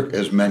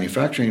as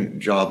manufacturing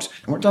jobs,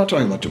 and we're not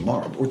talking about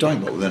tomorrow, but we're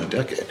talking about within a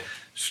decade,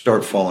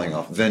 start falling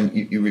off. Then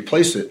you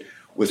replace it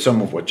with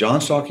some of what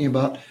John's talking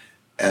about,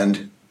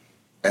 and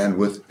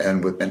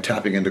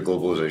tapping into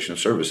globalization of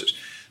services.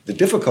 The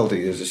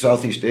difficulty is that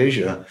Southeast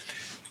Asia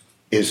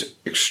is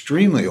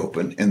extremely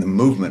open in the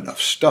movement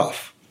of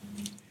stuff,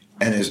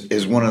 and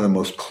is one of the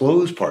most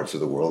closed parts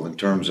of the world in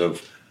terms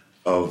of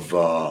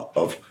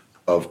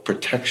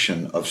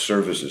protection of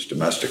services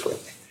domestically.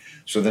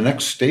 So the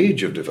next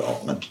stage of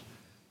development,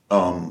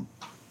 the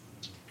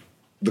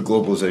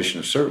globalization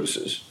of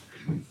services,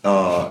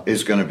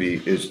 is going to be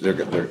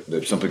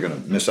they're simply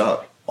going to miss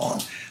out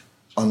on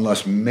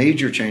unless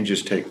major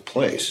changes take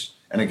place.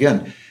 And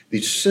again,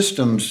 these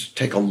systems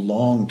take a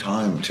long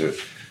time to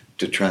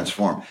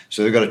transform.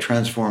 So they've got to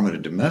transform at a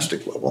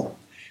domestic level,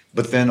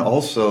 but then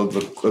also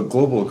the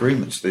global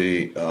agreements,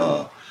 the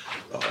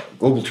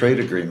global trade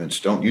agreements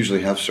don't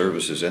usually have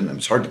services in them.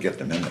 It's hard to get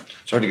them in them.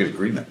 It's hard to get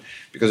agreement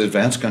because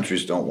advanced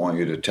countries don't want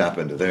you to tap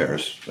into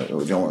theirs. They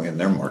don't want you in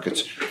their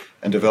markets,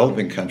 and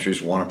developing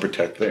countries want to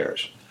protect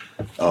theirs.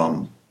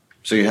 So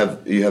you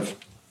have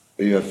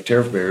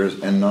tariff barriers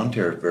and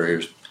non-tariff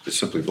barriers that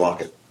simply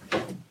block it.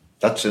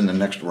 That's in the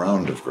next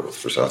round of growth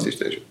for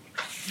Southeast Asia.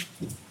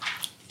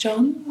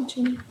 John, would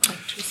you like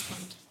to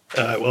respond?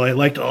 Well, I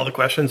liked all the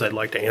questions. I'd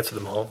like to answer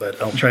them all,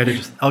 but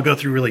I'll go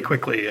through really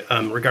quickly.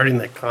 Regarding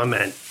that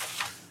comment,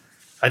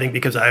 I think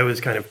because I was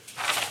kind of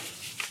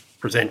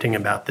presenting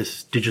about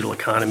this digital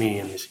economy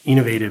and this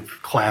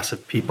innovative class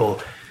of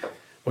people,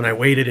 when I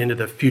waded into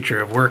the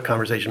future of work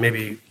conversation,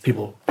 maybe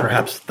people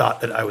perhaps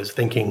thought that I was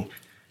thinking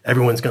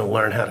everyone's going to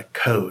learn how to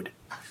code,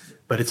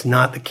 but it's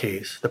not the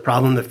case. The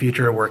problem in the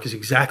future of work is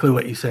exactly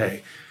what you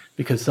say,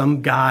 because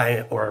some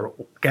guy or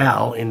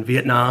gal in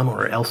Vietnam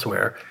or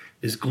elsewhere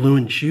is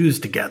gluing shoes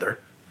together.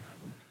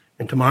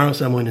 And tomorrow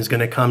someone is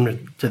going to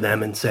come to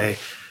them and say,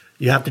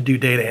 you have to do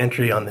data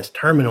entry on this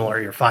terminal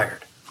or you're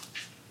fired.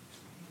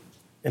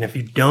 And if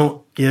you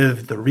don't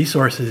give the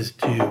resources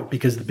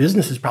because the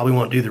businesses probably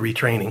won't do the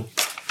retraining,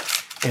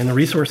 and the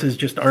resources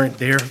just aren't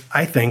there,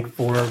 I think,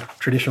 for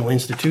traditional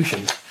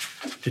institutions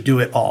to do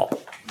it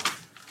all.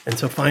 And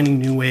so finding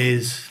new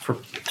ways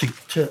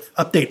to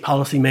update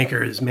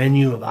policymakers'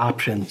 menu of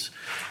options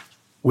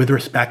with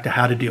respect to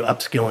how to do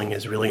upskilling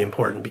is really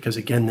important, because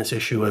again, this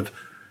issue of,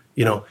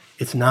 you're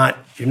not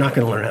going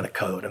to learn how to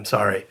code, I'm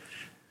sorry,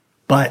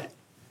 but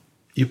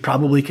you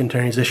probably can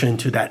transition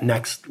to that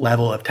next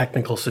level of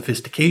technical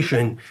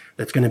sophistication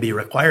that's going to be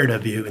required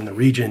of you in the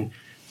region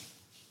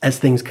as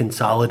things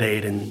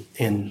consolidate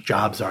and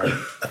jobs are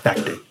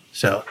affected.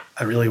 So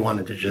I really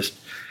wanted to just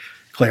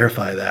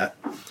clarify that.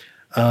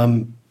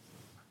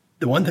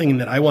 The one thing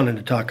that I wanted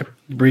to talk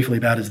briefly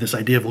about is this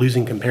idea of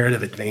losing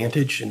comparative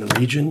advantage in the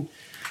region.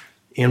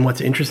 And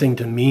what's interesting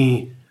to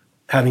me,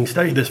 having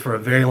studied this for a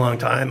very long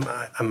time,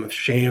 I'm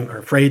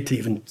afraid to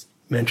even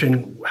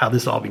mention how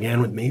this all began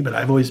with me, but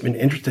I've always been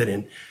interested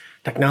in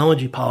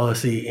technology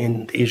policy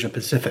in the Asia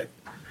Pacific.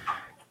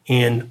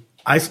 And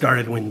I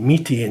started when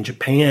MITI in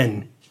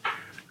Japan,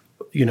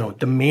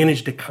 the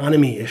managed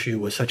economy issue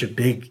was such a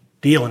big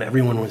deal and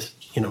everyone was,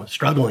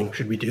 struggling.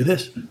 Should we do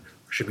this?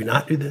 Or should we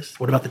not do this?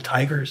 What about the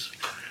tigers?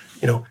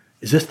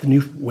 Is this the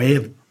new way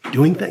of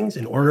doing things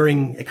and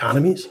ordering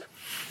economies?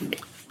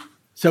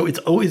 So it's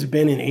always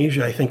been in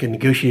Asia, I think, a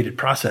negotiated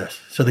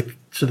process. So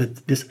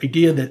that this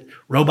idea that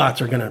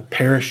robots are going to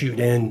parachute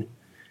in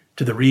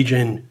to the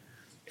region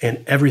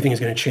and everything is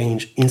going to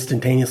change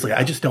instantaneously,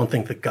 I just don't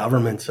think the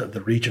governments of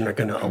the region are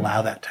going to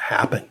allow that to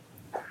happen.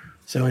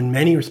 So in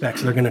many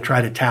respects, they're going to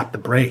try to tap the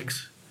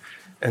brakes.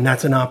 And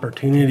that's an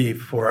opportunity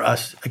for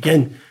us,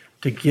 again,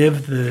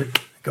 to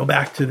go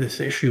back to this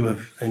issue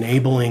of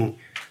enabling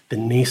the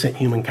nascent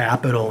human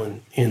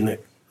capital in the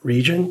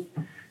region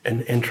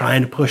and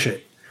trying to push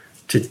it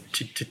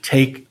to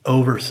take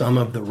over some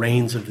of the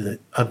reins of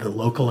the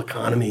local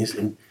economies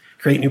and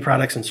create new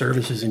products and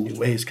services in new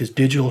ways, because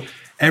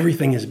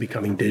everything is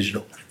becoming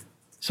digital.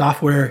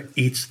 Software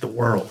eats the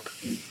world.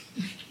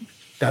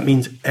 That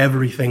means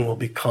everything will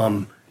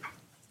become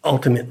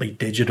ultimately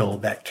digital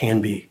that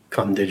can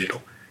become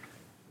digital.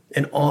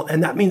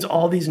 And that means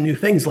all these new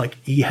things like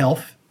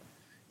e-health,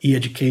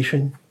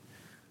 e-education,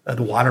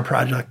 the water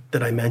project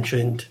that I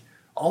mentioned,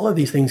 all of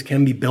these things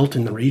can be built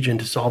in the region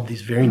to solve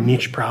these very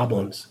niche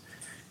problems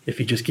if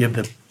you just give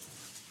the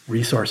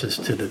resources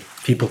to the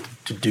people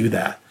to do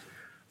that.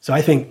 So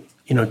I think,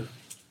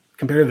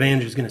 comparative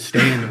advantage is going to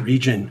stay in the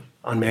region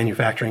on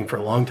manufacturing for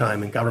a long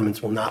time, and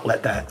governments will not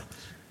let that,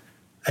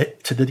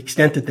 to the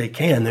extent that they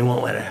can, they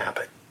won't let it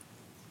happen.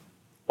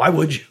 Why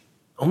would you?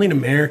 Only in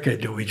America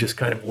do we just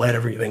kind of let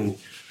everything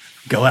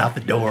go out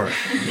the door.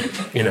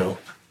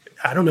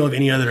 I don't know of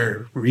any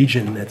other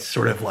region that's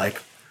sort of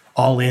like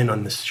all in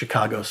on this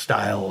Chicago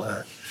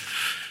style,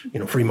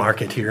 free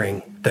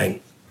marketeering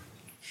thing.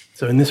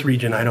 So in this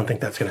region, I don't think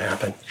that's going to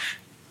happen.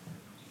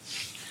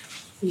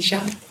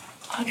 Yixiao?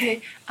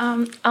 Okay.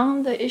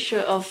 On the issue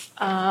of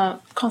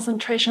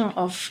concentration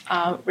of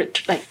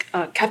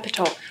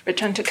capital,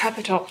 return to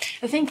capital,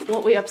 I think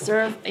what we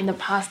observed in the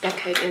past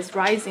decade is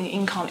rising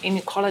income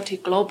inequality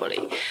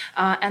globally,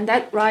 and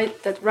that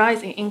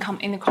rise in income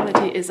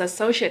inequality is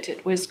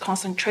associated with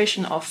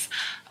concentration of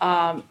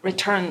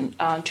return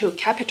to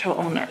capital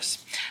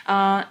owners,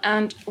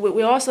 and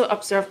we also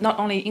observe not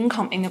only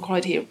income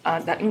inequality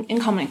that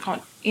income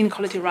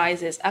inequality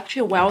rises,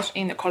 actually wealth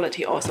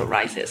inequality also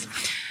rises.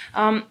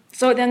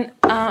 So then,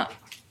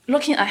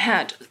 looking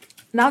ahead,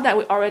 now that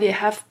we already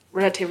have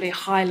relatively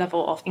high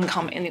level of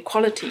income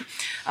inequality,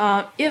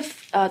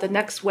 if the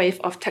next wave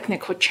of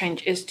technical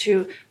change is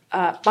to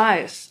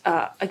bias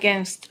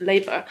against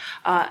labor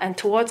and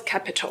towards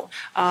capital,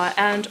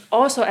 and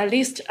also at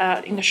least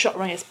in the short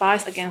run is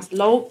bias against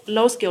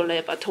low skill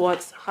labor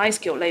towards high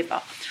skill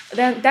labor,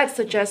 then that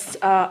suggests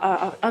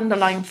an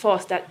underlying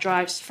force that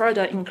drives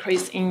further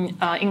increase in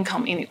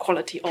income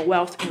inequality or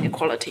wealth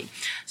inequality.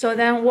 So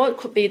then what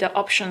could be the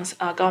options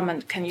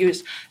government can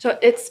use? So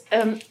it's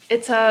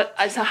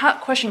a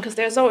hard question because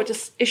there's always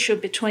this issue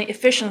between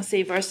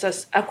efficiency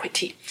versus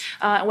equity.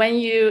 When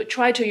you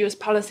try to use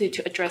policy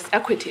to address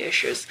equity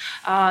issues,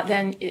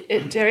 then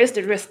there is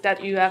the risk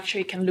that you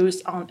actually can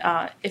lose on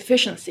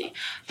efficiency.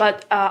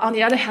 But on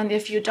the other hand,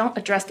 if you don't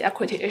address the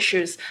equity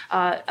issues,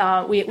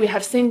 we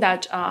have seen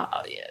that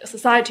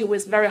society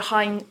with very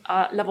high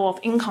level of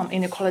income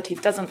inequality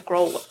doesn't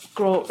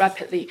grow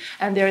rapidly,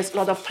 and there is a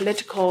lot of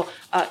political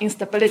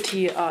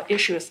instability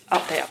issues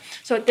out there.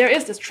 So there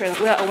is this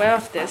trade-off. We are aware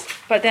of this.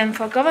 But then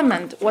for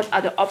government, what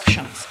are the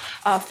options?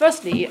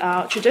 Firstly,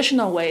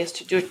 traditional ways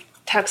to do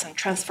tax and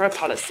transfer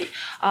policy.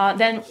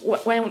 Then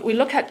when we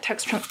look at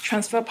tax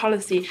transfer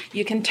policy,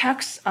 you can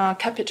tax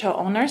capital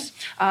owners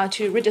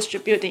to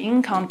redistribute the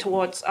income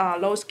towards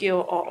low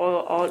skill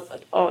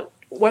or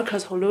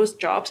workers who lose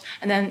jobs,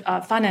 and then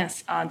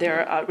finance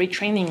their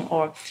retraining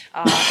or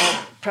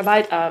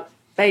provide a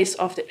base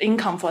of the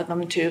income for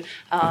them to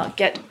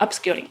get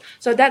upskilling.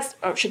 So that's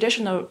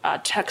traditional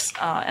tax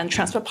and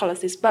transfer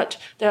policies. But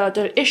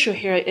the issue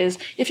here is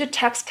if you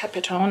tax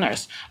capital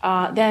owners,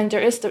 then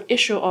there is the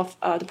issue of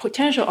the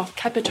potential of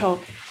capital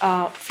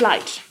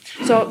flight.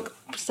 So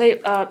say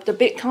the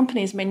big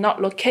companies may not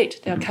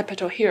locate their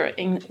capital here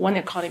in one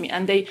economy,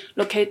 and they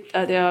locate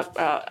their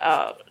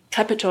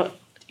capital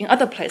in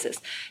other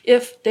places.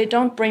 If they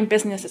don't bring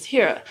businesses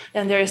here,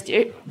 then there is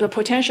the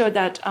potential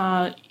that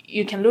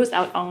you can lose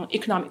out on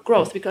economic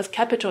growth because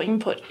capital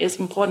input is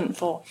important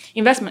for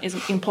investment, is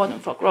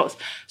important for growth.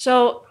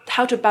 So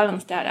how to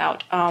balance that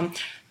out?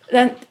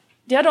 Then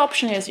the other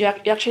option is you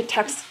actually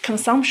tax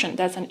consumption.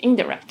 That's an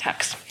indirect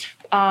tax.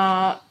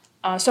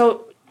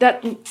 So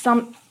that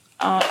some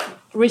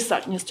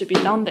research needs to be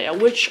done there.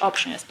 Which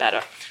option is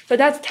better? So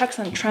that's tax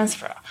and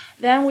transfer.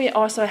 Then we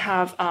also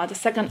have the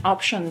second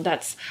option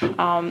that's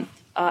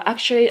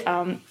actually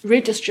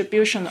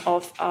redistribution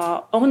of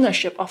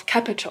ownership of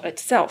capital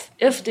itself.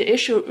 If the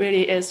issue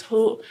really is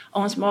who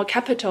owns more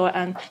capital,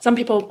 and some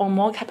people own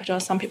more capital,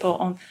 some people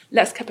own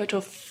less capital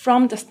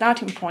from the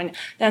starting point,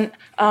 then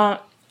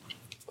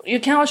you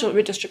can also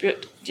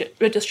redistribute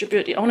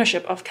the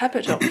ownership of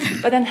capital.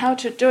 But then how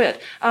to do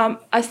it?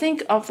 I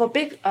think for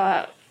big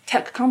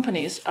tech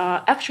companies,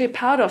 actually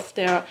part of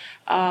their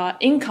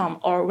income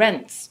or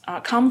rents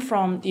come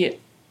from the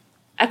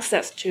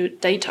access to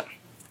data.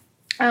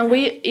 And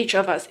each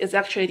of us is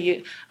actually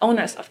the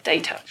owners of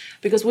data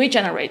because we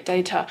generate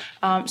data.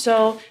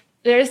 So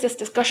there is this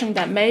discussion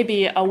that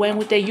maybe when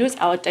they use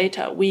our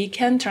data, we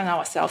can turn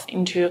ourselves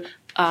into,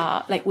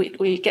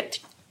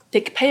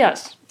 they pay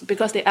us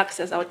because they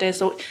access our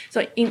data.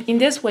 So in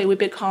this way, we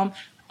become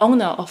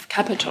owner of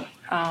capital.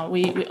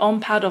 We own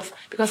part of,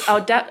 because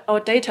our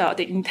data,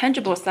 the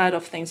intangible side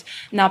of things,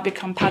 now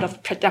become part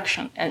of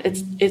production, and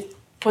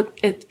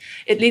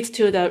it leads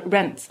to the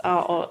rents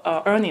or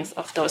earnings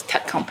of those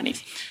tech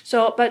companies.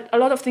 So, but a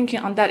lot of thinking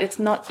on that, it's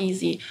not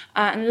easy.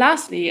 And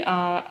lastly,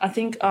 I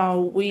think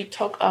we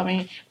talk. I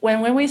mean,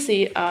 when we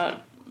see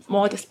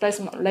more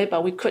displacement of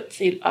labor, we could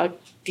see a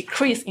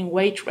decrease in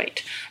wage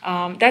rate.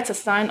 That's a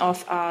sign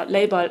of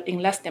labor in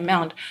less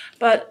demand.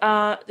 But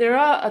there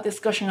are a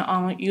discussion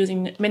on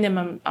using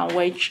minimum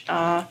wage,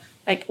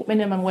 like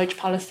minimum wage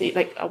policy,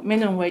 like a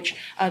minimum wage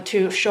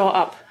to show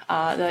up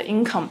the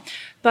income.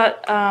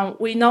 But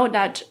we know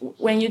that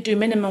when you do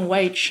minimum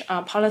wage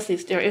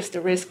policies, there is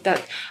the risk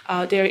that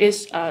there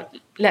is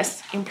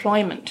less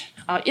employment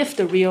if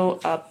the real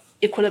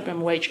equilibrium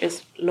wage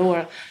is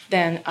lower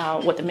than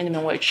what the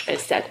minimum wage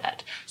is set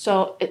at.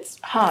 So it's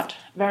hard,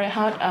 very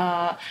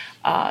hard.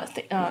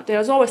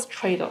 There's always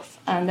trade-off.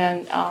 And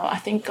then I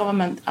think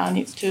government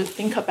needs to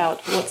think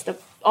about what's the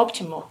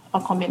optimal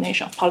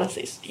combination of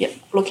policies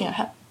looking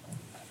ahead.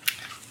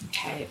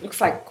 Okay, it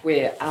looks like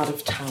we're out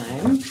of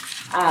time.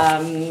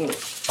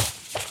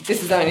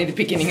 this is only the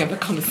beginning of a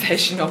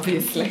conversation,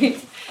 obviously.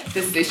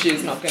 This issue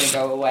is not going to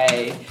go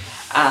away.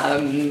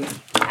 And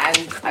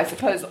I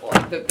suppose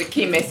the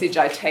key message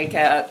I take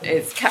out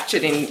is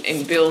captured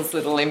in Bill's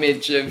little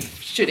image of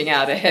shooting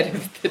out ahead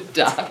of the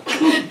duck.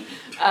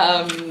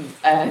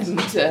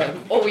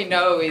 All we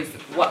know is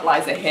what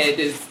lies ahead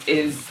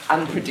is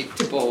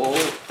unpredictable,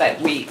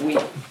 that we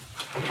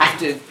have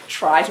to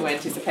try to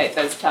anticipate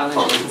those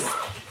challenges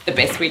the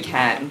best we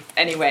can.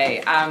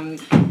 Anyway,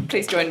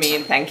 please join me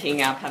in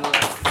thanking our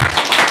panellists.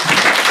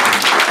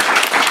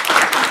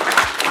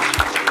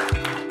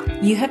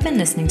 You have been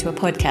listening to a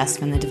podcast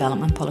from the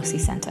Development Policy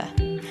Centre.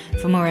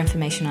 For more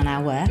information on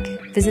our work,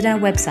 visit our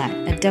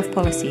website at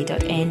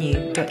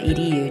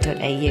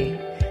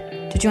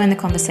devpolicy.anu.edu.au. To join the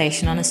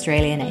conversation on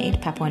Australian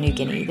aid, Papua New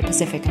Guinea, the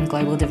Pacific and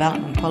global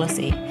development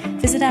policy,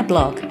 visit our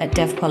blog at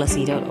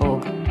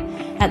devpolicy.org.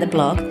 At the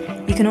blog,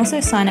 you can also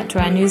sign up to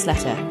our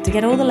newsletter to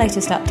get all the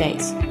latest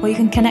updates, or you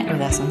can connect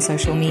with us on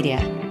social media.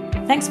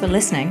 Thanks for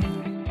listening.